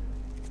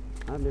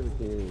I've never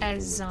seen anything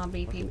as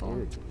zombie people.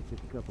 It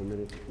took a couple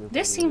minutes.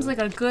 This seems like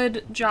a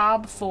good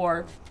job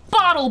for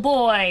Bottle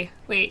Boy!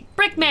 Wait,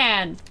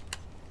 Brickman!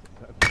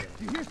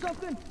 You hear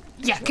something?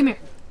 Yeah, come here.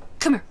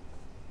 Come here.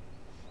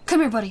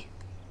 Come here, buddy.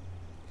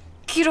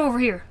 Get over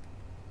here.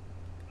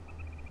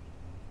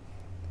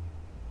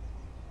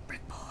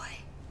 Brick Boy.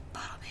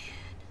 Bottle Man.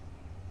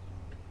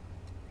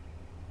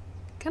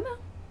 Come on.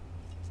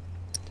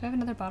 Do I have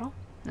another bottle?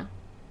 No.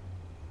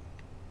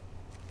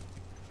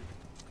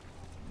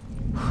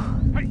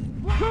 Hey,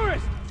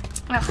 tourist!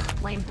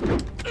 Ugh, lame.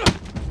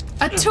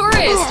 A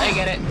tourist! I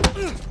get it.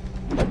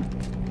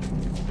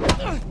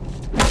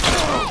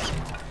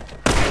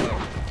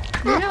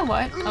 You know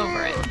what?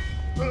 Over it.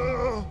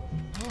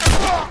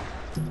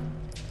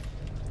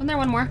 Wasn't there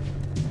one more?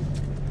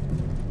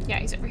 Yeah,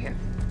 he's over here.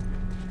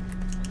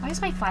 Why is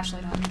my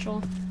flashlight on,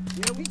 Joel?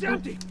 Yeah, he's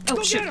empty. Oh,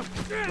 Go shoot.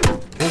 Get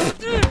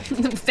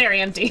him.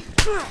 Very empty.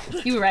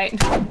 You were right.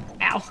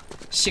 Ow.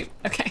 Shoot.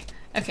 Okay.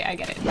 Okay, I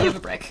get it. You have a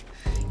brick.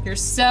 You're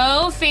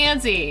so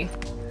fancy.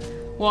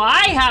 Well,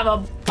 I have a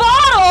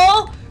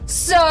bottle,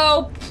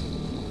 so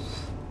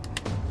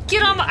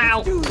get on my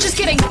ow. Just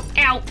kidding.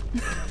 Ow.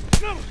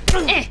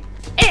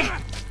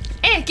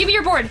 Give me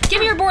your board.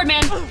 Give me your board,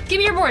 man. Give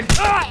me your board.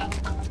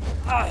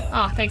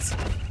 Oh, thanks.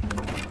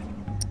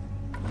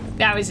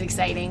 That was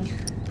exciting.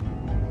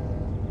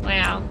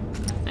 Wow.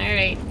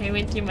 Alright, I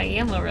went through my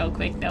ammo real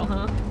quick though,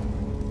 huh?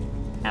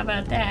 How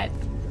about that?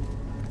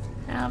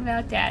 How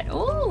about that?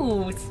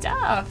 Ooh,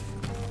 stuff.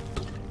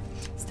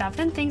 Stuff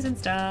and things and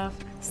stuff.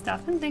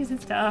 Stuff and things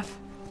and stuff.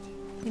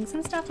 Things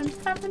and stuff and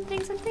stuff and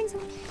things and things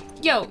and...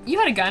 Yo, you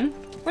had a gun.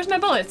 Where's my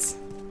bullets?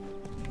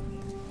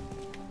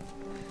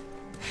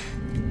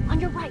 On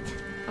your right.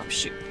 Oh,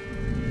 shoot.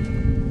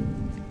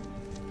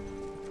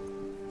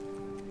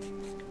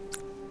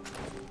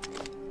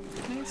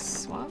 Can I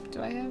swap?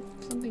 Do I have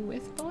something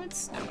with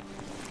bullets? No.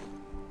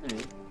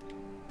 Alright.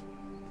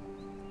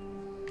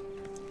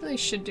 Really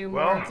should do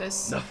more of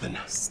this nothing.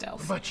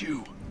 stealth. What about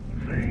you?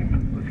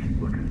 Same. Let's keep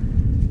looking.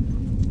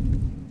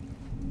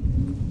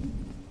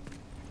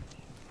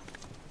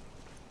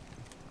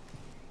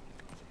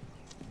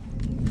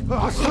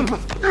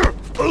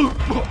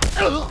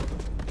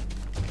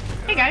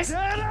 Hey guys.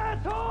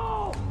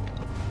 Ow!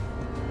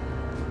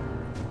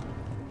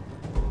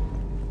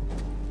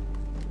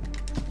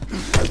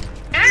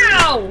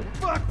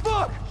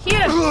 Fuck! He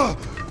had a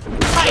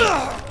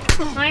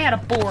pipe. I had a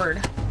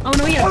board. Oh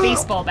no, he had a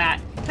baseball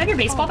bat. Can I have your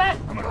baseball bat?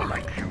 I'm gonna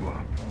light you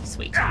up.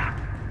 Sweet.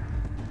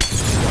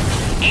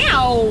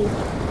 Ow!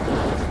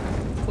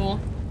 Cool.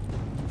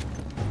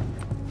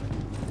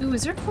 Ooh,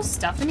 is there cool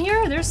stuff in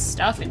here? There's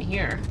stuff in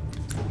here.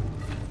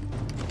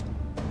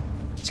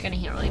 Just gonna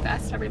heal really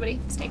fast, everybody.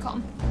 Stay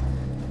calm.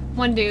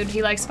 One dude,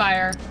 he likes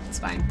fire. It's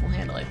fine, we'll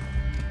handle it.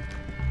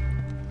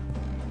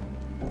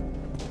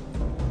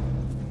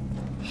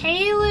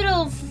 Hey,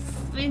 little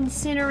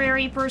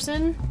incinerary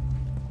person.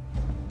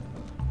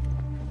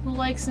 Who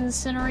likes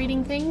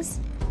incinerating things?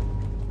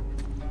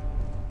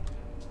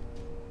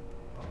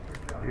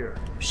 Here.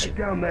 Shoot.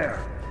 Down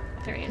there.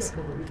 There he is.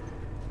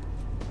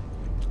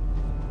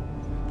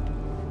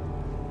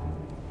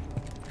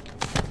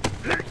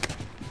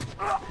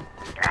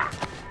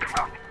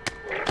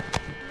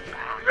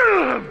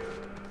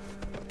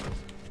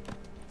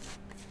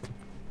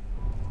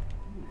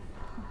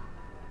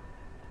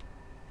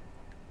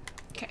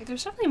 Okay,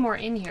 there's definitely more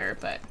in here,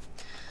 but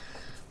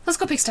let's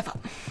go pick stuff up.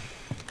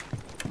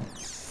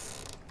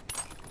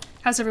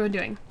 How's everyone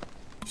doing?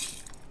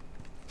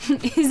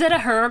 Is that a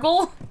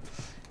hurgle?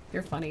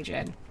 You're funny,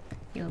 Jed.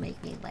 You'll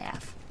make me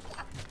laugh.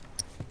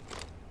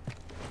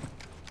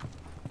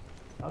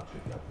 I'll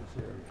check out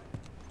this area.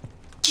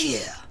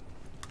 Yeah!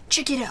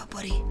 Check it out,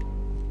 buddy.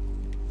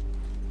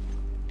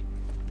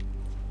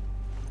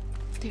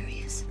 There he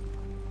is.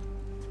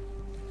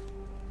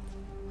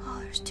 Oh,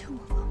 there's two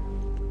of them.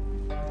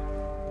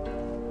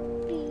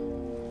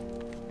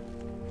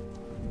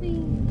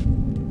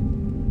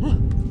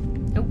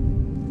 Nope.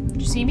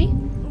 Did you see me?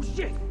 Oh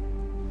shit!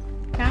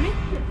 Found me?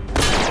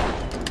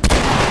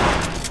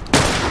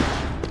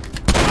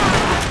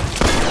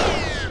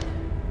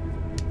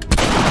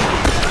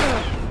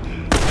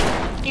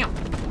 Ow.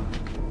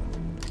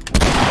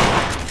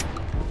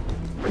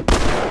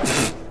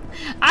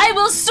 I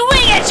will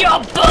swing at your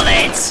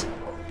bullets!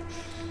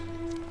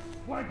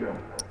 Flank him!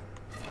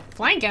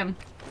 Flank him?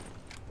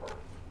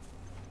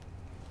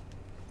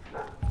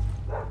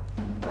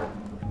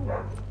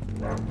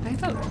 I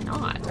thought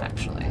not,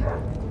 actually.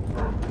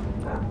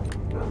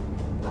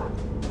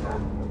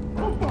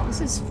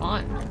 This is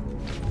fun.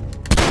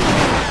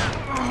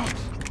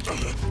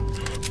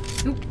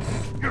 Oop.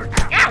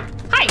 Ow!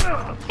 Hi!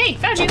 Hey,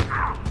 found you!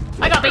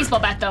 I got a baseball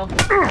bat, though.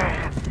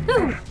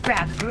 Ooh,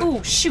 grab.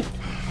 Ooh, shoot.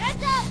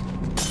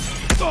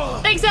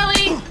 Thanks,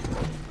 Ellie!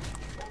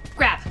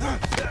 Grab.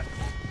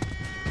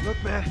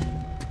 Look, man.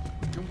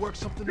 We can work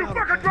something out.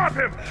 You fucking drop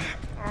him!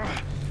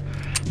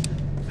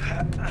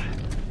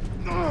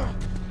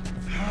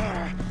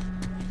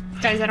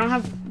 Guys, I don't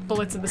have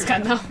bullets in this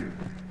gun, though.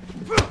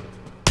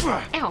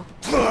 Ow.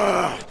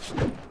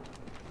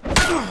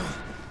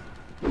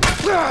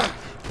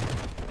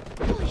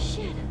 Holy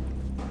shit.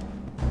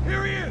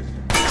 Here he is!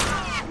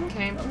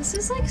 Okay, this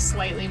is like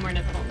slightly more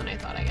difficult than I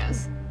thought, I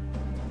guess.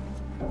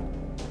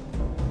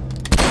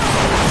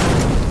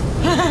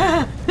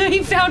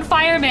 He found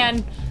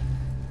Fireman!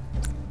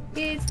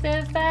 It's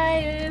the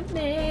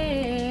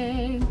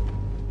Fireman!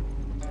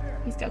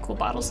 He's got cool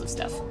bottles of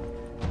stuff.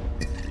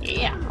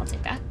 Yeah, I'll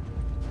take that.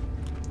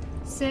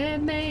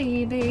 Said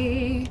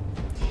maybe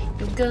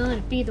you're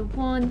gonna be the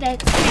one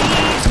that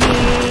saves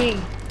me.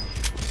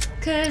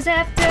 'Cause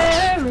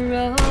after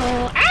all...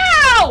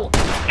 Ow!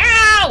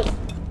 Ow!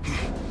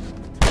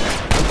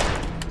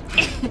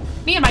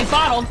 Me and my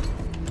bottle.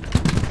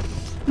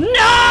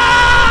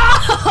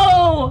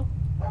 No!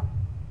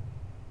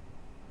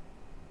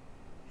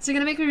 Is it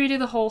gonna make me redo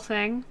the whole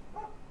thing?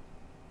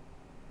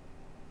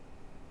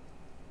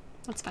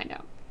 Let's find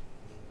out.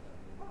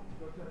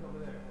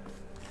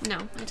 No,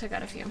 I took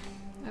out a few.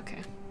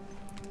 Okay.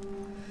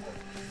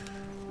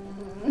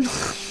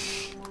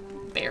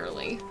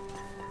 Barely.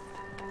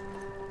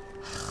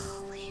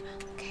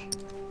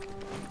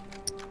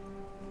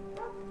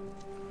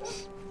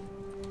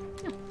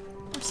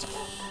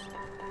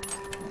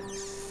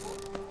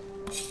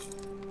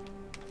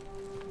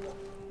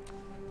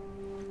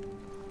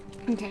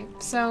 Okay,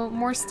 so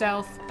more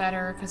stealth,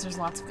 better, because there's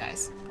lots of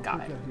guys.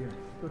 Got it. Here.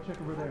 Go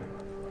check over there.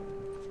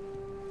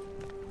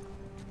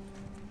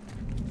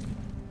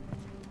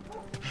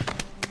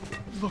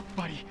 Look,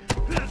 buddy.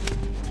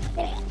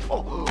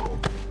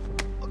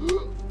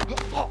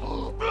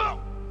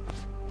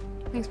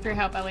 Thanks for your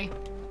help, Ellie.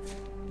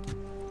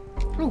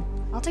 Ooh,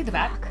 I'll take the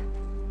bat.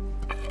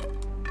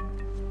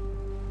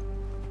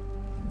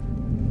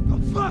 Oh,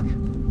 fuck!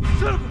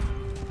 Son of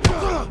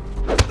a...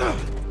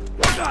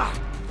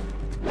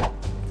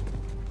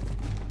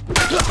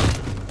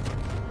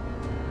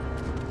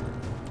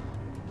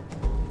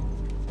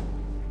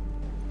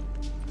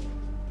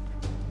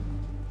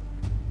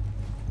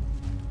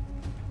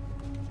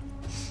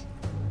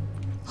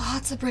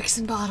 Lots of bricks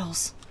and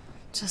bottles.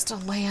 Just a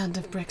land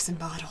of bricks and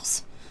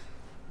bottles.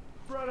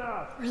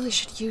 Really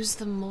should use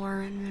them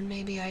more, and then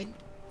maybe I'd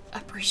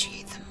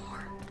appreciate them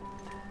more.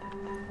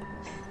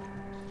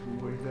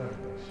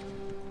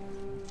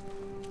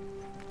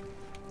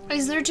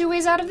 Is there 2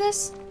 ways out of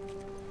this?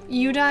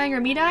 You dying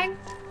or me dying?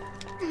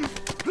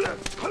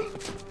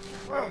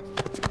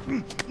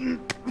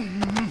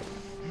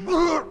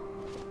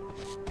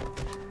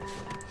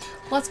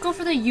 Let's go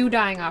for the you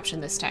dying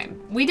option this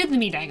time. We did the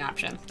me dying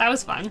option. That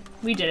was fun.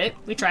 We did it.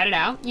 We tried it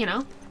out, you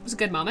know. It was a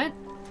good moment.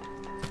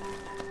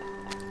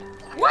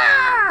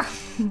 Wah!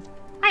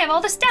 I have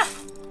all the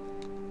stuff.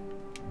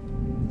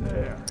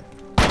 There.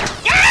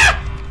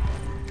 Ah!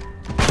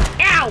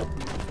 Ow!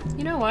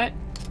 You know what?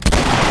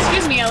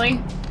 Excuse me,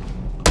 Ellie.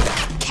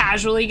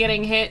 Casually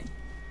getting hit.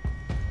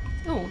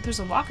 Oh, there's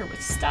a locker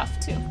with stuff,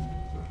 too.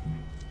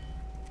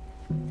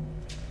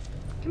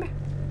 Come here.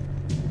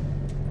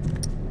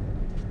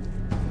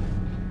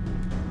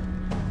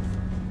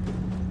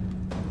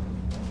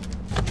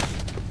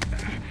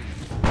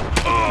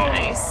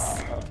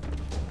 Nice.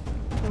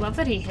 I love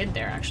that he hid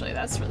there, actually.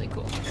 That's really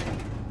cool.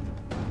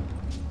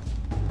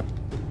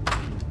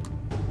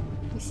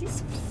 This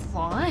is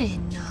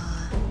fun.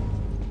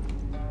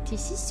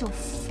 This is so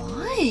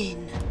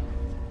fun.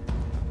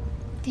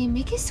 They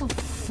make it so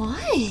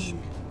fun.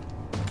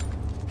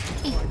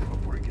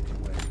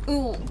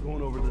 Ooh.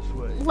 Going over this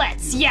way.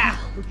 Let's, yeah.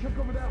 Go check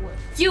over that way.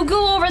 You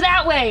go over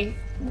that way.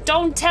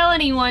 Don't tell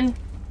anyone.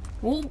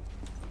 Ooh.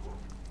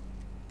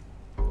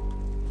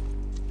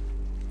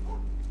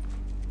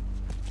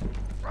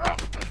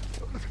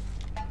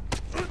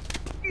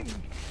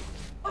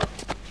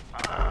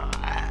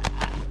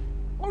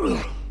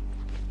 Okay.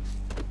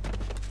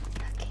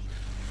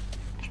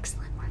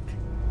 Excellent work.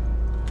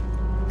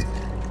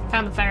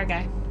 Found the fire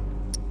guy.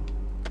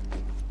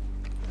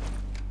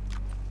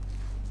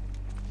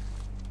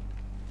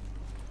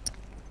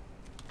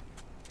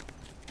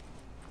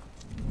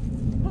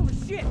 Holy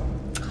shit!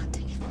 Oh,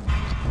 dang it.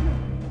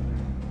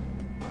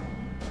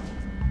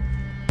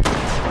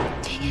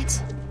 Dang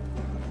it.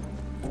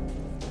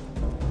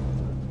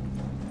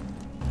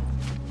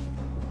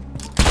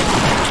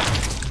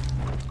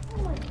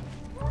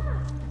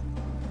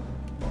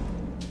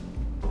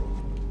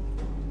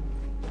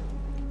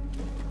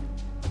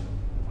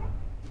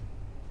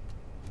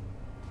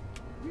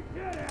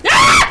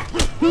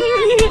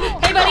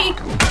 Hey, buddy!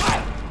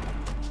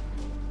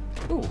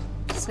 Ooh,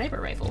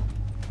 sniper rifle.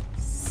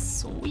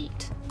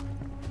 Sweet.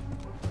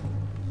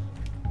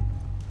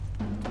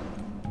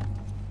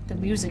 The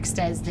music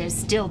says there's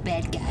still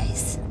bad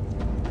guys.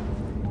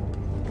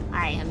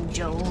 I am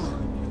Joel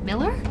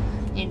Miller,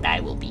 and I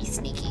will be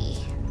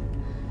sneaky.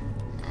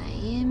 I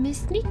am a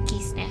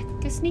sneaky snack,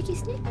 a sneaky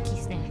snacky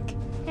snack.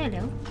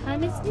 Hello,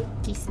 I'm a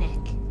sneaky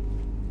snack.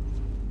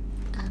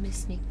 I'm a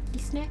sneaky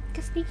snack,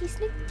 a sneaky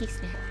snacky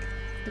snack.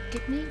 Look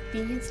at me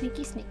being a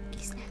sneaky snacky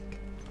snack.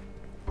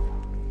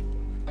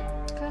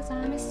 Cause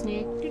I'm a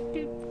snack, doot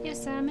doot.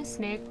 Yes, I'm a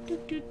snack,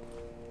 doot doot.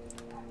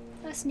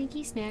 A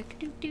sneaky snack,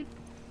 doot doot.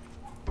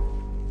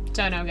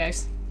 Don't know,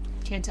 guys.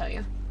 Can't tell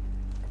you.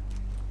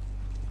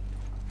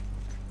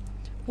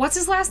 What's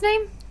his last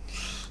name?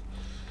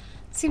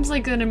 Seems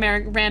like an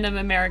random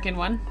American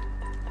one.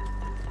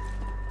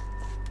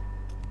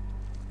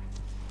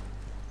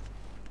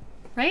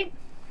 Right?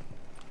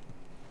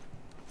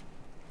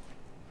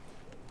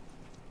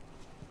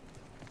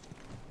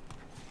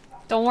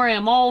 Don't worry,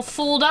 I'm all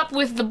fooled up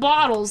with the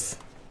bottles.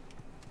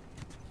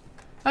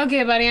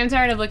 Okay, buddy, I'm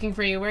tired of looking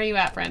for you. Where are you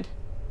at, friend?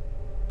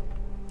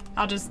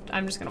 I'm just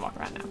gonna walk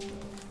around now.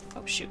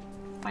 Oh, shoot.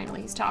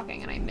 Finally, he's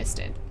talking and I missed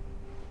it.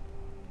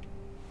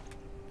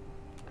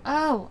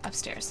 Oh,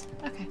 upstairs.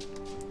 Okay.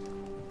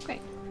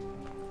 Great.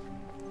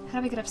 How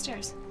do we get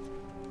upstairs?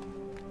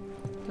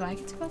 Do I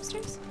get to go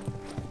upstairs?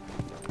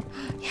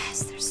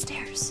 Yes, there's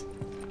stairs.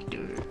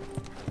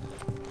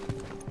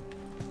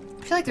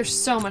 I feel like there's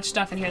so much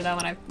stuff in here though,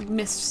 and I've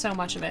missed so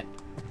much of it.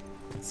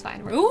 It's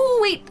fine. Ooh,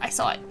 wait! I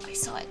saw it. I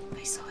saw it.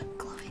 I saw it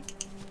glowing.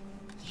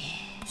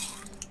 Yeah.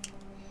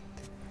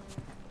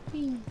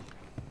 Whee.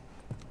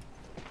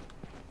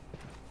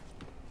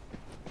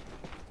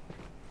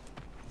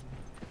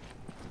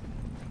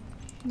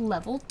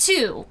 Level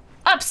 2.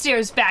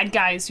 Upstairs bad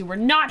guys who were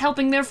not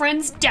helping their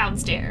friends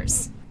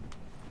downstairs.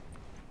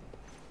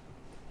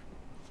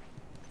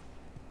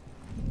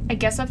 I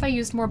guess if I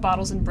used more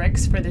bottles and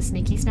bricks for the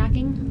sneaky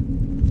snacking.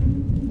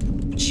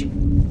 Shoot.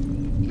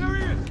 There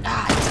he is.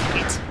 Ah,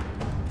 damn it.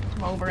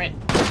 I'm over it.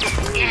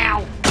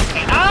 Ow.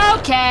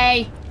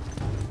 Okay.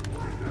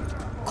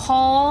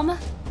 Calm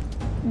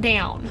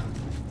down.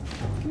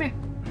 Come here.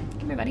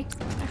 Come here, buddy.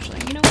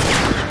 Actually, you know what?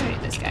 I'm gonna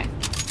do this guy.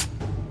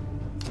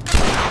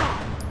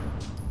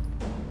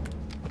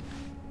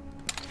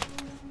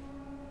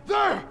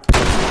 There.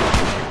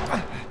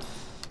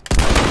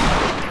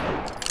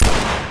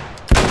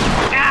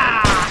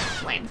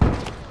 Ah! Lame.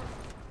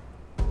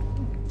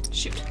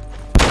 Shoot.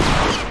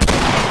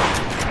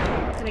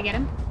 Did I get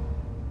him?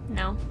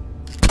 No.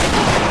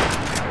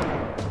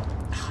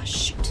 Oh,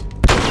 shoot.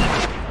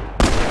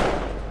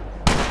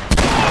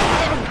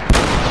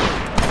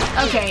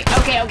 Okay.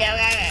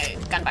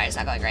 Gunfire's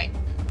not going great.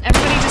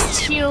 Everybody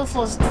just heal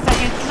for a second.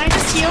 Can I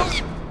just heal?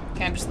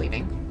 Okay, I'm just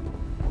leaving.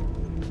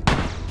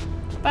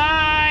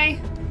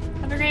 Bye!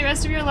 Have a great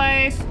rest of your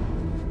life.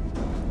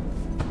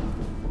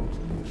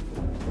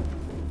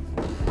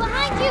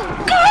 Behind you!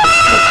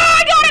 Ah,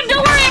 I got him!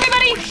 Don't worry,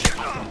 everybody!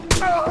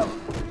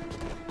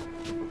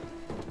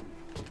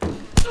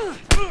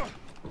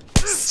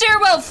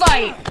 Stairwell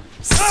fight!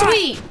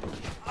 Sweet!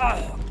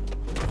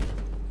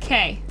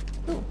 Okay.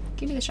 Ooh,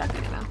 give me the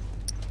shotgun ammo.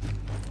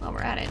 While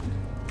we're at it.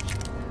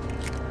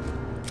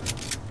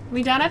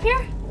 We done up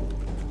here?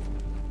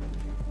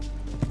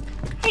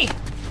 Hey!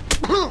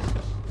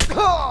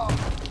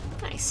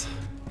 Nice.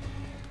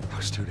 That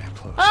was too damn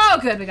close. Oh,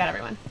 good, we got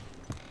everyone.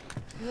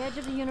 The edge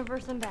of the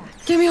universe and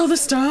back. Give me all the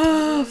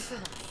stuff!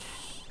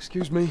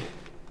 Excuse me.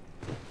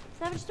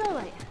 Savage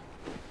Starlight.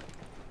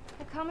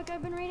 That comic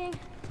I've been reading?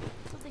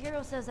 That's what the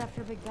hero says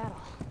after a big battle.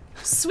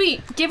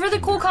 Sweet. Give her the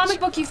cool comic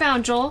book you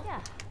found, Joel.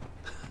 Yeah.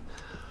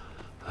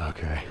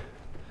 Okay.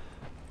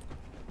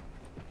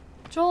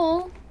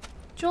 Joel,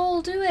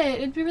 do it.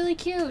 It'd be really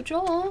cute.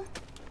 Joel,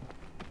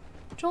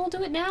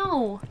 do it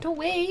now. Don't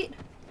wait.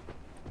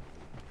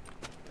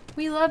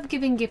 We love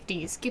giving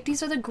gifties.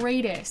 Gifties are the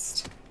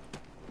greatest.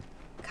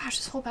 Gosh,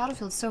 this whole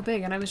battlefield's so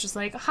big, and I was just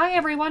like, hi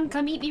everyone,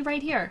 come meet me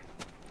right here.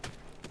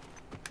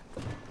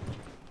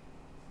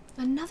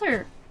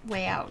 Another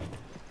way out.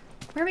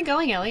 Where are we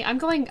going, Ellie? I'm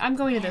going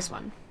to this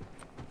one.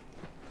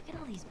 Look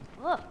at all these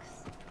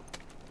books.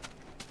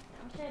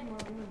 I wish I had more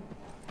room.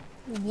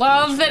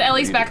 Love that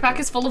Ellie's backpack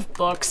is full of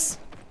books.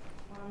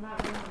 Well, I'm not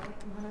running away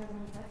from hunters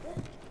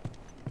unaffected.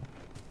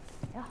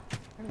 Yeah,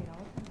 I read all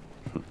the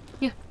time.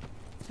 Yeah,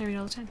 I read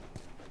all the time.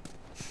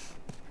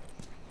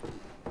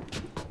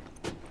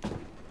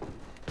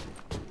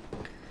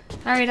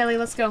 Alright, Ellie,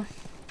 let's go.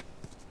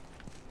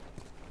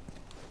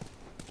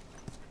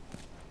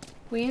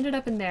 We ended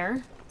up in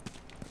there.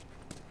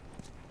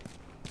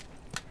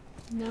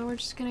 Now we're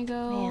just gonna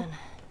go Man,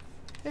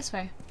 this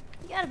way.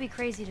 you gotta be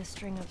crazy to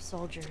string up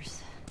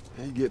soldiers.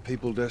 You get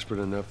people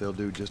desperate enough, they'll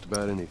do just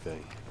about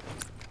anything.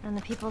 And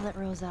the people that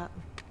rose up,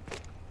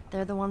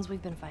 they're the ones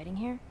we've been fighting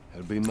here?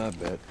 That'd be my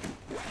bet.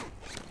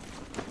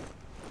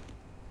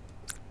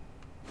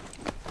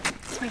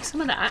 Let's make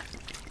some of that.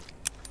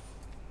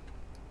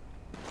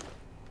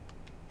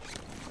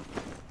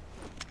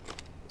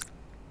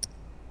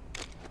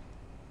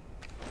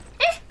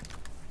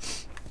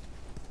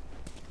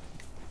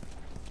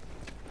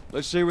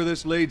 Let's see where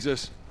this leads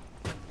us.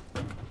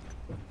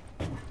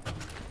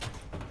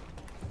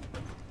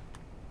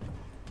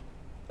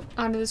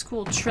 Onto this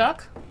cool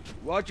truck.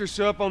 Watch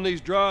yourself on these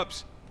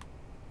drops.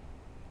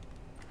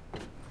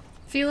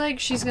 Feel like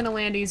she's gonna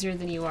land easier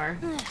than you are.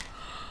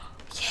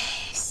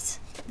 Yes!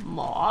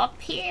 More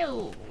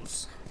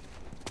pills!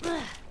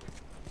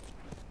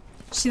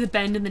 See the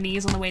bend in the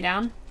knees on the way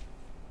down?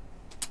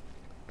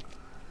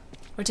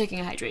 We're taking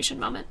a hydration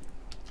moment.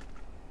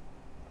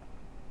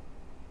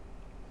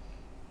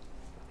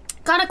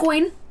 Got a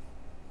coin.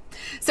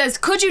 Says,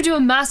 could you do a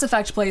Mass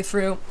Effect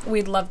playthrough?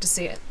 We'd love to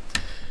see it.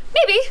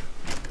 Maybe.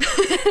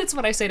 That's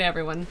what I say to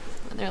everyone.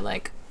 And they're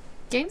like,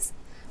 games?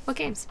 What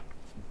games?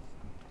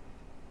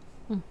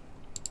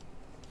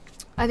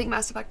 I think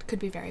Mass Effect could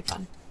be very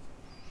fun.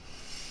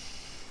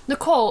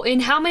 Nicole,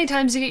 in how many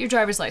times do you get your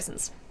driver's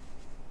license?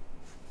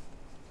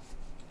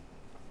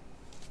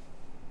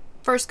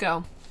 First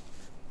go.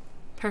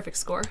 Perfect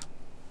score.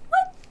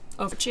 What?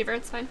 Overachiever,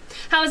 it's fine.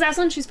 How is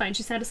Aslan? She's fine.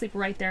 She's had to sleep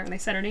right there, and I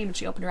said her name, and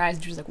she opened her eyes,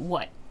 and she was like,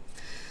 what?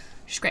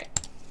 She's great.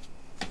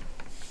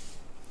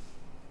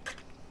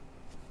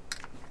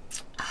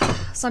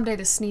 Someday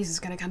this sneeze is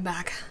gonna come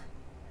back.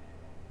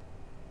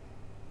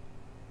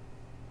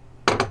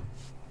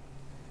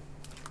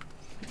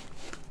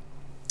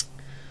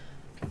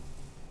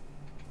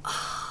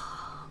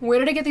 Where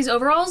did I get these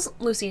overalls?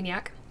 Lucy and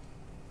Yak.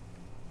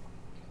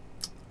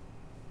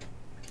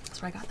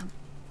 That's where I got them.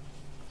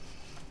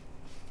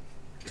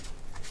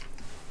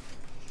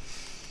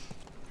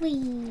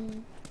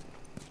 Whee.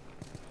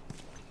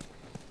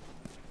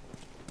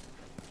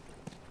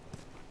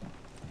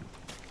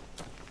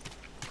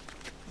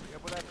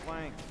 Up with that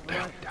flank.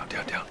 Down.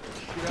 Down.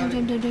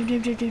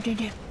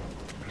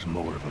 There's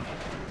more of them.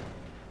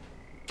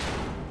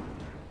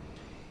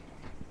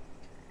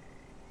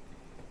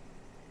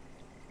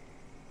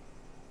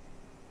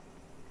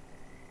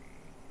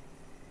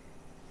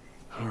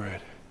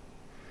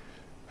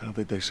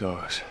 don't think they saw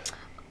us.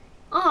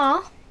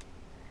 Aw.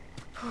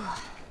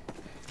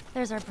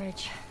 There's our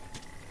bridge.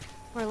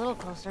 We're a little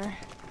closer.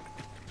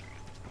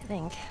 I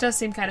think. Does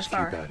seem kind of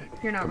far. keep at it.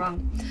 You're not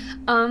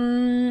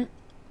wrong.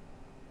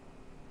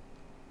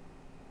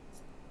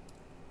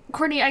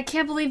 Courtney, I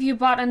can't believe you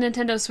bought a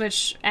Nintendo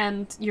Switch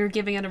and you're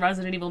giving it a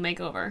Resident Evil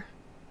makeover.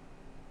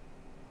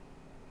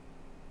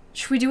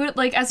 Should we do it,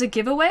 like, as a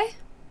giveaway?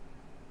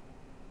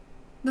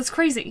 That's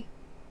crazy.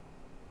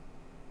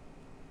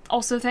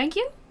 Also, thank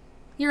you.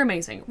 You're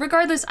amazing.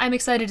 Regardless, I'm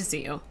excited to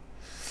see you.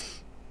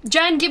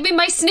 Jen, give me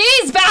my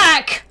sneeze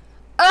back!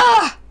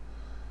 Ugh!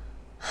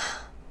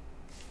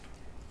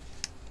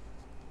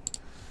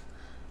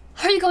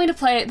 Are you going to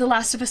play The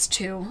Last of Us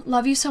 2?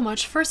 Love you so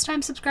much. First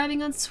time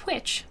subscribing on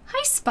Switch.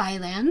 Hi,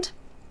 Spyland.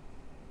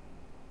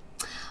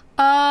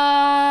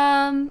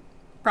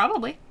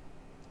 Probably.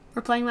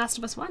 We're playing Last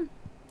of Us 1.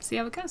 See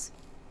how it goes.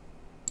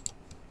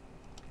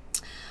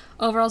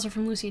 Overalls are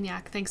from Lucy and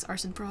Yak. Thanks,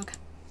 Arson Frog.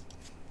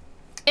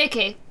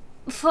 Okay.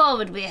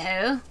 Forward we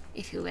ho,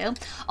 if you will.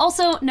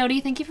 Also,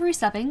 Nodi, thank you for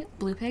resubbing.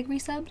 Blue Pig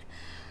resubbed.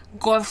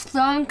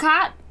 Gorfthorn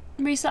Cat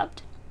resubbed.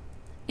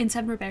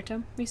 Inside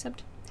Roberto resubbed.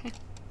 Hey.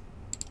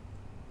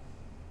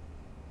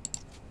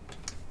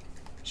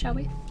 Shall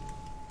we?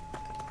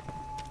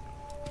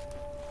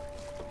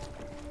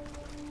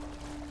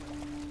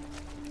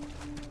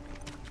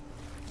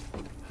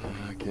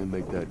 I can't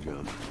make that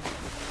jump.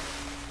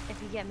 If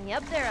you get me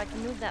up there, I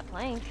can move that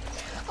plank.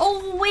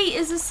 Oh, wait,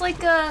 is this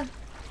like a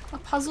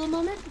puzzle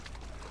moment?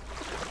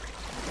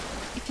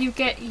 If you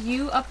get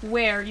you up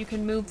where, you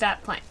can move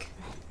that plank.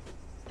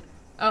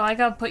 Oh, I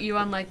gotta put you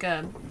on like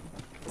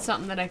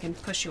something that I can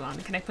push you on.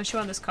 Can I push you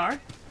on this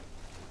car?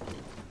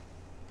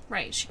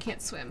 Right, she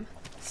can't swim.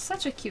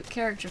 Such a cute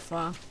character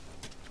flaw.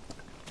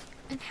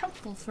 And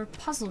helpful for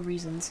puzzle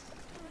reasons.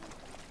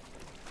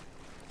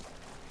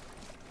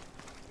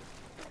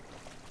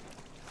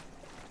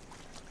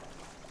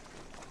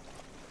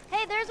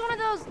 Hey, there's one of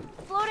those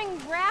floating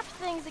raft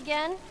things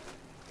again.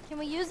 Can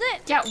we use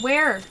it? Yeah,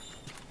 where?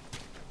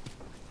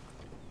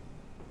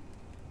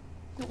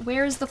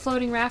 Where's the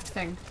floating raft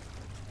thing?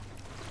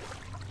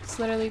 It's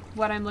literally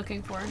what I'm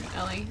looking for,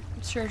 Ellie.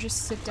 Sure,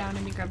 just sit down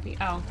and be grumpy.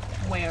 Oh,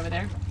 way over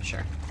there.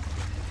 Sure.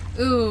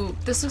 Ooh,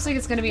 this looks like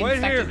it's gonna be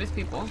infected with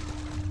people.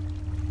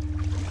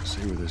 Let's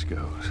see where this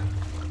goes.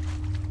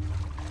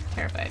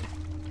 Terrified.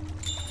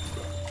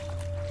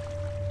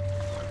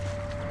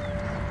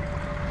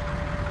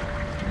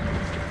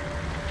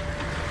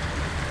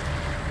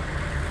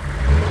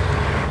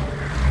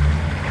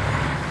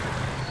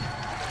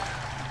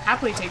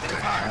 Happily take the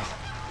car.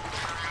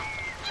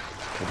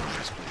 Oh,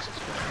 this place is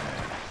bad.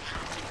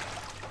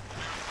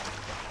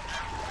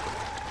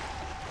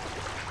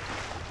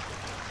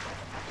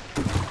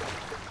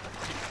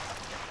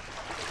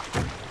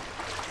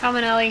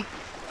 Coming, Ellie.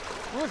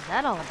 What was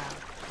that all about?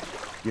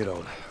 Get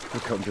on.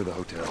 We'll come to the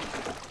hotel.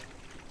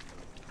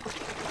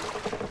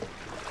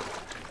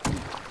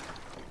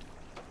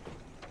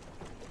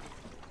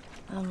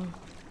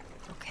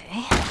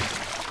 Okay.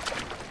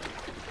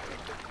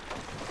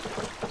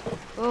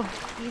 Oh,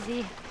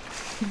 easy.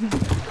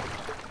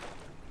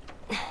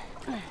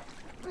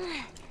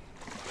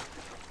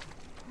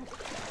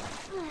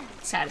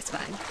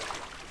 Satisfying.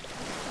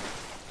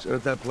 Set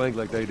up that plank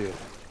like they did.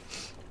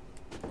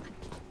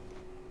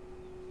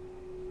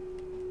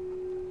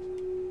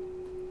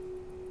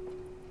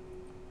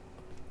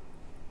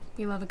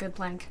 You love a good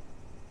plank.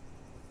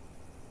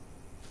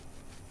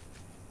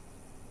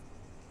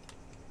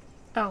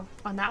 Oh,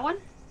 on that one?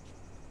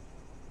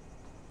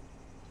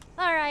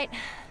 All right.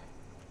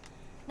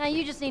 Now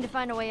you just need to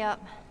find a way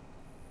up.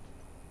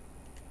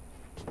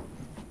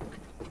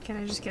 Can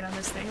I just get on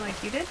this thing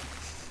like you did?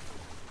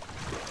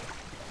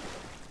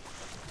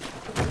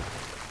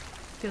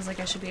 Feels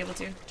like I should be able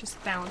to.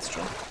 Just balance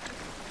troll.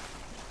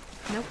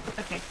 Nope.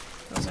 Okay.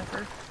 Those are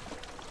for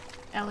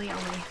Ellie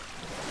only.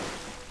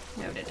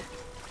 Noted.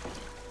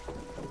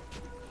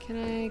 Can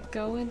I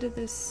go into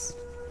this?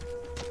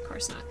 Of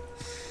course not.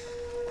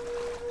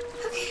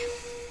 Okay.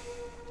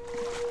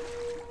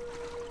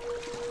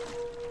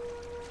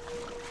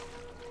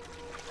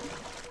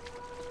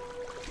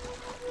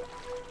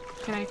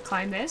 Can I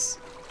climb this?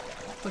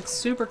 Looks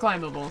super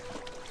climbable.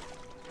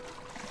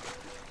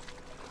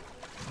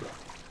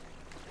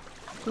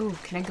 Ooh,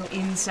 can I go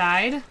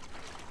inside?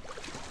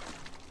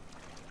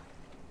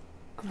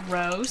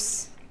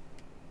 Gross.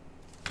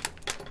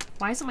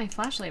 Why isn't my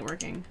flashlight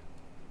working?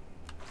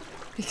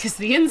 Because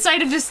the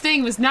inside of this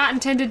thing was not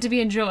intended to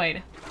be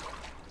enjoyed.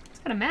 It's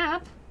got a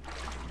map.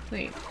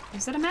 Wait,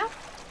 is that a map?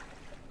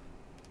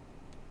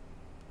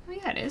 Oh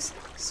yeah, it is.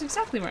 This is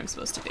exactly where I'm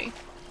supposed to be.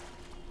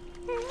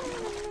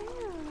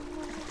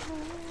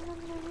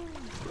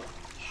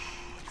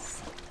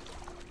 Yes.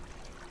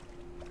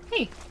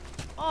 Hey.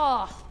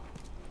 Oh,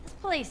 this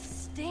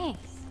place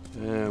stinks.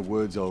 Yeah,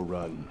 wood's all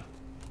rotten.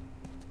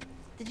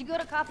 Did you go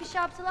to coffee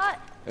shops a lot?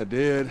 I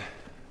did.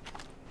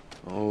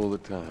 All the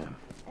time.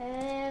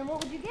 And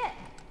what would you get?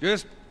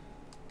 Just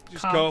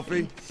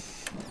coffee.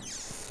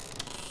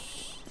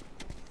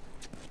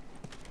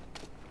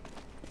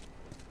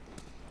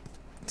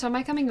 So am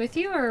I coming with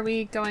you, or are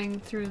we going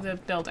through the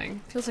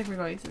building? Feels like we're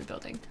going through the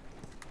building.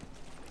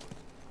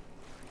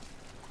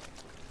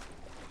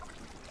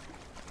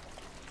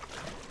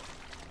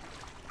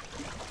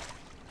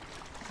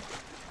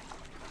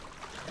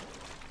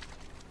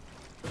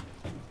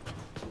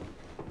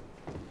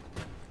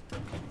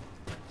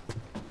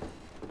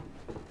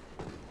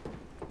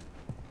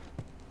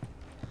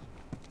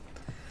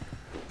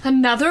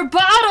 Another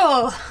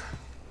bottle!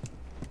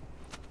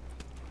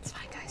 It's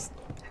fine, guys.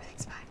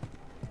 Everything's fine.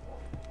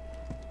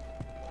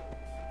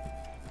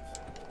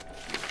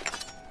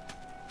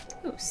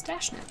 Ooh,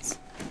 stash notes.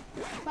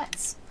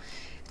 Let's.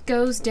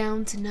 Goes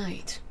down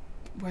tonight.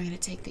 We're gonna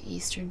take the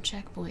eastern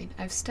checkpoint.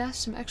 I've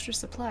stashed some extra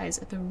supplies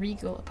at the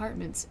Regal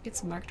Apartments.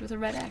 It's marked with a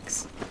red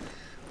X.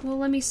 Well,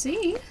 let me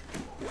see.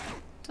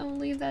 Don't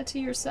leave that to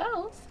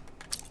yourself.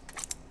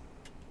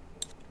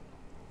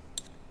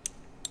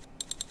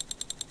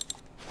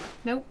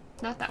 Nope,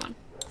 not that one.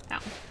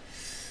 That one.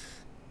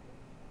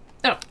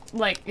 Oh,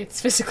 like, it's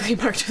physically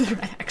marked with a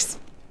red X.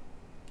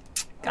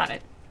 Got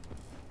it.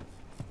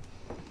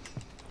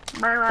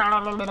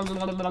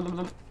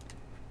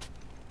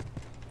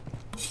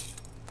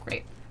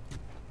 Great.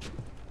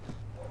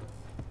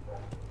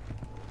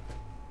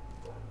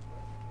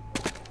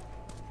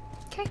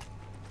 Okay.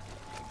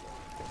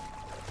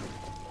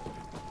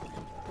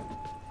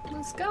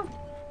 Let's go.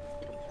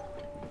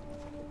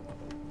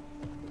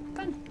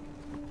 Fun.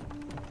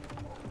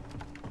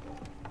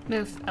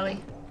 Move,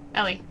 Ellie.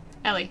 Ellie.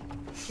 Ellie.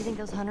 Do you think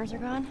those hunters are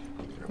gone?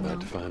 You're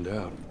about to find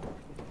out.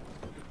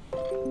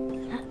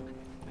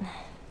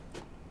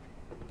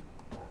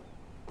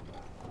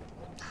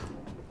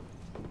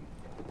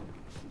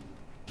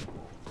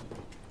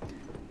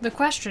 The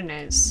question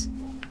is,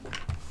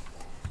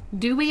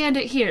 do we end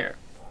it here?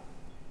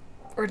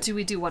 Or do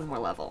we do one more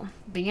level?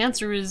 The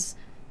answer is,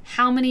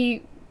 how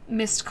many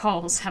missed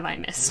calls have I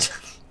missed?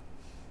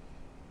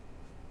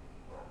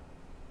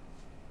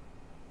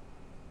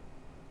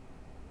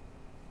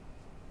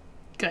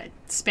 Good.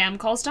 Spam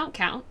calls don't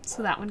count,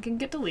 so that one can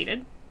get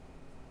deleted.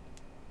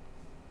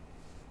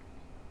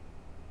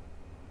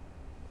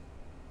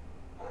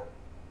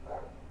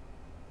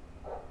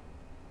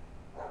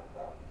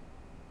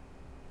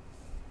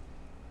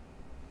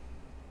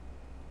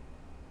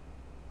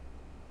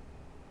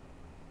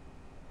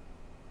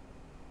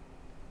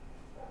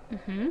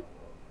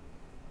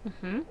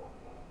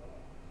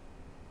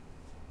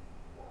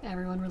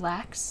 Everyone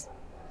relax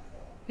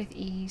with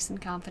ease and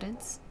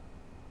confidence.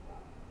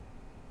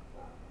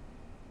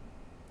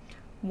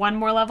 One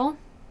more level.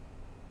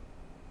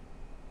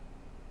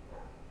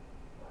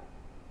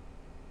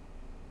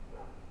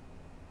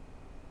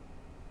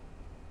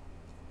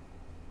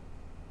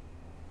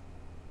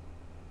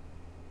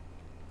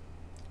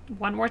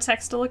 One more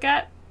text to look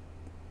at.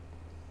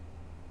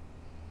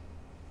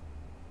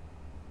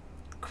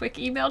 Quick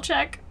email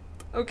check.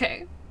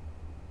 Okay.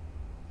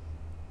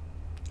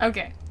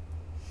 Okay.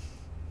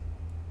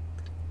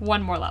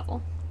 One more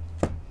level.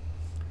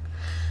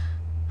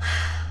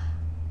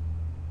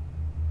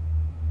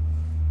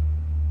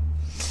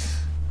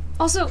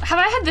 Also, have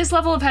I had this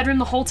level of headroom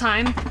the whole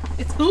time?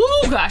 It's,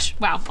 oh gosh,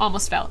 wow,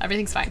 almost fell.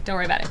 Everything's fine, don't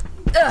worry about it.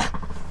 Ugh.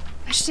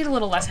 I just need a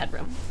little less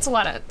headroom. It's a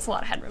lot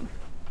of headroom.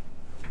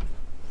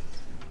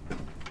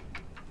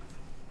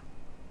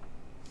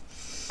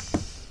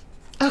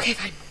 Okay,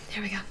 fine,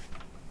 here we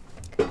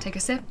go. Take a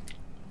sip.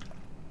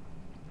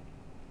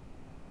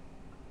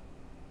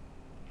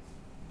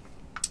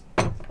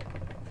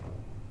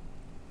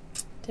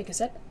 Take a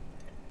sip.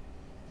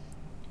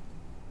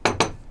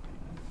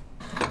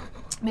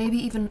 Maybe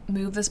even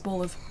move this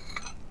bowl of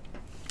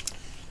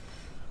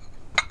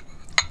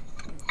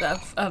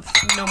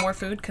no more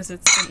food because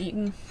it's been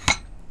eaten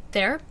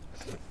there,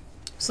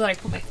 so that I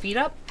put my feet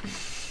up.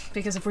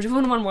 Because if we're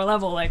doing one more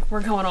level, like,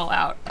 we're going all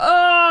out.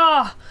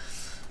 Oh!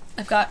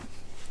 I've got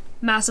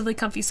massively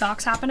comfy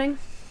socks happening.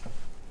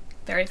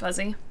 Very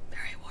fuzzy,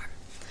 very warm.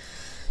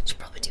 Should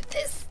probably do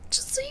this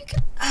just so you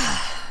can.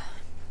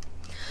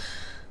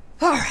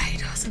 All right,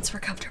 since we're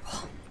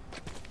comfortable.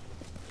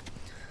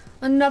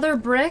 Another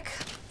brick.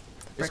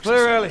 It's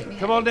clear, Ellie.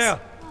 Come on down.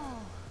 Oh,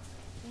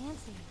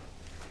 fancy.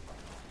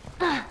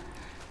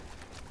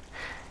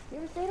 You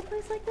ever stayed at a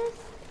place like this?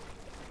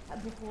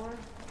 Before?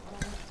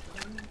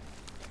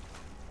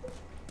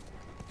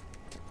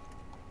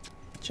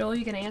 Joel,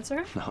 you gonna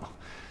answer? No.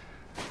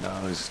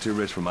 No, this is too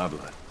rich for my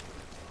blood.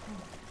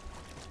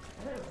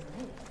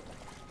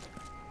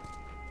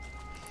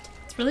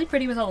 It's really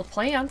pretty with all the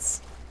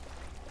plants.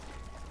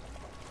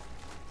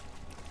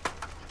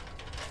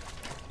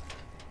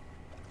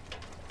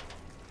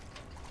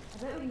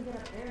 I bet we can get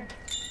up there.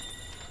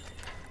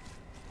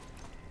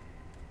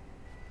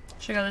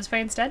 Should I go this way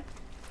instead?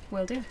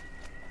 Will do.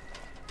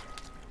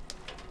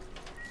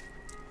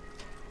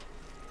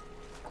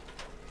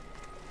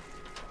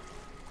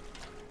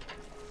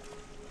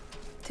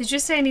 Did you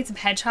say I need some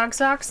hedgehog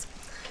socks?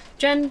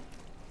 Jen,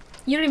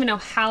 you don't even know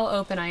how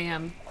open I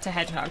am to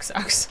hedgehog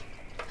socks.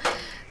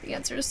 The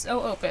answer is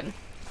so open.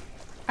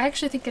 I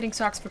actually think getting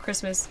socks for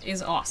Christmas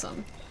is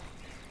awesome.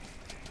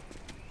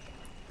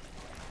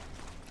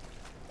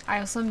 I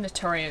also am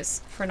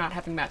notorious for not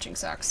having matching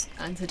socks,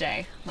 and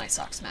today, my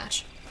socks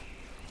match.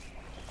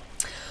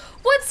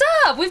 What's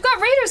up? We've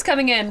got raiders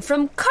coming in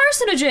from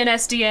Carcinogen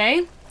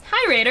SDA.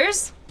 Hi,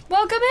 raiders.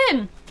 Welcome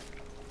in.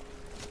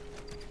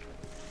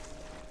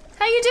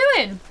 How you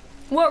doing?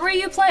 What were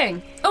you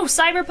playing? Oh,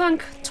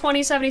 Cyberpunk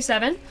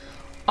 2077.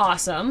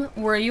 Awesome.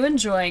 Were you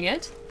enjoying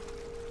it?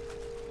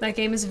 That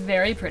game is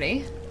very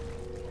pretty.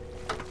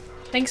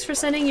 Thanks for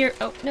sending your...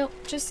 Oh, no.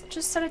 Just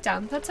set it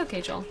down. That's okay,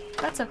 Joel.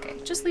 That's okay.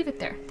 Just leave it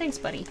there. Thanks,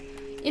 buddy.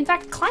 In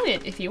fact, climb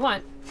it if you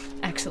want.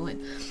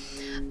 Excellent.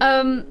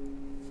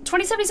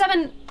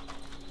 2077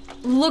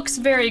 looks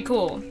very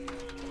cool.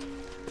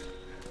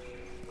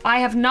 I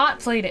have not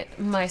played it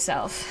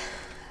myself,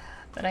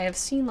 but I have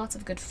seen lots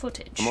of good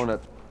footage. Come on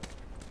up.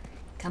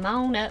 Come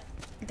on up.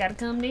 Gotta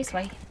come this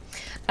way.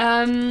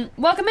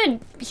 Welcome in,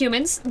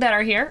 humans that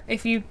are here.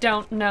 If you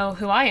don't know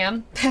who I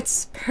am,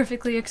 that's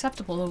perfectly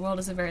acceptable. The world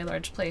is a very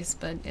large place,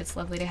 but it's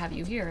lovely to have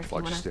you here if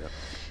you want to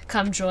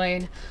come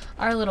join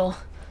our little,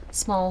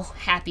 small,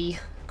 happy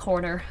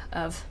corner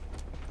of...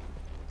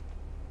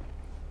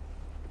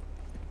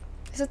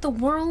 Is it the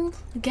world?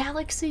 The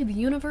galaxy? The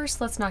universe?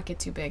 Let's not get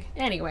too big.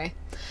 Anyway,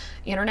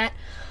 internet.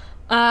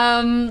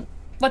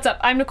 What's up?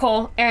 I'm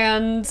Nicole,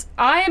 and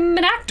I'm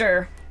an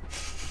actor.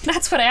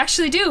 That's what I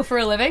actually do for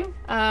a living,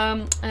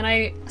 and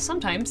I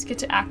sometimes get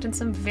to act in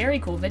some very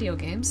cool video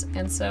games,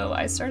 and so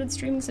I started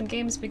streaming some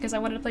games because I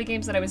wanted to play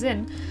games that I was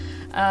in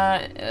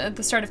at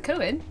the start of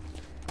COVID.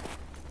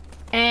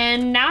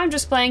 And now I'm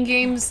just playing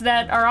games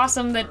that are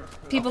awesome, that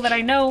people that I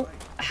know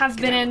have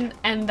been in,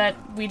 and that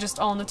we just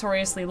all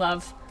notoriously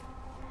love.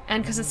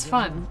 And because it's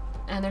fun,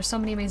 and there's so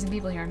many amazing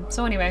people here.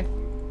 So anyway,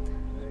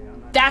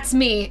 that's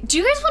me. Do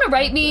you guys want to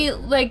write me,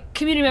 like,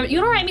 community member? You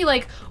want to write me,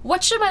 like,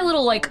 what should my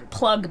little, like,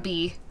 plug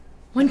be?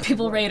 When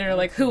people rate it, are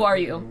like, who are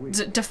you?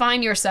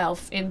 Define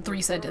yourself in 3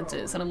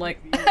 sentences. And I'm like,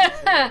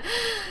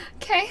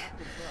 okay.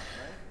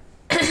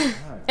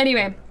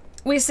 Anyway,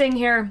 we sing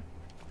here.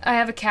 I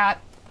have a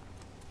cat.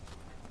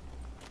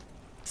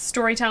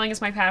 Storytelling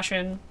is my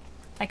passion.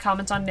 I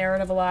comment on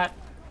narrative a lot.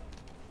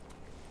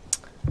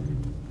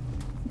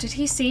 Did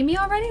he see me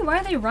already? Why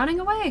are they running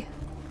away?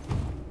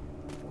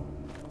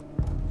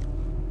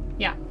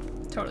 Yeah,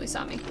 totally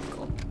saw me.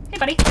 Cool. Hey,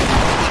 buddy.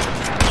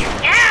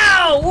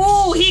 Ow!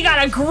 Ooh, he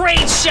got a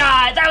great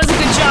shot. That was a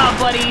good job,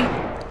 buddy.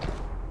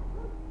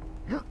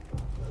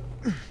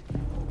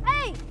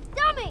 Hey,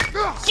 dummy!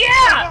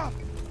 Yeah!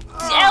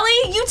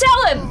 Ellie, you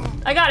tell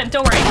him. I got him.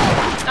 Don't worry.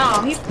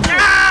 Oh, he's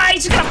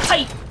just got a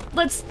pipe.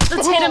 Let's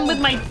hit him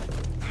with my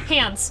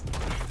hands.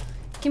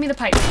 Give me the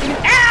pipe.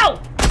 Ow!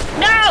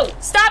 No!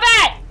 Stop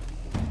it!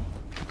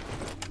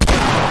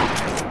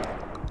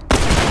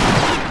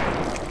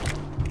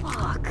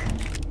 Fuck.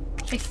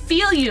 I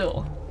feel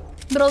you.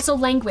 But also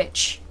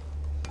language.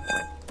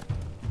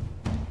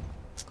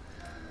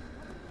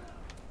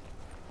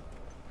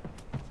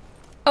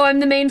 Oh, I'm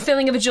the main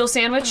filling of a Jill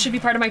sandwich. Should be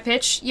part of my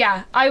pitch.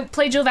 Yeah, I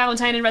play Jill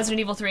Valentine in Resident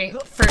Evil 3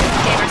 for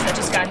gamers that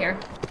just got here.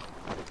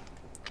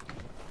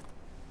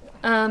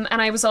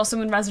 And I was also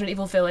in Resident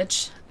Evil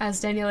Village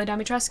as Daniela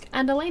Dimitrescu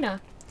and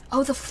Elena.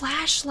 Oh, the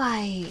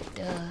flashlight.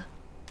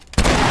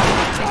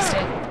 Fixed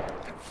it.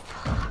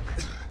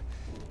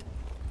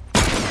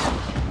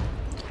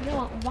 You know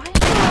what? Why?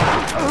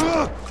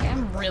 Okay,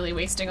 I'm really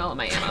wasting all of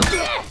my ammo.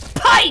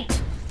 Pipe!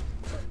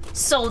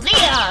 So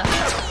there!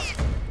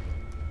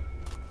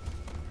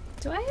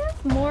 Do I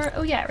have more?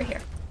 Oh yeah, right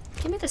here.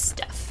 Give me the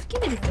stuff.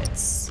 Give me the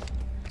goods.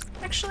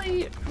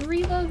 Actually,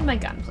 reload my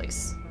gun,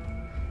 please.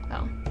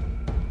 Oh.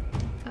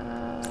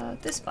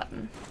 This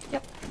button.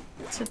 Yep.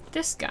 So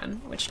this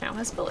gun, which now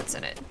has bullets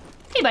in it.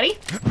 Hey, buddy.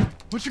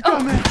 What you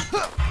got, man?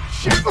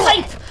 Shit.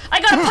 Pipe!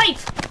 I got a pipe!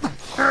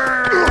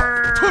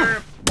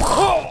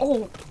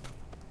 Oh.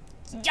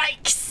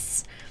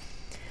 Yikes!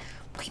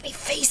 We may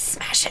face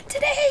smash it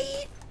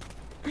today!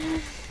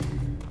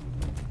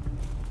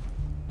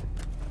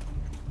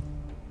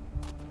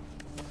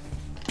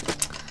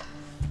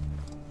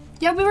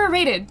 Yeah, we were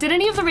raided. Did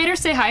any of the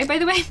raiders say hi, by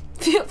the way?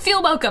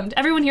 Feel welcomed.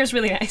 Everyone here is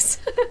really nice.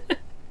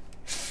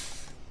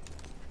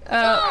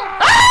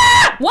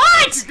 Ah!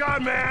 What? What you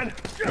got, man?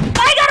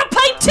 I got a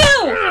pipe too!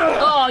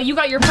 Oh, you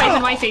got your pipe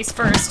in my face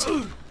first.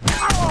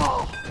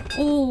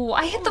 Ooh,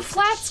 I hit the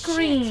flat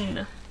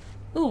screen.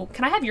 Ooh,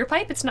 can I have your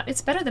pipe?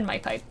 It's better than my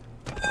pipe.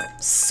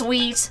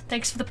 Sweet.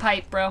 Thanks for the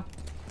pipe, bro.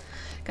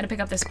 Gonna pick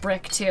up this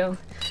brick too.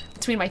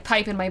 Between my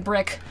pipe and my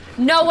brick.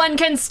 No one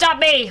can stop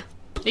me!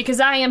 Because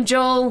I am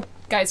Joel.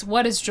 Guys,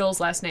 what is Joel's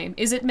last name?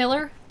 Is it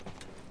Miller?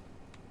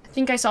 I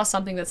think I saw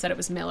something that said it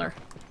was Miller.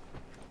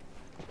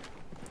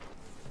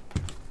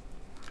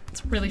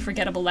 It's a really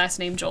forgettable last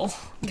name, Joel.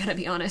 I'm gonna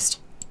be honest.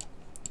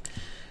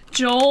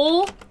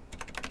 Joel.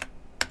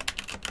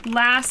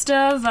 Last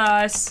of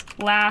Us.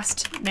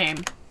 Last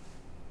name.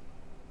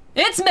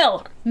 It's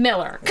Miller.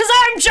 Miller. 'Cause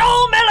I'm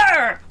Joel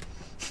Miller!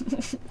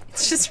 It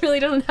just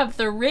really doesn't have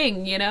the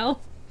ring, you know?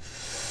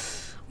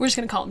 We're just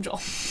gonna call him Joel.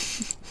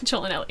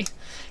 Joel and Ellie.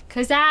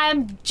 'Cause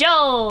I'm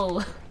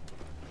Joel.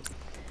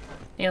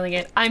 Nailing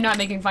it. I'm not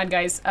making fun,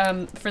 guys.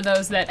 For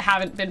those that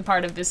haven't been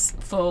part of this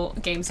full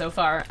game so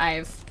far,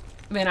 I've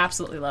been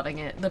absolutely loving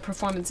it. The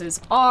performances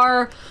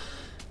are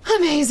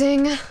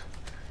amazing.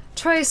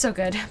 Troy is so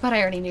good, but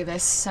I already knew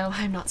this, so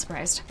I'm not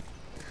surprised.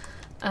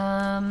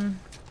 I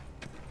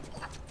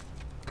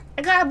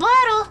got a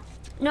bottle!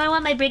 No, I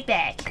want my brick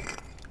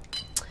back.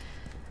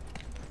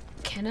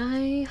 Can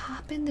I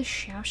hop in the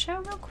Xiao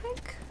Xiao real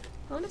quick?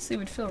 Honestly,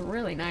 would feel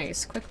really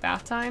nice. Quick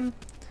bath time.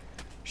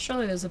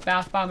 Surely there's a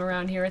bath bomb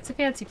around here. It's a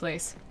fancy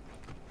place.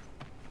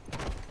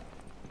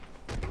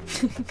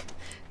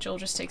 Joel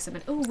just takes a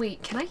minute. Oh,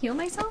 wait. Can I heal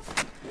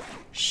myself?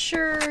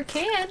 Sure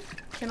can.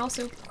 Can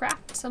also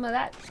craft some of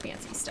that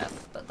fancy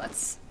stuff. But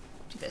let's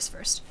do this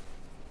first.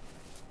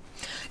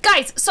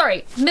 Guys,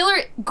 sorry.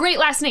 Miller, great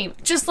last name.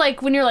 Just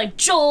like when you're like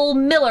Joel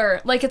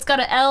Miller, like it's got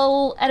an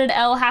L and an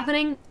L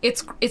happening.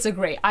 It's a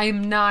great. I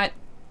am not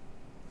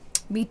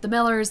Meet the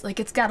Millers. Like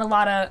it's got a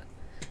lot of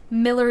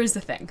Miller is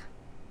the thing.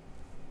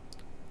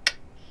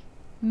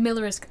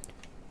 Miller is good.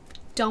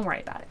 Don't worry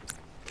about it.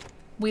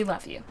 We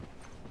love you.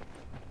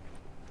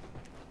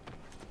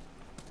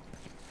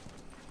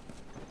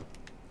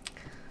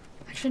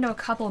 I actually know a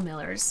couple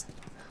Millers.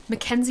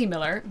 Mackenzie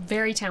Miller,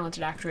 very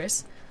talented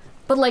actress.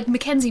 But like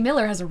Mackenzie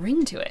Miller has a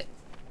ring to it.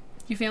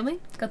 You feel me?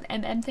 It's got the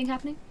MM thing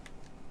happening.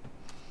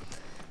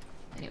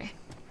 Anyway.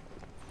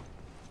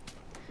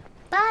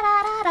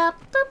 Ba-da-da-da,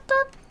 boop,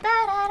 boop,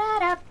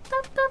 ba-da-da-da,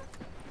 boop, boop.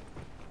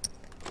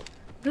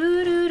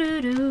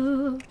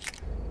 Boo-doo-doo-doo.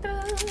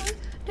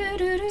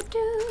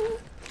 Boo-doo-doo-doo.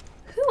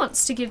 Who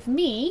wants to give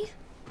me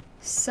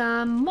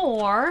some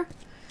more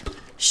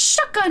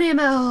shotgun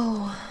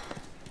ammo?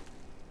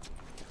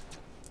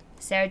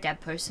 Is there a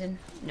dead person?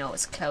 No,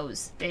 it's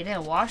clothes. They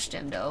didn't wash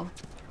them though.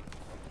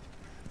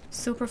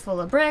 Super full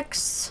of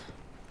bricks.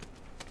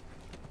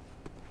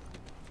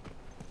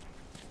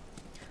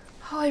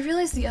 Oh, I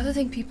realized the other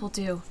thing people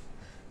do.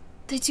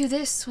 They do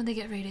this when they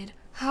get raided.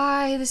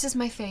 Hi, this is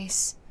my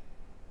face.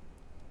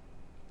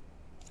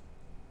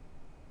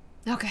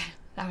 Okay,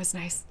 that was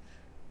nice.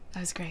 That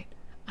was great.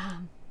 Hold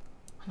on.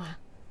 We'll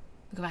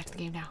go back to the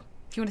game now.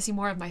 If you want to see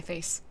more of my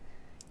face,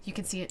 you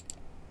can see it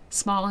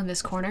small in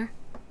this corner.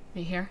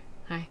 Right here.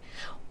 Hi.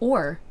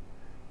 Or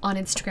on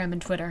Instagram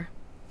and Twitter.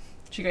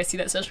 Did you guys see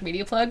that social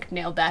media plug?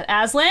 Nailed that.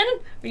 Aslan,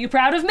 are you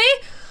proud of me?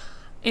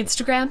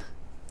 Instagram,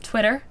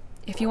 Twitter.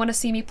 If you want to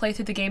see me play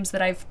through the games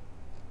that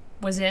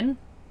was in,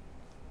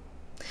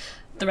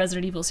 the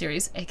Resident Evil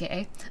series,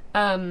 aka,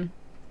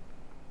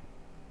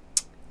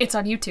 it's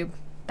on YouTube.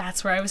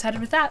 That's where I was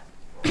headed with that.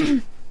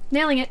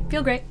 Nailing it.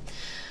 Feel great.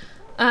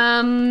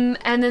 And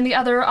then the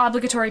other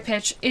obligatory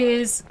pitch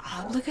is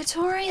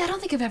obligatory? I don't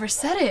think I've ever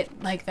said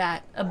it like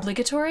that.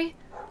 Obligatory?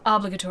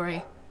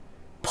 Obligatory.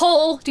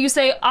 Poll, do you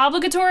say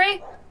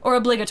obligatory or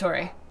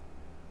obligatory?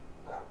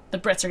 The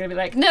Brits are gonna be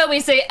like, no,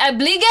 we say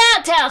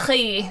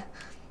obligatory.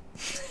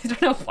 I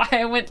don't know why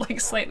I went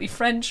like slightly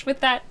French with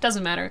that.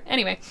 Doesn't matter.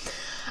 Anyway,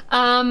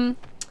 the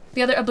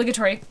other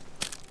obligatory,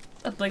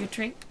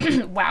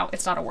 wow,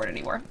 it's not a word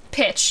anymore.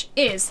 Pitch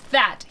is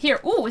that here.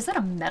 Ooh, is that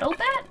a metal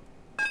bat?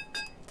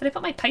 Did I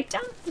put my pipe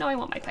down? No, I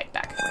want my pipe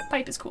back. My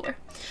pipe is cooler.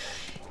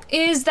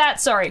 Is that,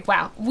 sorry,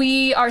 wow.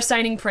 We are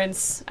signing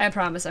prints. I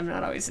promise I'm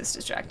not always this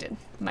distracted.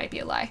 Might be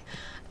a lie.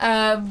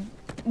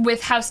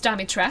 With House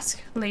Dimitrescu,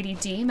 Lady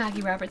D,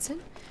 Maggie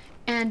Robertson,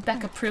 and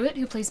Becca Pruitt,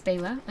 who plays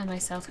Bela, and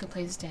myself, who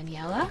plays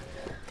Daniela,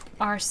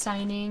 are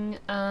signing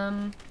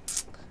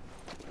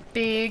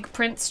big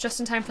prints just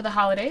in time for the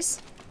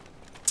holidays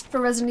for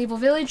Resident Evil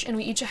Village, and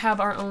we each have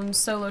our own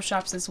solo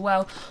shops as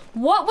well.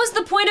 What was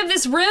the point of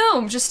this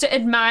room? Just to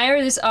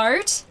admire this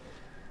art?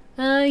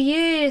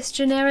 Yes,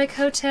 generic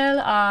hotel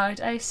art,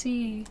 I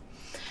see.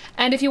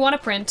 And if you want to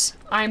print,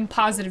 I'm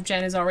positive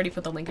Jen has already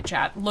put the link in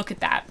chat. Look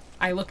at that.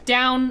 I look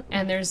down,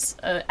 and there's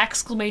an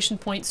exclamation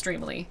point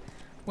Streamily,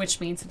 which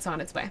means it's on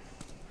its way.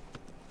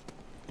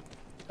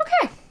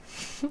 Okay.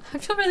 I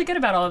feel really good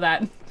about all of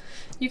that.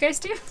 You guys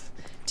do?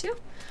 Too?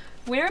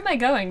 Where am I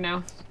going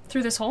now?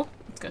 Through this hole?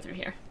 Let's go through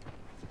here.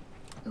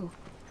 Ooh.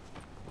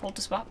 Hold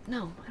to swap?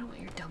 No, I don't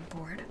want your dumb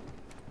board.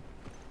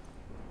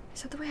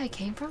 Is that the way I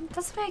came from?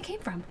 That's the way I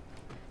came from.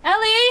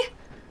 Ellie!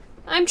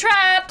 I'm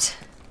trapped!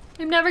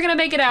 I'm never gonna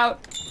make it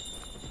out.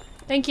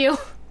 Thank you.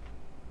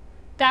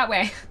 That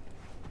way.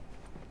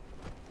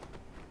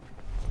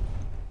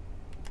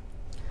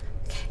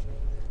 Okay,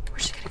 we're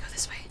just gonna go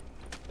this way.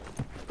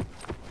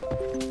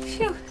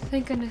 Phew,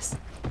 thank goodness.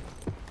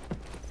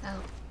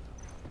 Oh.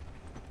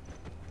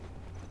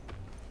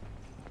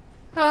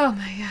 Oh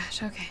my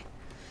gosh, okay.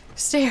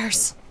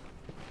 Stairs.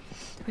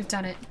 We've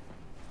done it.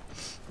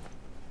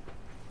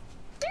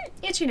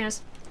 Itchy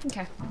nose.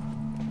 Okay.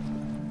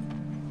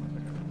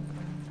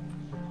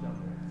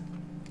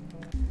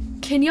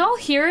 Can y'all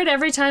hear it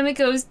every time it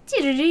goes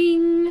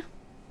ding?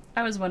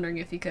 I was wondering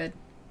if you could.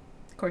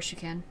 Of course you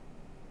can.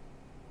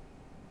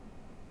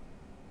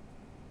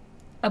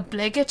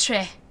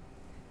 Obligatory.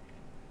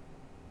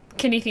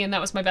 Kenethian,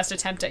 that was my best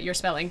attempt at your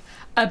spelling.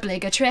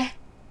 Obligatory.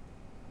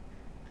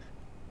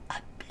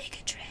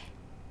 Obligatory.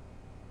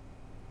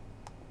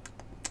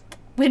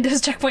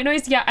 Windows checkpoint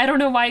noise? Yeah, I don't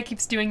know why it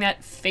keeps doing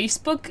that.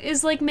 Facebook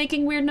is like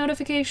making weird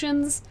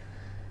notifications.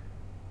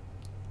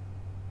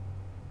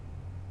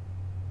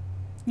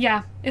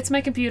 Yeah, it's my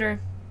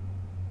computer.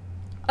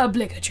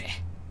 Obligatory.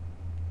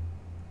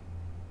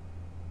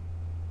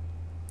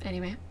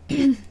 Anyway.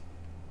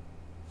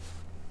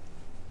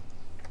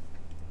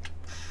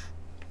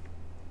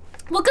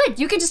 Well, good.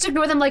 You can just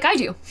ignore them like I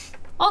do.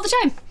 All the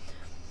time.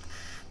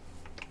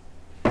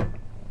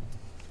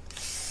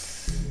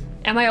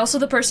 Am I also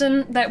the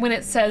person that when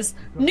it says,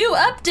 new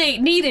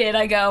update needed,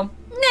 I go,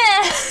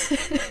 nah.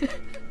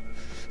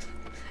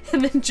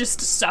 And then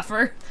just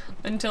suffer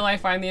until I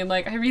finally am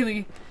like, I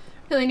really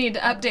need to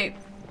update.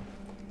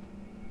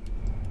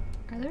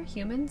 Are there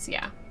humans?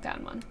 Yeah,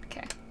 found one.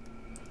 Okay.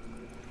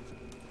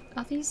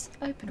 Are these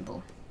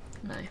openable?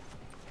 No.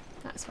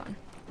 That's fun.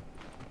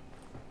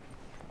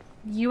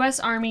 U.S.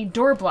 Army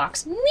door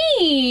blocks.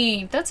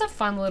 Neat! That's a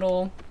fun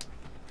little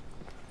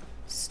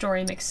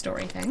story mixed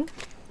story thing.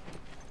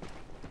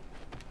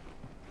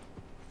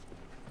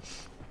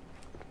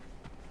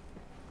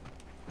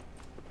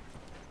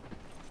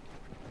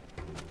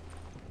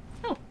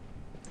 Oh.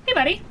 Hey,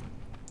 buddy.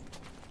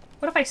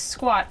 What if I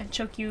squat and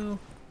choke you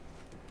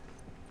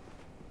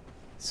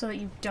so that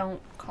you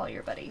don't call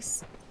your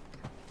buddies?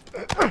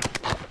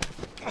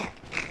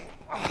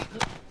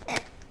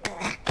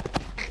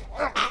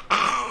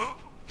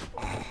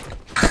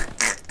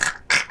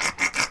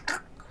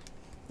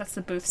 That's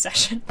the booth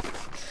session.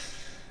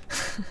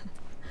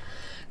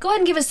 Go ahead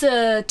and give us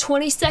a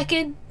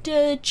 20-second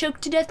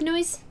choke to death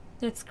noise.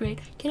 That's great.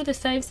 Can I have a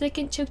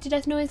 5-second choke to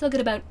death noise? I'll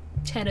get about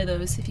 10 of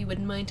those if you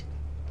wouldn't mind.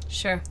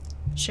 Sure.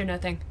 Sure, no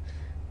thing.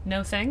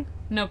 No thing?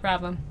 No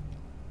problem.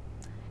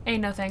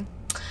 Ain't no thing.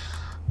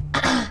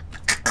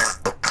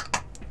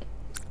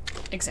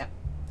 Except,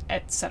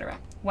 etc.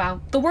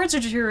 Wow. The words are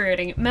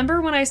deteriorating. Remember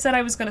when I said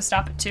I was gonna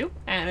stop at 2?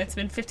 And it's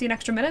been 15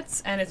 extra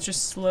minutes, and it's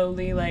just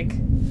slowly, like,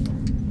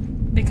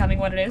 becoming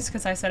what it is,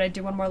 because I said I'd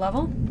do one more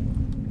level?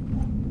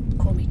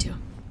 Cool, me too.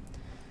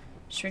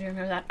 Sure do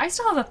remember that. I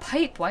still have a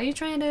pipe. Why are you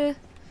trying to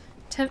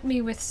tempt me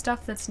with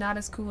stuff that's not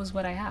as cool as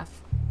what I have?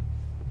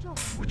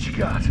 What you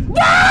got?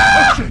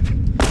 Ah! Oh, shit.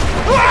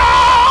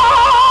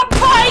 Ah!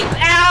 Pipe!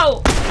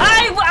 Ow!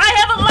 I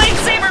have a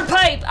lightsaber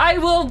pipe! I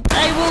will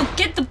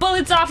get the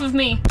bullets off of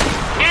me.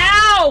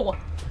 Ow!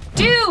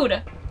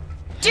 Dude!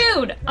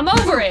 Dude, I'm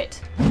over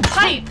it.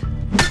 Pipe!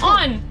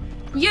 On!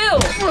 You!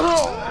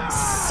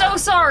 So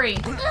sorry.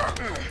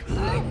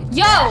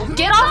 Yo,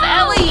 get off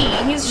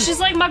Ellie! She's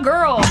like my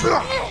girl.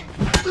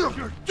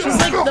 She's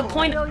like the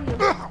point of...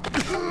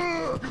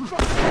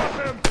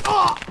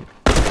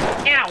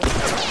 Ow!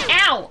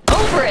 Ow!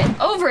 Over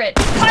it! Over it!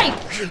 Pipe!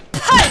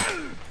 Pipe!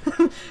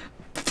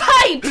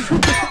 Pipe!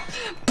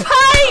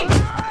 Pipe!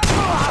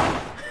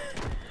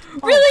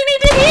 Really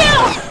need to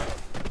heal!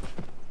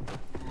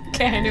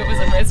 Okay, I knew it was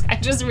a risk. I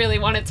just really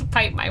wanted to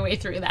pipe my way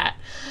through that.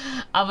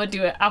 I'm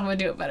gonna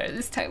do it better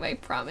this time, I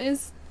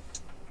promise.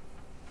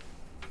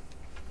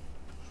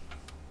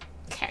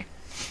 Okay.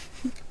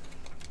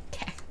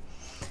 Okay.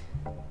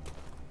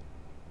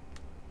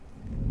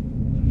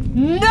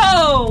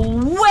 No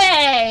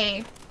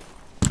way!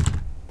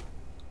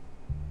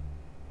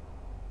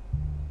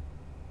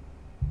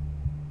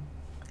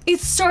 It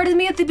started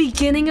me at the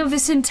beginning of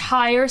this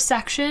entire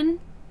section.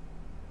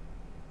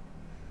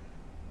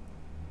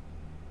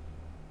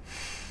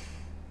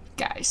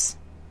 Guys.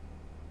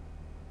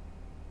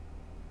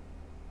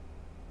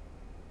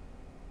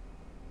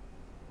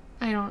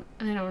 I don't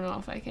know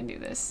if I can do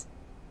this.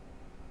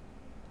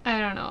 I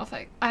don't know if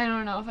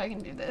I can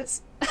do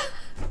this.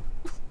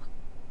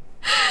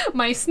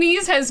 My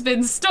sneeze has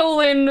been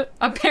stolen.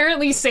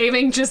 Apparently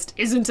saving just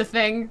isn't a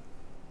thing.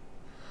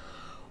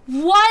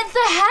 What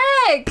the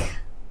heck?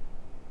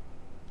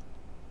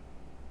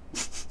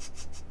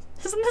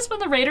 Isn't this when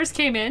the Raiders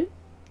came in?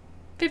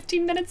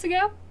 15 minutes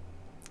ago?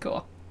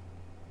 Cool.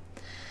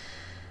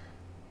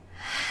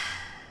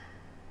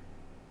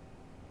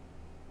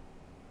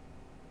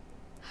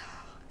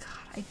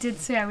 I did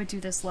say I would do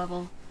this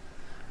level.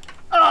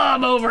 Oh,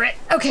 I'm over it.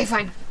 Okay,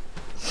 fine.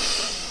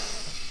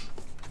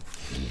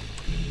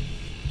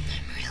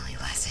 I'm really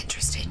less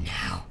interested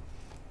now.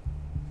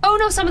 Oh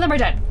no, some of them are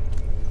dead.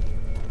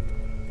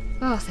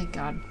 Oh, thank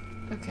God.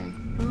 Okay.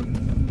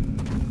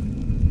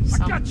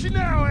 I got you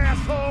now,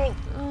 asshole!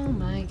 Oh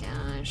my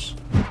gosh.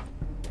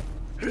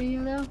 Do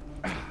you though?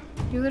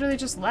 You literally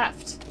just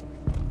left.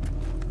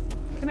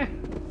 Come here.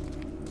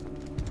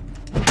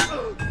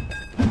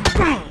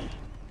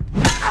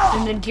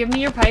 And then give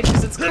me your pipe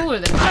because it's cooler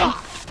than mine.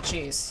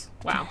 Jeez.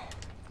 Wow.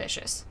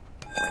 Vicious.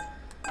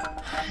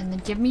 And then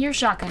give me your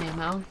shotgun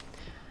ammo.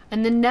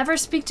 And then never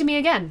speak to me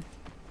again.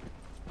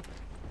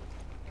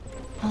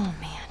 Oh,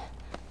 man.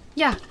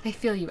 Yeah, I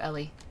feel you,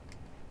 Ellie.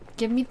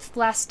 Give me the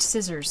last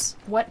scissors.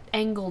 What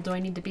angle do I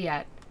need to be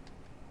at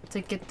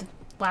to get the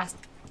last...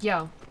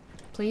 Yo,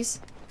 please?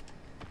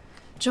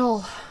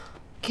 Joel,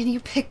 can you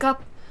pick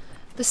up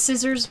the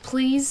scissors,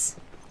 please?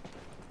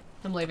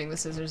 I'm leaving the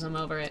scissors. I'm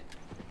over it.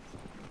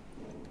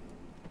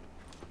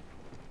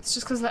 It's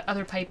just because that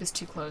other pipe is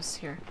too close.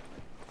 Here.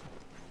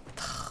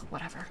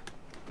 whatever.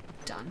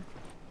 Done.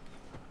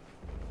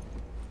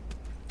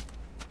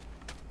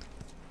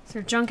 Is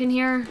there junk in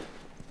here?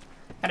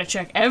 Gotta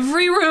check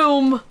every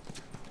room!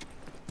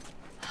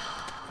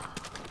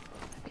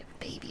 Be a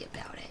baby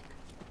about it.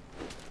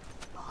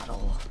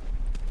 Bottle.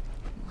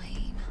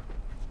 Lame.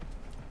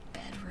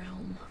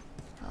 Bedroom.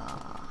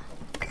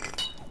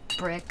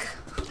 Brick.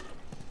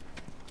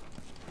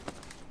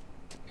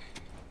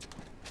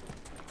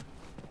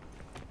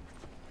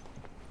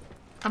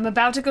 I'm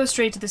about to go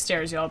straight to the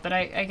stairs, y'all, but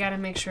I gotta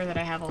make sure that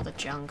I have all the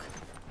junk.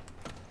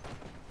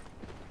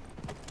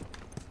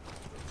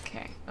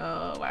 Okay.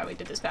 Oh, wow, we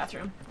did this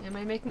bathroom. Am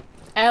I making...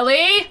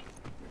 Ellie!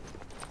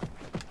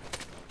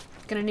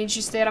 Gonna need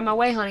you to stay out of my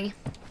way, honey.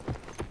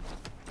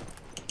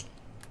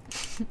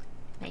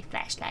 My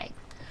flashlight.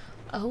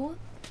 Oh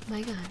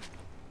my god.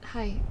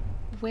 Hi.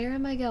 Where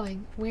am I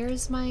going? Where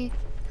is my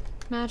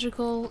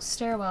magical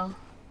stairwell?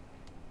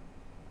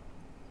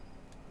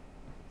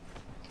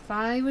 If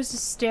I was a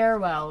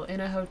stairwell in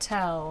a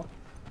hotel,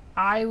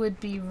 I would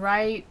be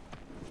right...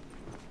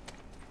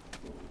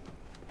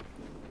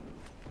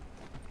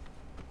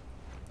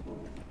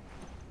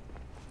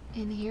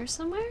 in here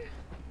somewhere?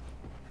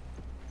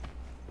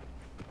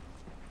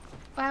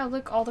 Wow,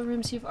 look, all the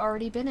rooms you've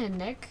already been in,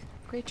 Nick.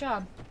 Great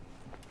job.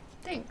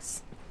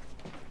 Thanks.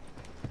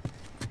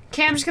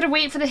 Okay, I'm just gonna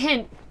wait for the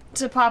hint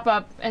to pop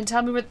up and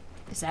tell me what...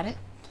 Is that it?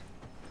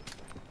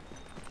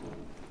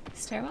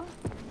 Stairwell?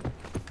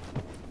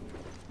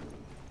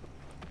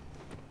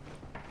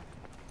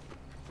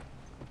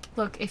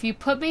 Look, if you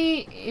put me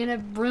in a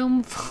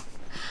room...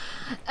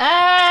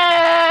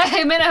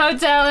 I'm in a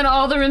hotel and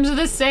all the rooms are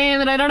the same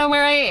and I don't know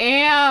where I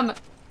am.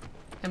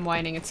 I'm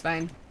whining, it's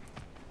fine.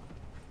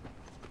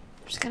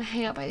 I'm just gonna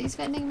hang out by these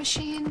vending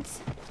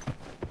machines.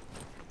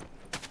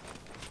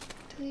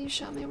 Till you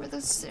show me where the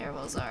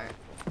stairwells are.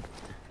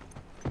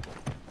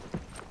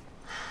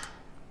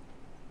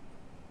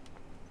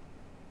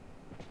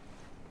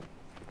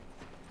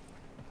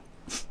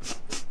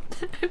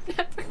 I'm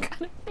never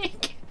gonna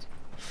make it.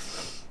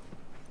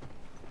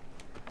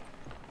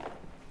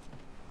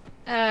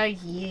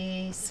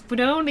 Yes. Would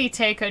only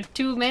take her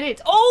 2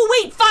 minutes.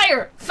 Oh, wait!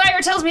 Fire! Fire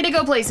tells me to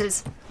go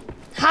places.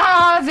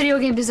 Ha! Video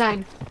game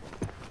design.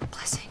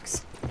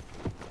 Blessings.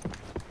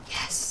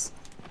 Yes.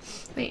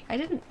 Wait,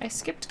 I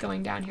skipped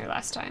going down here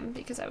last time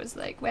because I was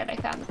like, well, I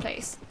found the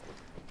place.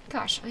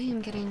 Gosh, I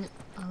am getting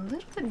a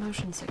little bit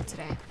motion sick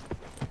today.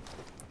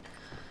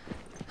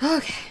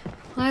 Okay,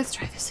 let's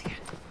try this again.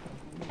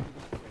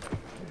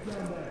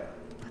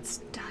 Let's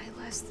die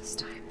less this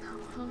time,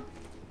 though, huh?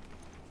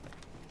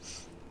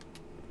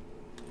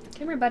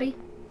 Come here, buddy.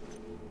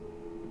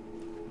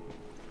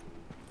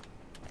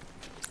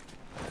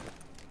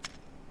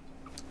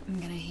 I'm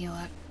gonna heal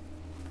up.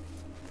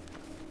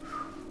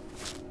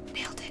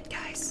 Nailed it,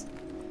 guys.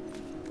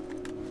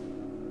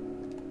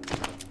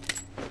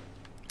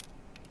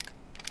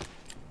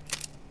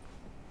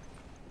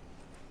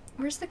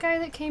 Where's the guy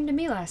that came to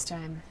me last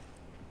time?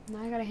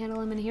 Now I gotta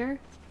handle him in here.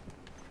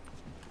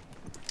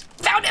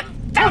 Found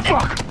him! Found him!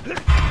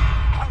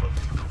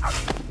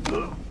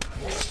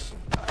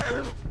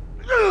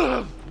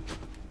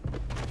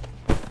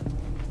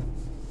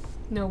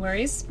 No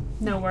worries.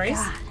 No worries.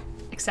 God.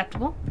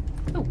 Acceptable.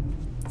 Oh,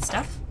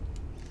 stuff.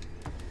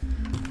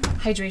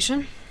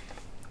 Hydration.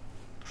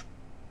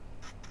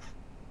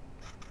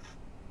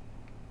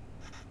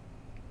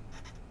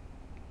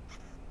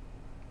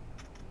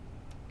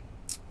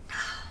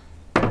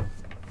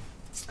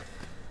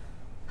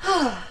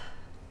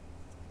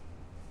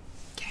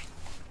 Okay.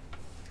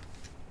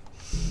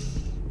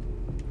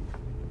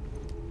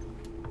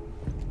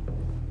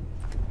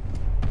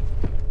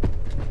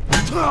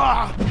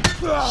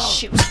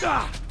 Shoot.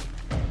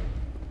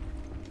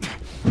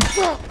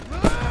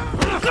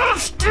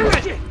 Gosh,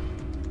 damn it!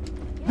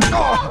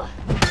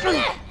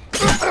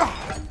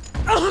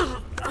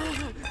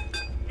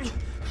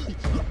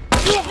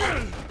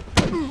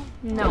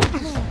 No.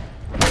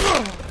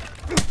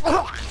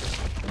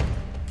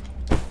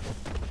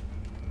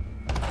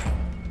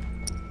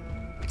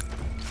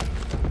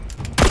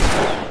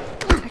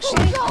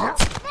 Actually,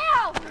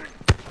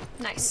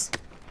 nice.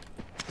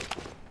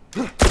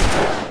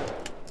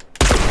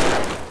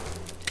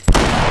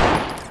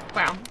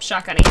 Wow,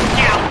 shotgunning.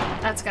 Ow!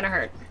 That's gonna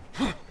hurt.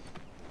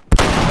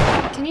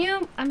 Can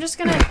you? I'm just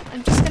gonna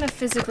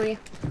physically.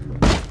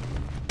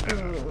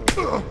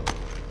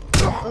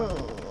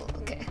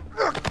 Okay.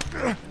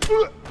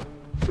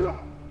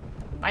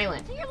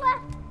 Violent. To your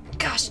left.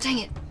 Gosh, dang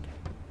it.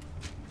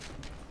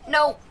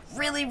 No,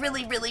 really.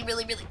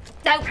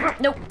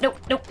 No,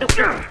 no.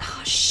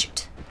 Oh,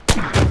 shoot.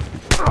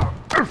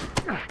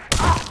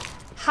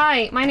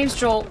 Hi, my name's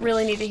Joel.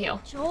 Really need to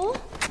heal. Joel?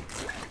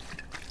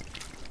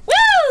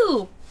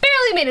 Woo!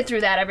 Barely made it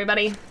through that,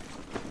 everybody.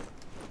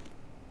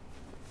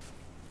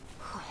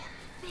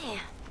 Man.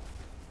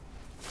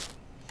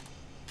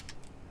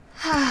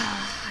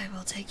 I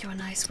will take your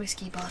nice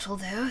whiskey bottle,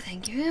 though.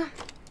 Thank you.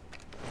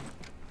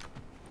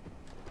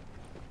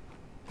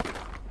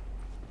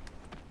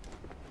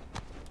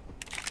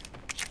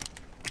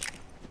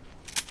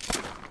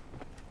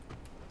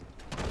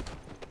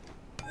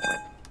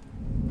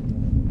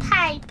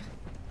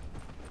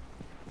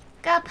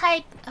 a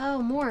pipe.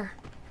 Oh, more.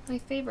 My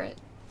favorite.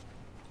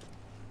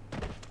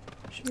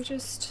 Should we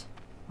just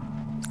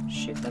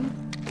shoot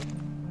them?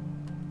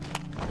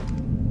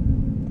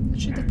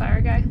 Let's shoot the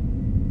fire guy.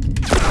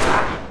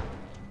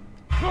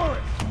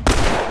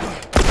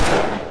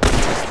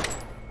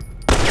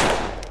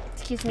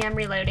 Excuse me, I'm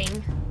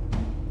reloading.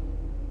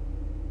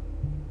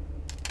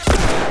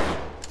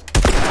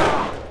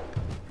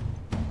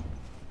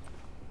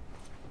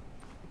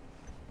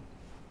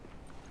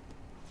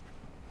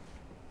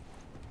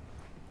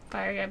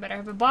 Fire guy better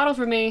have a bottle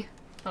for me.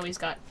 Oh, he's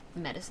got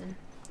medicine.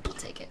 I'll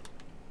take it.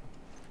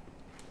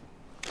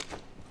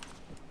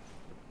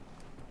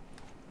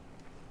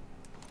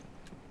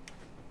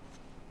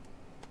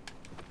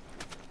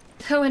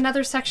 Oh,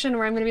 another section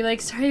where I'm gonna be like,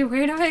 sorry,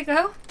 where do I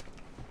go?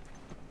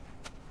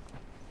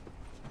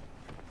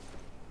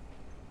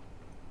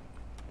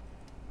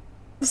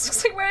 This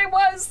looks like where I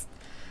was.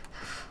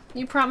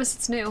 You promise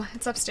it's new.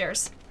 It's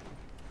upstairs.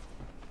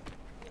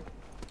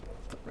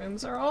 The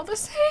rooms are all the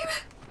same.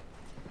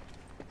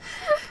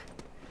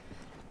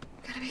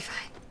 Gonna be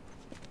fine.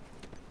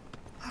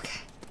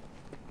 Okay.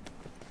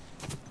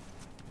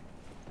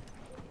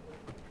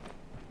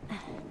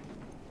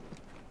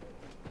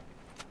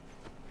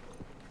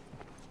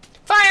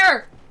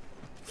 Fire!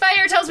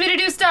 Fire tells me to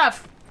do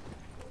stuff!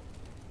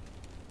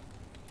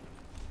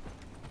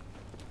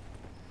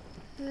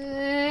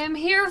 I'm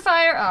here,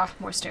 fire. Ah,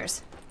 more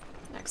stairs.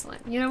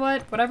 Excellent. You know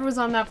what? Whatever was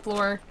on that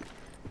floor,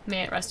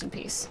 may it rest in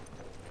peace.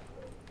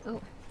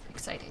 Oh,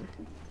 exciting.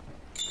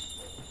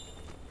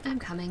 I'm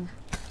coming.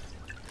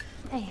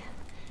 Hey,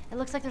 it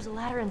looks like there's a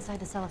ladder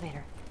inside this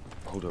elevator.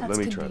 Hold up, That's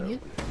let me try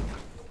convenient.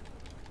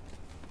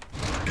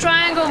 that.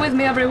 Triangle with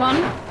me, everyone.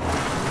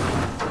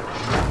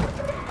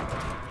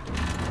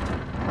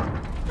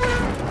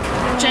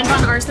 Jen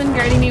von Arson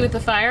guarding me with the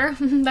fire.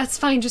 That's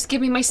fine, just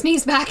give me my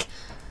sneeze back.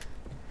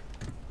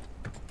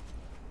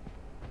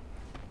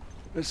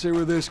 Let's see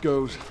where this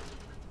goes.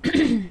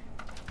 Ooh,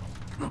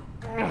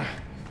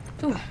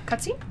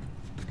 cutscene?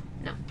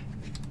 No.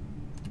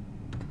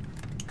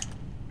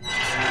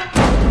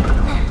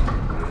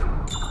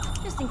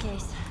 Just in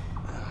case.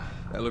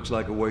 That looks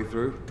like a way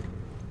through.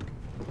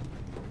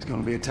 It's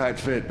gonna be a tight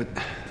fit, but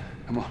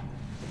come on.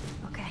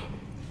 Okay.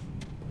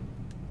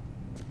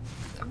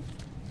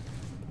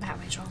 That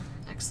way, Joel.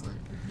 Excellent.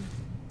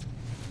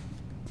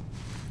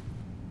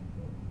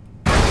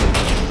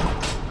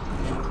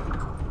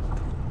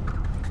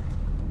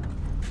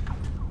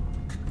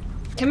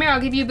 Come here,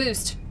 I'll give you a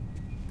boost.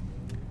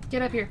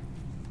 Get up here.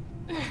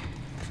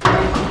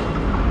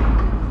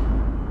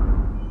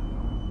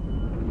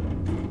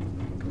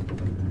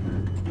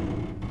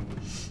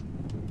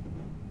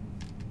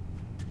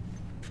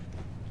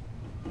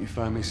 You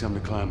find me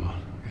something to climb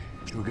on. Okay,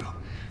 here we go.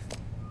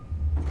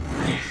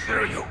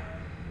 There we go.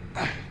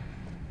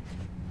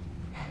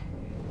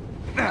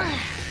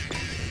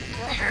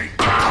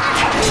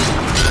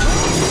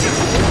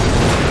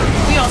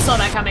 We all saw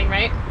that coming,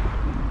 right?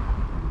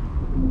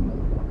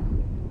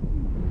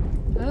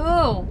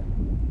 Oh.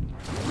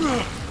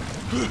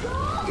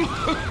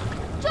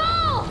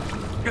 Joel!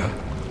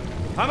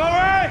 I'm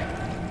alright!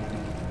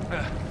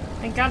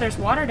 Thank God there's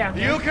water down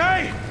You here.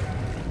 okay?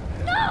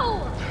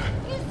 No!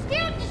 You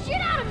scared the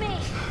shit out of me!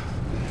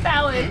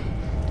 Valid.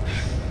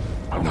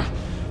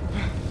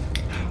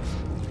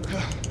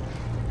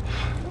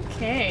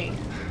 Okay.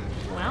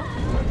 Well.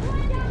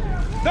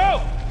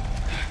 No!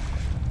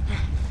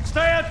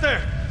 Stay out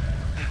there!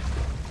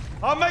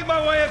 I'll make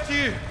my way up to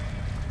you.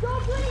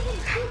 Don't do anything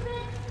stupid!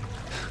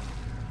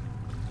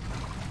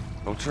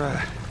 Don't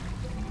try.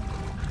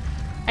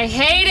 I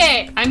hate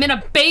it! I'm in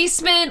a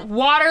basement,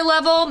 water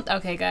level.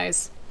 Okay,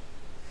 guys.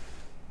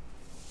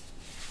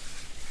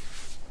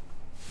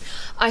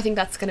 I think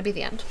that's gonna be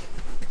the end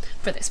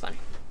for this one.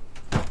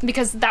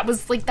 Because that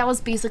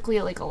was basically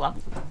like a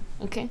level.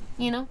 Okay?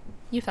 You know?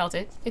 You felt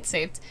it. It's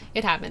saved.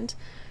 It happened.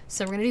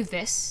 So we're gonna do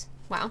this.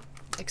 Wow.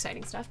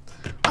 Exciting stuff.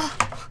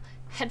 Oh,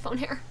 headphone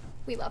hair.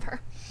 We love her.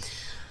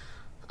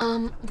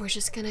 We're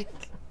just gonna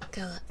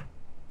go.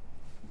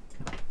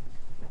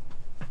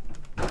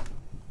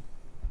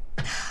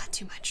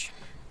 Too much.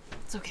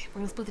 It's okay. We're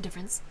gonna split the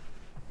difference.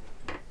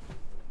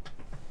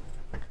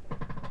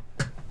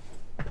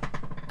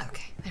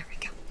 Okay, there we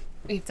go.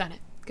 We've done it.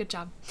 Good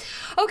job.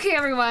 Okay,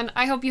 everyone.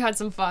 I hope you had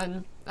some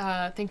fun.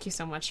 Thank you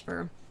so much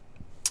for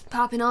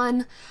popping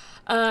on.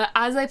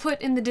 As I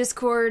put in the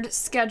Discord,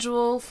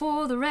 schedule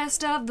for the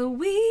rest of the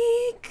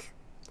week.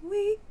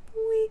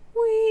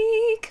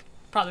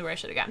 Probably where I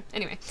should have gone.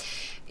 Anyway,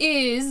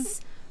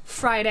 is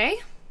Friday.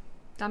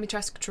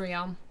 Dimitrescu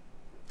Trio.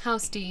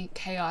 House D,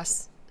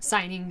 Chaos,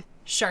 signing,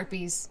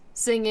 Sharpies,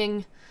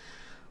 singing,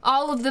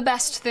 all of the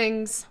best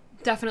things.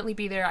 Definitely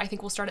be there. I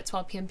think we'll start at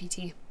 12 p.m.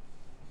 PT.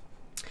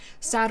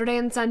 Saturday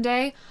and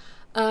Sunday,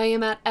 I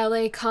am at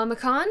LA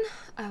Comic-Con.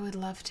 I would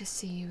love to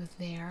see you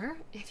there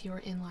if you're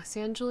in Los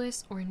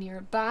Angeles or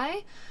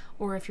nearby,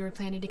 or if you're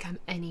planning to come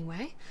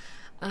anyway.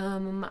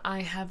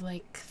 I have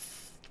like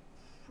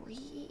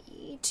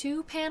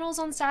two panels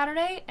on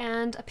Saturday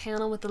and a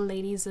panel with the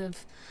ladies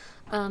of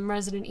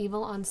Resident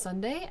Evil on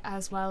Sunday,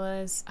 as well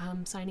as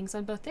signings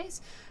on both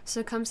days.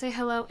 So come say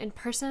hello in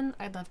person.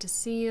 I'd love to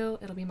see you.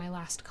 It'll be my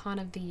last con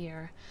of the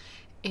year.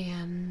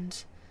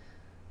 And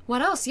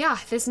what else? Yeah,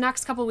 this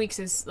next couple weeks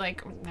is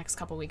like,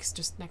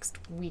 just next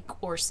week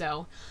or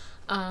so,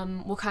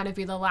 will kind of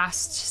be the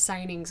last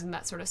signings and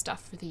that sort of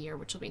stuff for the year,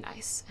 which will be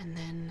nice. And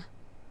then,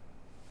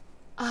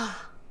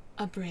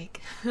 a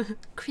break.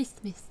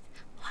 Christmas,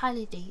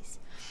 holidays.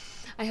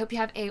 I hope you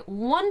have a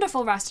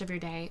wonderful rest of your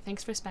day.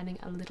 Thanks for spending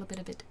a little bit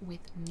of it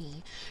with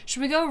me.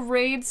 Should we go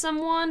raid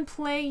someone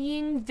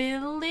playing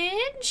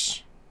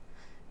Village?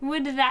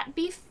 Would that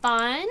be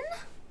fun?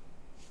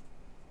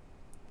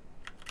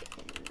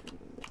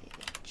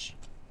 Village.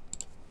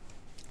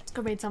 Let's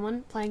go raid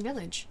someone playing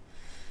Village.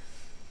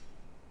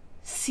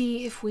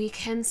 See if we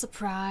can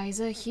surprise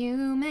a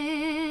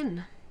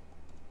human.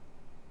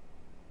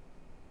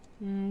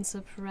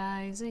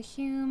 Surprise a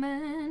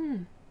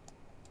human.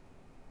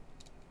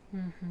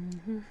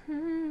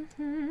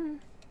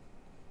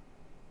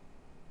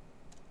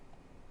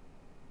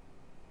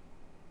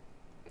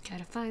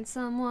 Gotta find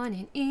someone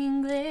in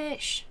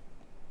English.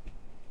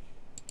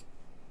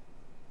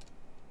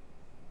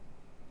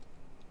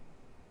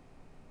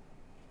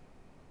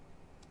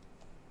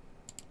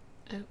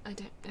 Oh, I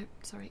don't. Oh,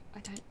 sorry. I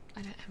don't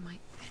have my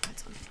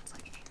headphones on. It's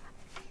like,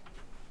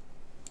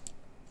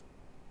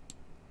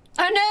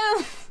 oh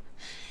no!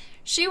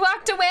 She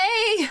walked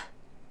away.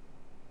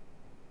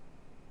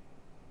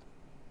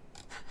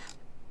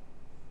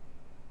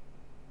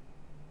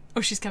 Oh,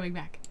 she's coming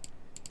back.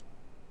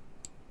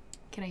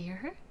 Can I hear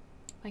her?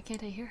 Why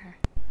can't I hear her?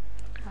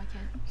 Why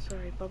can't?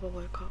 Sorry, Bubba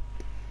woke up.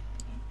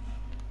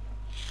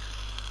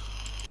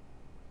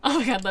 Oh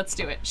my god, let's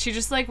do it. She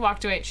just like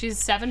walked away. She's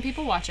 7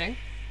 people watching.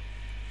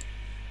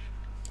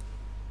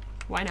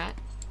 Why not?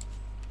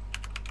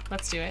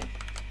 Let's do it.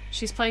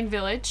 She's playing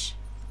Village.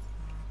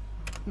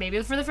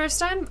 Maybe for the first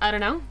time? I don't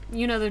know.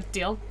 You know the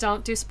deal.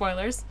 Don't do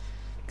spoilers.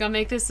 Go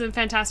make this a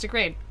fantastic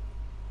raid.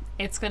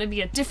 It's gonna be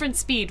a different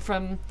speed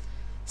from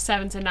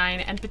 7 to 9,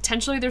 and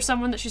potentially there's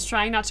someone that she's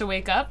trying not to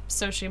wake up,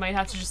 so she might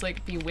have to just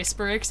like be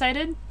whisper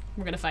excited.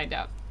 We're gonna find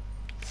out.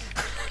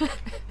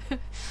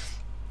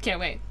 Can't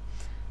wait.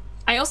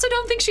 I also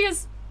don't think she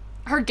has,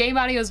 her game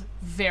audio is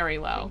very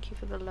low. Thank you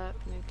for the alert,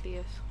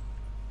 Nucleus.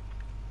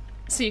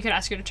 So you could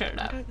ask her to turn it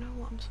up. I don't know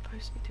what I'm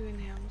supposed to be doing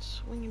here. I'm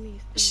swinging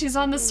these things. She's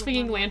on the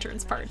swinging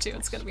lanterns part too.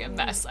 It's gonna be a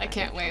mess. I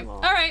can't wait.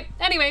 All right.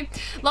 Anyway,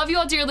 love you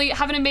all dearly.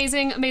 Have an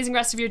amazing, amazing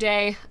rest of your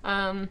day.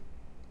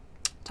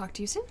 Talk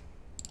to you soon.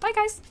 Bye,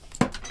 guys.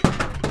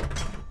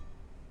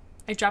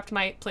 I dropped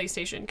my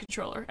PlayStation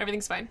controller.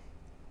 Everything's fine.